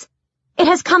Highness, it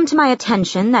has come to my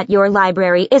attention that your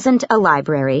library isn't a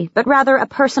library, but rather a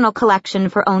personal collection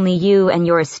for only you and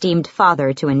your esteemed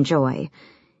father to enjoy.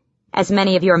 As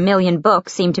many of your 1,000,000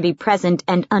 books seem to be present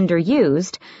and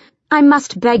underused, I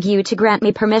must beg you to grant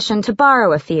me permission to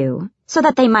borrow a few, so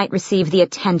that they might receive the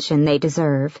attention they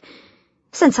deserve.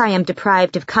 Since I am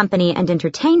deprived of company and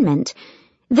entertainment,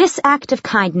 this act of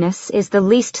kindness is the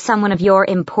least someone of your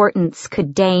importance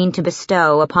could deign to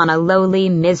bestow upon a lowly,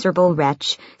 miserable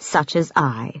wretch such as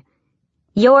I.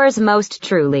 Yours most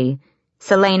truly,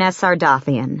 Selena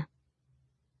Sardathian."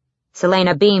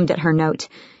 Selena beamed at her note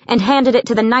and handed it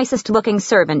to the nicest-looking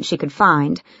servant she could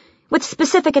find, with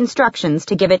specific instructions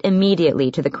to give it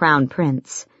immediately to the Crown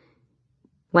Prince.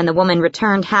 When the woman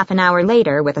returned half an hour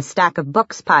later with a stack of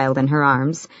books piled in her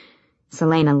arms,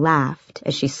 Selena laughed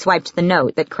as she swiped the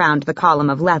note that crowned the column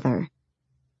of leather.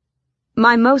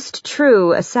 "My most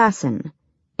true assassin,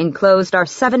 enclosed are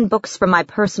 7 books from my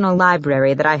personal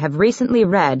library that I have recently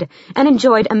read and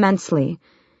enjoyed immensely.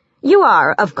 You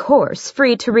are, of course,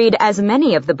 free to read as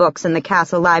many of the books in the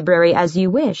castle library as you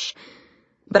wish,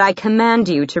 but I command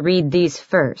you to read these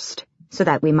first, so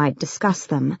that we might discuss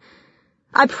them.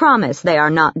 I promise they are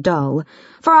not dull,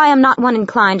 for I am not one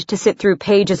inclined to sit through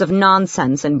pages of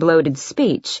nonsense and bloated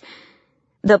speech,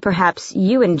 though perhaps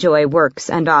you enjoy works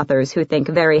and authors who think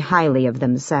very highly of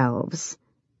themselves.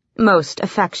 Most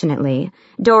affectionately,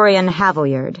 Dorian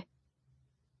Havilyard."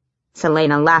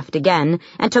 Selena laughed again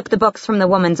and took the books from the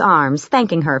woman's arms,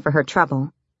 thanking her for her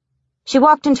trouble. She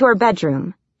walked into her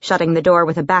bedroom, shutting the door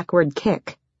with a backward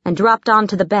kick, and dropped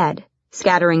onto the bed,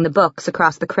 scattering the books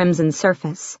across the crimson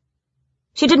surface.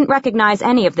 She didn't recognize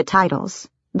any of the titles,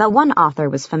 though one author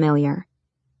was familiar.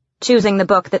 Choosing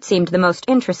the book that seemed the most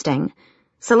interesting,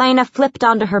 Selena flipped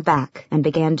onto her back and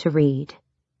began to read.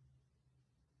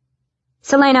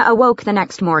 Selena awoke the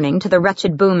next morning to the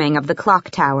wretched booming of the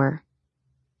clock tower.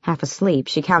 Half asleep,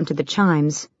 she counted the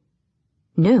chimes.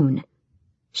 Noon.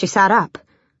 She sat up.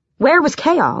 Where was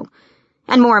Kayal?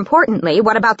 And more importantly,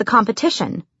 what about the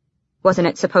competition? Wasn't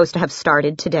it supposed to have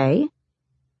started today?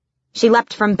 She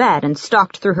leapt from bed and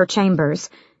stalked through her chambers,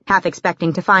 half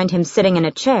expecting to find him sitting in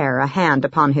a chair, a hand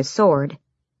upon his sword.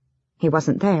 He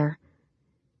wasn't there.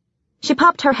 She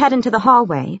popped her head into the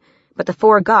hallway, but the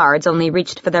 4 guards only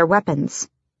reached for their weapons.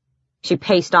 She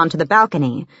paced onto the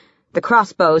balcony, the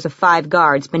crossbows of 5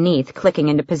 guards beneath clicking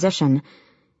into position,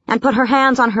 and put her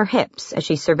hands on her hips as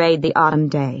she surveyed the autumn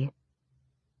day.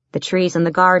 The trees in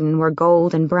the garden were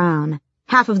gold and brown,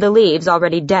 half of the leaves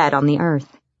already dead on the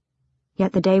earth.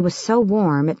 Yet the day was so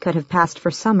warm it could have passed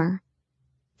for summer.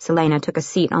 Selena took a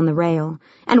seat on the rail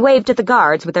and waved at the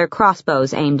guards with their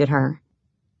crossbows aimed at her.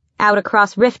 Out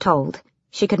across Rifthold,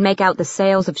 she could make out the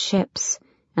sails of ships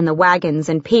and the wagons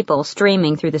and people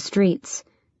streaming through the streets.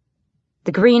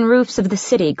 The green roofs of the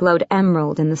city glowed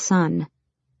emerald in the sun.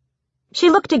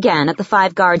 She looked again at the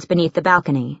 5 guards beneath the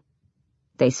balcony.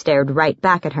 They stared right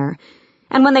back at her,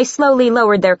 and when they slowly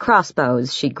lowered their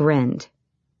crossbows, she grinned.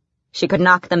 She could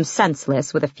knock them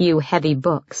senseless with a few heavy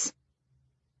books.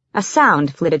 A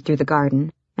sound flitted through the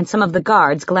garden, and some of the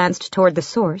guards glanced toward the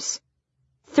source.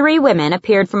 3 women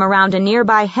appeared from around a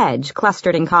nearby hedge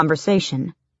clustered in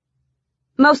conversation.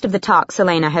 Most of the talk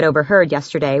Selena had overheard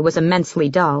yesterday was immensely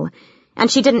dull,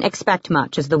 and she didn't expect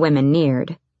much as the women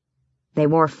neared. They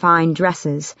wore fine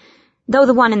dresses, though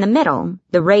the one in the middle,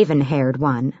 the raven-haired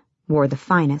one, wore the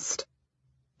finest.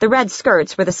 The red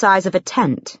skirts were the size of a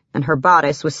tent, and her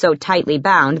bodice was so tightly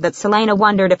bound that Selena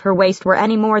wondered if her waist were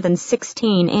any more than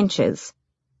 16 inches.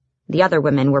 The other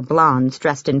women were blondes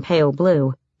dressed in pale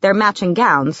blue, their matching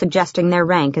gowns suggesting their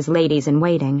rank as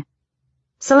ladies-in-waiting.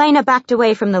 Selena backed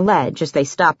away from the ledge as they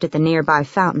stopped at the nearby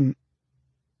fountain.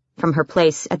 From her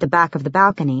place at the back of the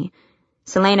balcony,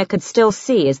 Selena could still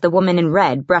see as the woman in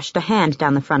red brushed a hand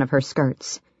down the front of her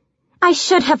skirts. "I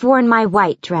should have worn my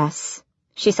white dress,"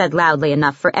 she said loudly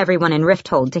enough for everyone in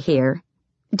Rifthold to hear.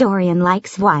 "Dorian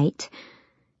likes white."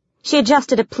 She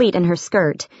adjusted a pleat in her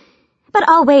skirt, "But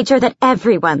I'll wager that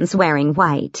everyone's wearing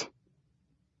white."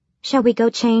 "Shall we go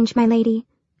change, my lady?"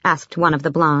 asked one of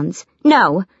the blondes.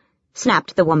 "No,"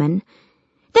 snapped the woman.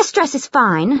 "This dress is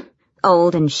fine,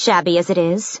 old and shabby as it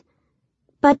is."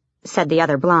 "But," said the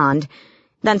other blonde,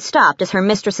 then stopped as her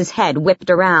mistress's head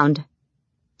whipped around.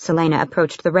 Selena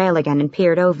approached the rail again and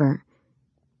peered over.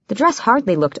 The dress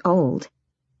hardly looked old.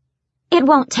 "It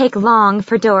won't take long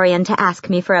for Dorian to ask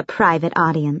me for a private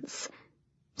audience."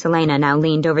 Selena now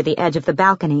leaned over the edge of the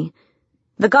balcony.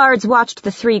 The guards watched the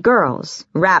 3 girls,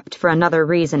 rapt for another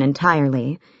reason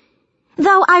entirely.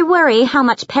 "Though I worry how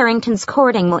much Parrington's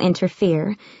courting will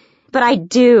interfere, but I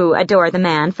do adore the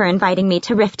man for inviting me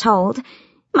to Rifthold.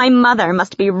 My mother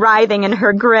must be writhing in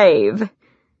her grave."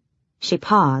 She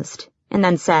paused, and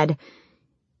then said,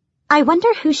 "I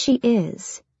wonder who she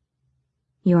is."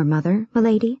 "Your mother,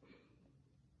 milady?"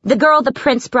 "The girl the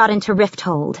prince brought into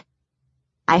Rifthold.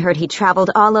 I heard he traveled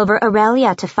all over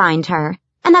Aurelia to find her,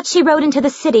 and that she rode into the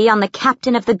city on the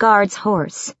captain of the guard's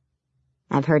horse.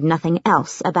 I've heard nothing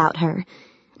else about her,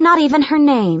 not even her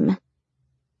name."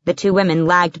 The 2 women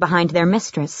lagged behind their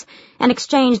mistress and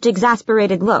exchanged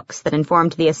exasperated looks that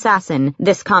informed the assassin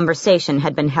this conversation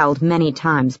had been held many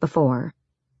times before.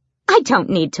 "I don't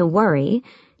need to worry,"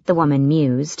 the woman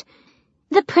mused.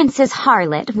 "The prince's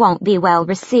harlot won't be well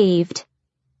received."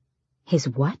 "His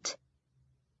what?"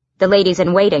 The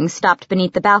ladies-in-waiting stopped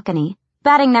beneath the balcony,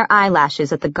 batting their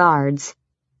eyelashes at the guards.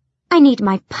 "I need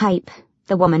my pipe,"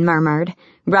 the woman murmured,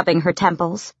 rubbing her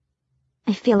temples.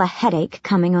 "I feel a headache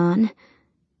coming on."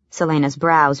 Selena's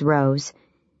brows rose.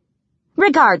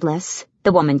 "Regardless,"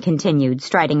 the woman continued,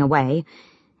 striding away,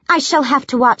 "I shall have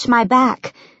to watch my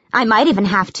back. I might even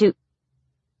have to—"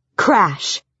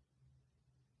 Crash!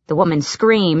 The woman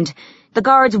screamed. The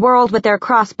guards whirled with their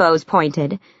crossbows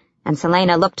pointed, and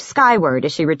Selena looked skyward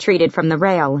as she retreated from the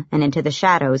rail and into the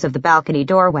shadows of the balcony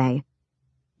doorway.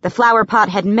 The flower pot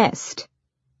had missed.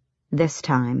 This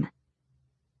time.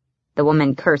 The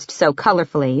woman cursed so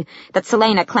colorfully that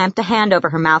Selena clamped a hand over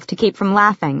her mouth to keep from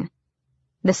laughing.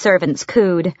 The servants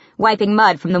cooed, wiping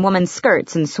mud from the woman's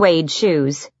skirts and suede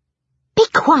shoes. "Be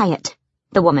quiet,"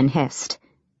 the woman hissed.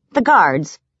 The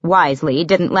guards, wisely,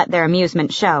 didn't let their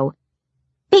amusement show.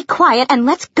 "Be quiet and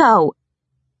let's go."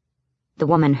 The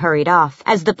woman hurried off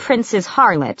as the prince's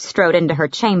harlot strode into her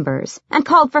chambers and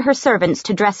called for her servants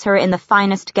to dress her in the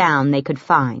finest gown they could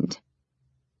find.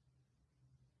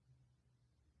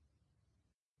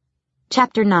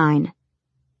 Chapter 9.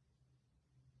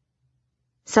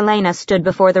 Selena stood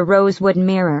before the rosewood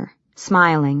mirror,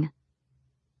 smiling.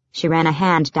 She ran a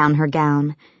hand down her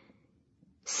gown.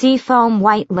 Seafoam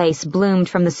white lace bloomed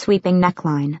from the sweeping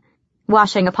neckline,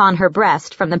 washing upon her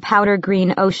breast from the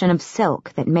powder-green ocean of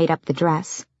silk that made up the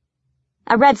dress.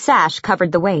 A red sash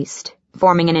covered the waist,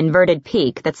 forming an inverted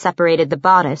peak that separated the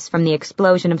bodice from the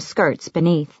explosion of skirts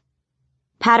beneath.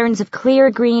 Patterns of clear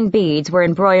green beads were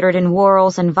embroidered in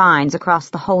whorls and vines across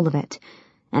the whole of it,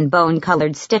 and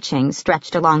bone-colored stitching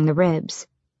stretched along the ribs.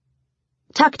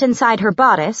 Tucked inside her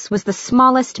bodice was the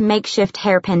smallest makeshift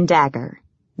hairpin dagger,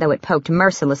 though it poked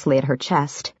mercilessly at her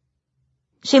chest.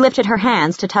 She lifted her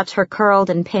hands to touch her curled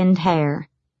and pinned hair.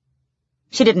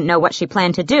 She didn't know what she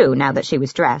planned to do now that she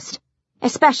was dressed,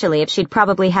 especially if she'd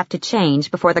probably have to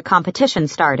change before the competition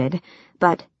started,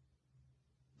 but...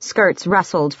 Skirts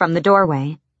rustled from the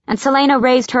doorway, and Selena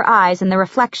raised her eyes in the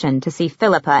reflection to see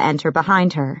Philippa enter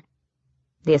behind her.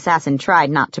 The assassin tried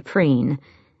not to preen,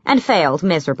 and failed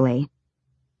miserably.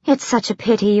 "It's such a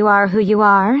pity you are who you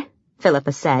are,"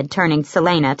 Philippa said, turning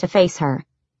Selena to face her.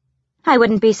 "I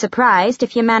wouldn't be surprised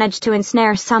if you managed to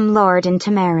ensnare some lord into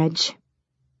marriage.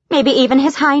 Maybe even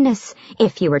His Highness,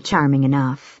 if you were charming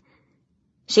enough."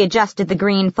 She adjusted the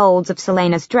green folds of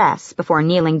Selena's dress before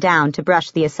kneeling down to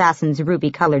brush the assassin's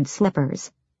ruby-colored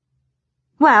slippers.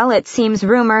 "Well, it seems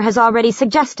rumor has already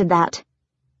suggested that.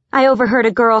 I overheard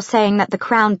a girl saying that the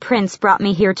Crown Prince brought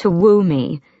me here to woo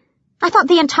me. I thought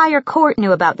the entire court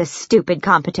knew about this stupid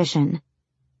competition."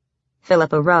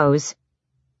 Philippa rose.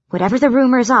 "Whatever the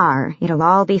rumors are, it'll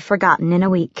all be forgotten in a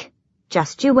week.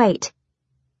 Just you wait.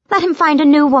 Let him find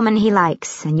a new woman he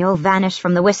likes, and you'll vanish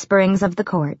from the whisperings of the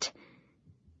court."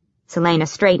 Selena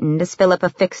straightened as Philippa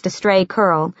fixed a stray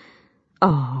curl.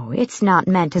 "Oh, it's not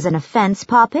meant as an offense,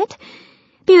 Poppet.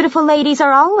 Beautiful ladies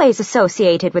are always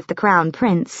associated with the Crown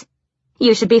Prince.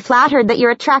 You should be flattered that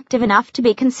you're attractive enough to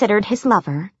be considered his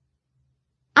lover."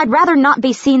 "I'd rather not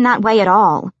be seen that way at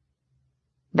all."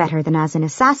 "Better than as an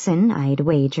assassin, I'd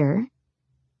wager."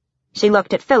 She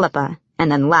looked at Philippa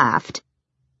and then laughed.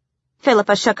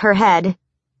 Philippa shook her head.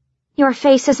 "Your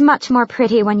face is much more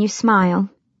pretty when you smile.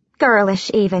 Girlish,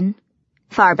 even.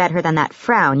 Far better than that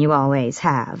frown you always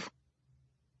have."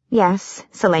 "Yes,"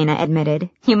 Selena admitted,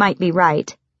 "you might be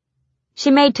right."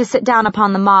 She made to sit down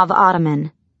upon the mauve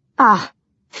ottoman. "Ah,"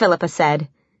 Philippa said.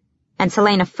 And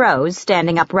Selena froze,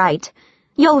 standing upright.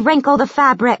 "You'll wrinkle the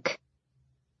fabric."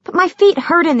 "But my feet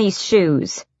hurt in these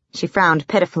shoes." She frowned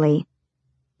pitifully.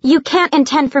 "You can't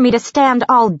intend for me to stand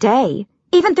all day,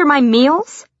 even through my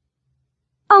meals?"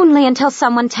 "Only until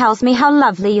someone tells me how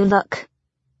lovely you look."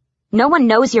 "No one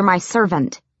knows you're my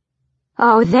servant."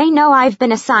 "Oh, they know I've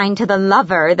been assigned to the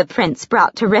lover the prince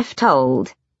brought to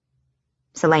Rifthold."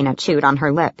 Selena chewed on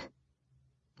her lip.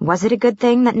 Was it a good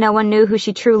thing that no one knew who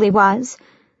she truly was?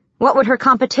 What would her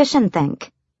competition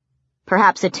think?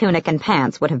 Perhaps a tunic and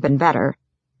pants would have been better.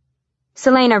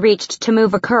 Selena reached to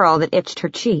move a curl that itched her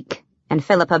cheek, and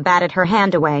Philippa batted her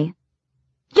hand away.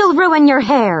 "You'll ruin your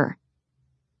hair."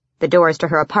 The doors to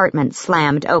her apartment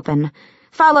slammed open,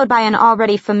 followed by an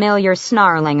already familiar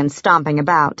snarling and stomping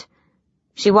about.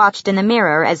 She watched in the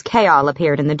mirror as Kaol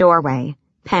appeared in the doorway,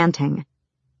 panting.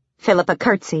 Philippa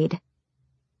curtsied.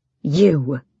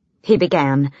 "You," he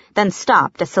began, then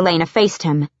stopped as Selena faced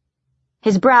him.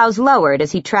 His brows lowered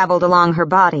as he traveled along her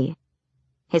body.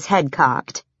 His head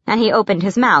cocked, and he opened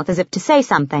his mouth as if to say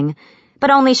something,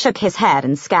 but only shook his head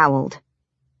and scowled.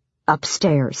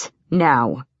 "Upstairs,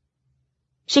 now."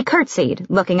 She curtsied,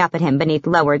 looking up at him beneath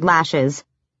lowered lashes.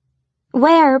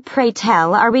 "Where, pray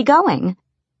tell, are we going?"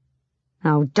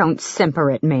 "Oh, don't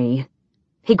simper at me."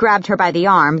 He grabbed her by the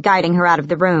arm, guiding her out of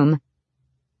the room.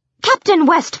 "Captain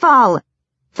Westfall!"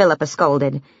 Philippa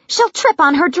scolded. "She'll trip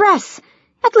on her dress.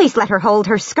 At least let her hold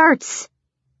her skirts."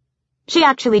 She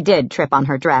actually did trip on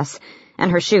her dress,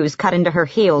 and her shoes cut into her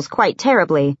heels quite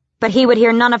terribly, but he would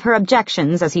hear none of her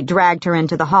objections as he dragged her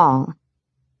into the hall.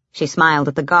 She smiled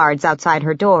at the guards outside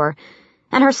her door,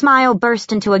 and her smile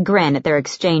burst into a grin at their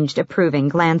exchanged approving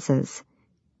glances.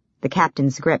 The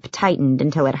captain's grip tightened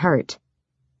until it hurt.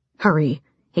 "Hurry,"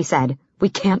 he said. "We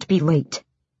can't be late."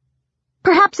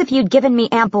 "Perhaps if you'd given me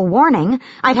ample warning,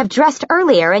 I'd have dressed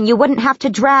earlier and you wouldn't have to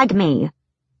drag me."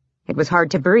 It was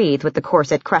hard to breathe with the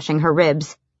corset crushing her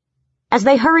ribs. As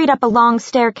they hurried up a long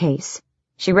staircase,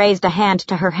 she raised a hand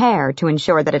to her hair to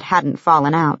ensure that it hadn't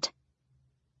fallen out.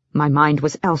 "My mind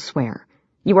was elsewhere.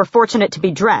 You were fortunate to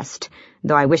be dressed,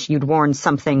 though I wish you'd worn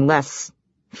something less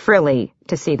frilly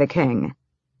to see the king."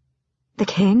 "The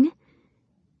king?"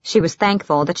 She was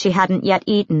thankful that she hadn't yet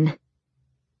eaten.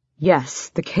 "Yes,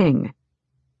 the king.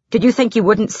 Did you think you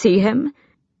wouldn't see him?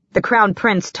 The Crown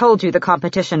Prince told you the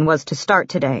competition was to start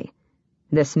today.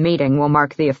 This meeting will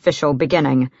mark the official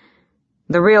beginning.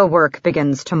 The real work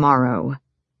begins tomorrow."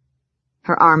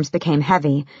 Her arms became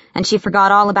heavy, and she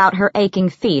forgot all about her aching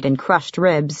feet and crushed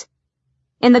ribs.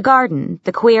 In the garden,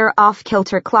 the queer,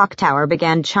 off-kilter clock tower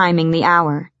began chiming the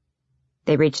hour.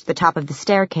 They reached the top of the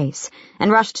staircase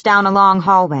and rushed down a long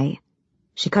hallway.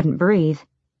 She couldn't breathe.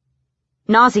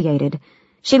 Nauseated,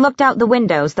 she looked out the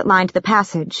windows that lined the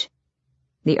passage.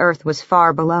 The earth was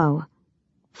far below.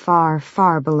 Far,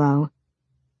 far below.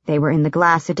 They were in the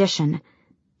glass addition.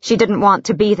 She didn't want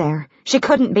to be there. She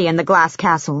couldn't be in the glass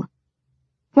castle.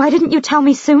 "Why didn't you tell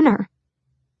me sooner?"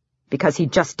 "Because he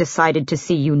just decided to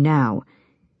see you now.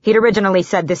 He'd originally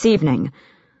said this evening.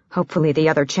 Hopefully the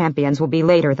other champions will be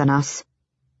later than us."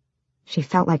 She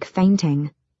felt like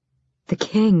fainting. The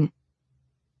king.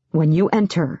 "When you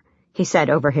enter," he said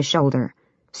over his shoulder,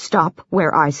 "stop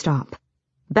where I stop.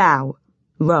 Bow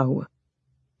low.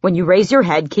 When you raise your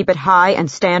head, keep it high and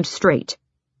stand straight.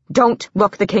 Don't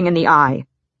look the king in the eye.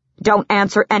 Don't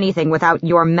answer anything without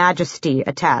your majesty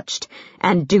attached,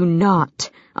 and do not,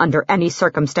 under any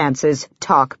circumstances,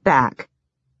 talk back.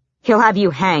 He'll have you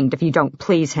hanged if you don't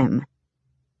please him."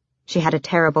 She had a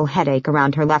terrible headache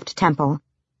around her left temple.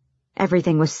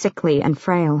 Everything was sickly and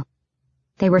frail.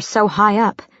 They were so high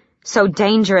up, so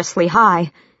dangerously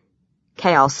high.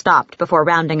 Kael stopped before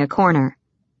rounding a corner.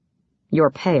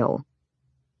 "You're pale."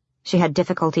 She had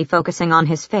difficulty focusing on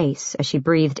his face as she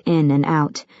breathed in and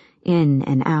out, in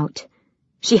and out.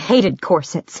 She hated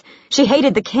corsets. She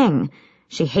hated the king.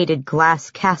 She hated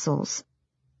glass castles.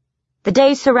 The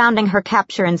days surrounding her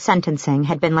capture and sentencing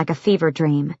had been like a fever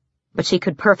dream, but she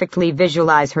could perfectly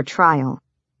visualize her trial.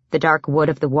 The dark wood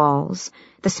of the walls,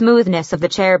 the smoothness of the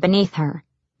chair beneath her,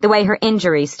 the way her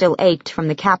injury still ached from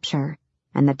the capture,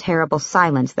 and the terrible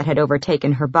silence that had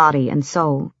overtaken her body and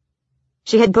soul.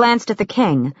 She had glanced at the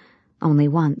king, only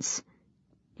once.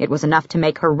 It was enough to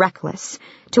make her reckless,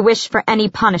 to wish for any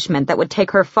punishment that would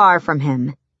take her far from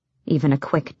him, even a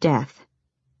quick death.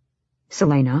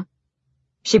 "Selena?"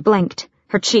 She blinked,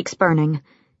 her cheeks burning.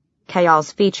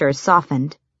 Kael's features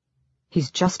softened. "He's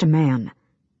just a man,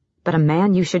 but a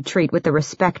man you should treat with the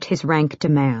respect his rank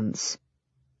demands."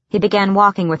 He began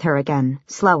walking with her again,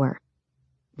 slower.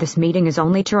 "This meeting is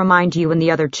only to remind you and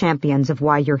the other champions of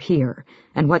why you're here,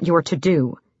 and what you're to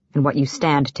do, and what you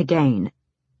stand to gain.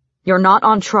 You're not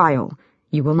on trial.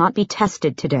 You will not be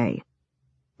tested today."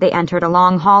 They entered a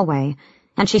long hallway,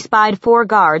 and she spied 4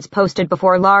 guards posted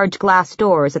before large glass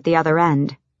doors at the other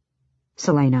end.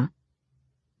 "Selena."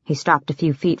 He stopped a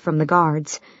few feet from the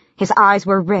guards. His eyes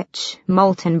were rich,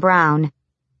 molten brown.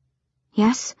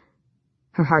 "Yes?"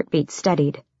 Her heartbeat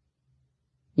steadied.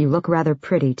 "You look rather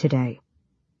pretty today,"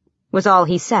 was all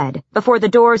he said, before the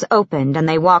doors opened and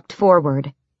they walked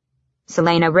forward.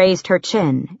 Selena raised her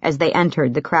chin as they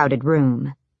entered the crowded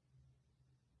room.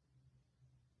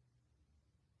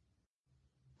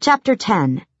 Chapter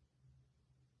 10.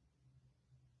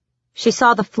 She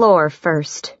saw the floor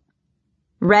first.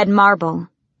 Red marble,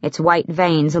 its white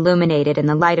veins illuminated in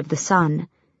the light of the sun,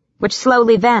 which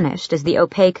slowly vanished as the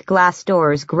opaque glass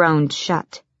doors groaned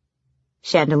shut.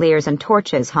 Chandeliers and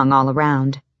torches hung all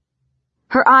around.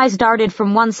 Her eyes darted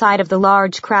from one side of the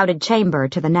large, crowded chamber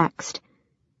to the next.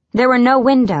 There were no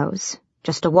windows,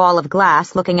 just a wall of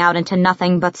glass looking out into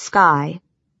nothing but sky.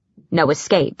 No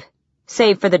escape,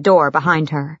 save for the door behind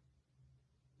her.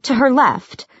 To her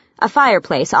left, a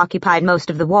fireplace occupied most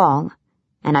of the wall,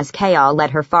 and as Kael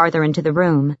led her farther into the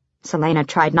room, Selena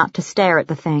tried not to stare at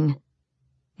the thing.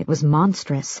 It was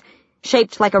monstrous,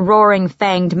 shaped like a roaring,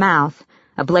 fanged mouth,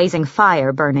 a blazing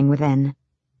fire burning within.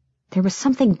 There was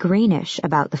something greenish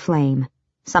about the flame,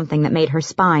 something that made her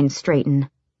spine straighten.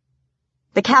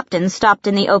 The captain stopped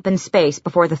in the open space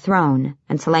before the throne,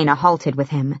 and Selena halted with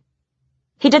him.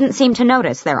 He didn't seem to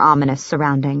notice their ominous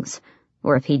surroundings,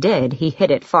 or if he did, he hid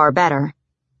it far better.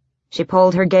 She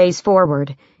pulled her gaze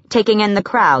forward, taking in the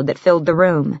crowd that filled the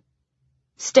room.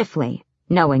 Stiffly,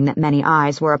 knowing that many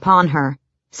eyes were upon her,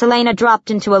 Selena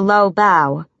dropped into a low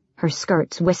bow, her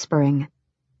skirts whispering.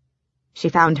 She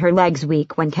found her legs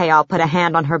weak when Kael put a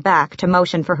hand on her back to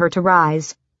motion for her to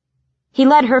rise. He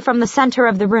led her from the center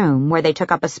of the room, where they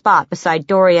took up a spot beside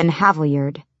Dorian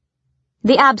Havilyard.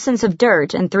 The absence of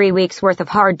dirt and 3 weeks' worth of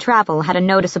hard travel had a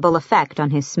noticeable effect on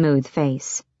his smooth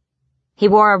face. He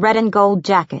wore a red and gold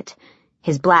jacket,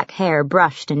 his black hair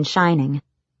brushed and shining.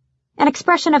 An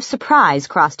expression of surprise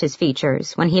crossed his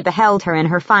features when he beheld her in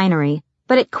her finery,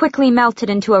 but it quickly melted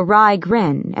into a wry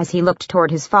grin as he looked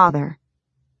toward his father.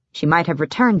 She might have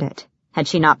returned it, had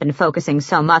she not been focusing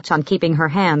so much on keeping her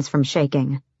hands from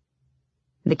shaking.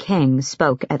 The king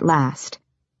spoke at last.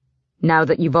 Now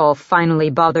that you've all finally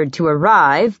bothered to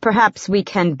arrive, perhaps we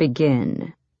can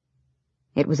begin."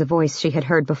 It was a voice she had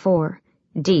heard before,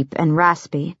 deep and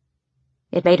raspy.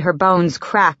 It made her bones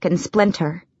crack and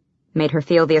splinter, made her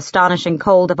feel the astonishing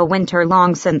cold of a winter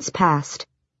long since past.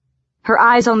 Her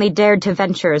eyes only dared to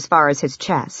venture as far as his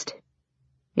chest.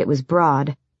 It was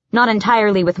broad, not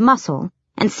entirely with muscle,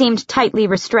 and seemed tightly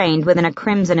restrained within a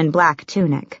crimson and black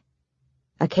tunic.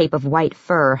 A cape of white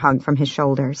fur hung from his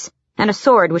shoulders, and a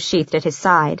sword was sheathed at his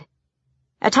side.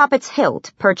 Atop its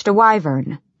hilt perched a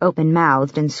wyvern,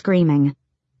 open-mouthed and screaming.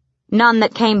 None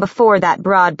that came before that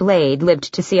broad blade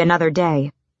lived to see another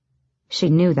day. She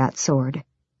knew that sword.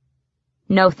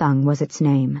 Nothung was its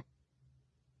name.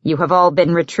 "You have all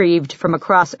been retrieved from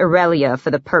across Aurelia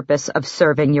for the purpose of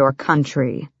serving your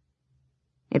country."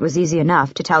 It was easy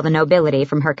enough to tell the nobility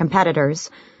from her competitors.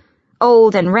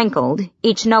 Old and wrinkled,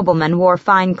 each nobleman wore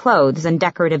fine clothes and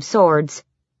decorative swords.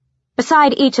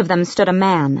 Beside each of them stood a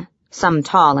man, some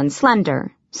tall and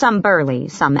slender, some burly,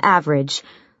 some average,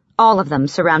 all of them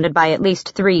surrounded by at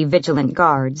least 3 vigilant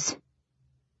guards.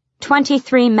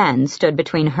 23 men stood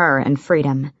between her and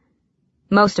freedom.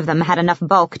 Most of them had enough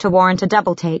bulk to warrant a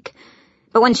double-take,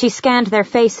 but when she scanned their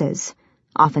faces,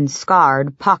 often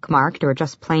scarred, pockmarked, or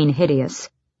just plain hideous,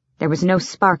 there was no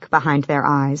spark behind their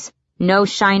eyes, no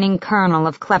shining kernel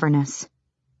of cleverness.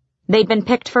 They'd been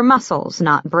picked for muscles,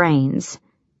 not brains.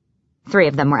 3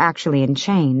 of them were actually in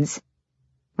chains.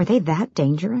 Were they that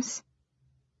dangerous?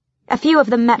 A few of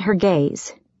them met her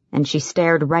gaze, and she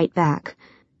stared right back,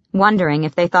 wondering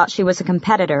if they thought she was a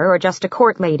competitor or just a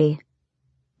court lady.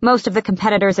 Most of the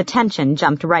competitors' attention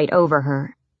jumped right over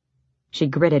her. She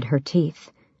gritted her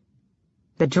teeth.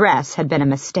 The dress had been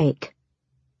a mistake.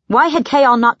 Why had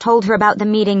Kayal not told her about the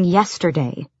meeting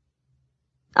yesterday?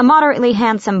 A moderately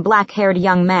handsome black-haired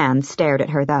young man stared at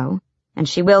her, though, and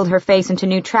she willed her face into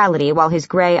neutrality while his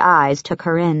gray eyes took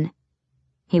her in.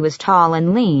 He was tall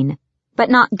and lean, but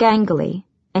not gangly,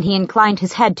 and he inclined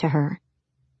his head to her.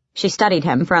 She studied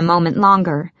him for a moment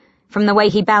longer, from the way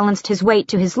he balanced his weight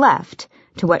to his left,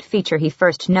 to what feature he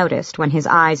first noticed when his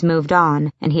eyes moved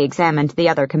on and he examined the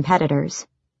other competitors.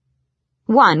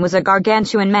 One was a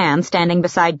gargantuan man standing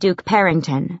beside Duke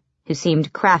Parrington, who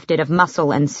seemed crafted of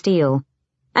muscle and steel,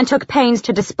 and took pains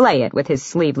to display it with his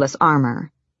sleeveless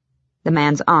armor. The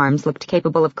man's arms looked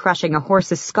capable of crushing a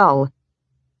horse's skull.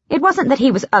 It wasn't that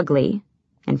he was ugly.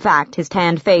 In fact, his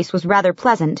tanned face was rather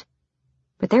pleasant.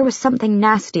 But there was something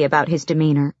nasty about his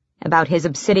demeanor, about his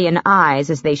obsidian eyes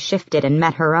as they shifted and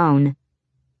met her own.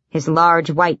 His large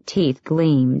white teeth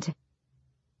gleamed.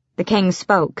 The king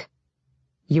spoke.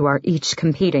 "You are each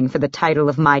competing for the title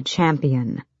of my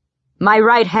champion. My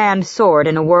right-hand sword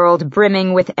in a world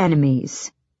brimming with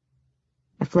enemies."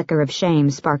 A flicker of shame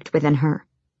sparked within her.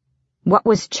 What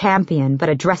was champion but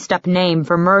a dressed-up name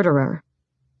for murderer?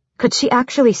 Could she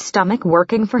actually stomach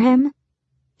working for him?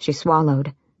 She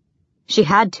swallowed. She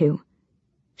had to.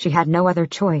 She had no other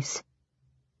choice.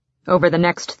 "Over the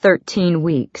next 13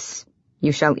 weeks,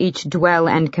 you shall each dwell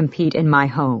and compete in my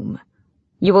home.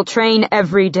 You will train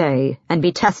every day and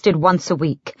be tested once a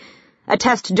week, a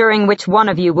test during which one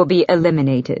of you will be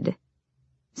eliminated."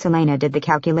 Selena did the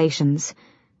calculations.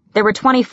 There were 24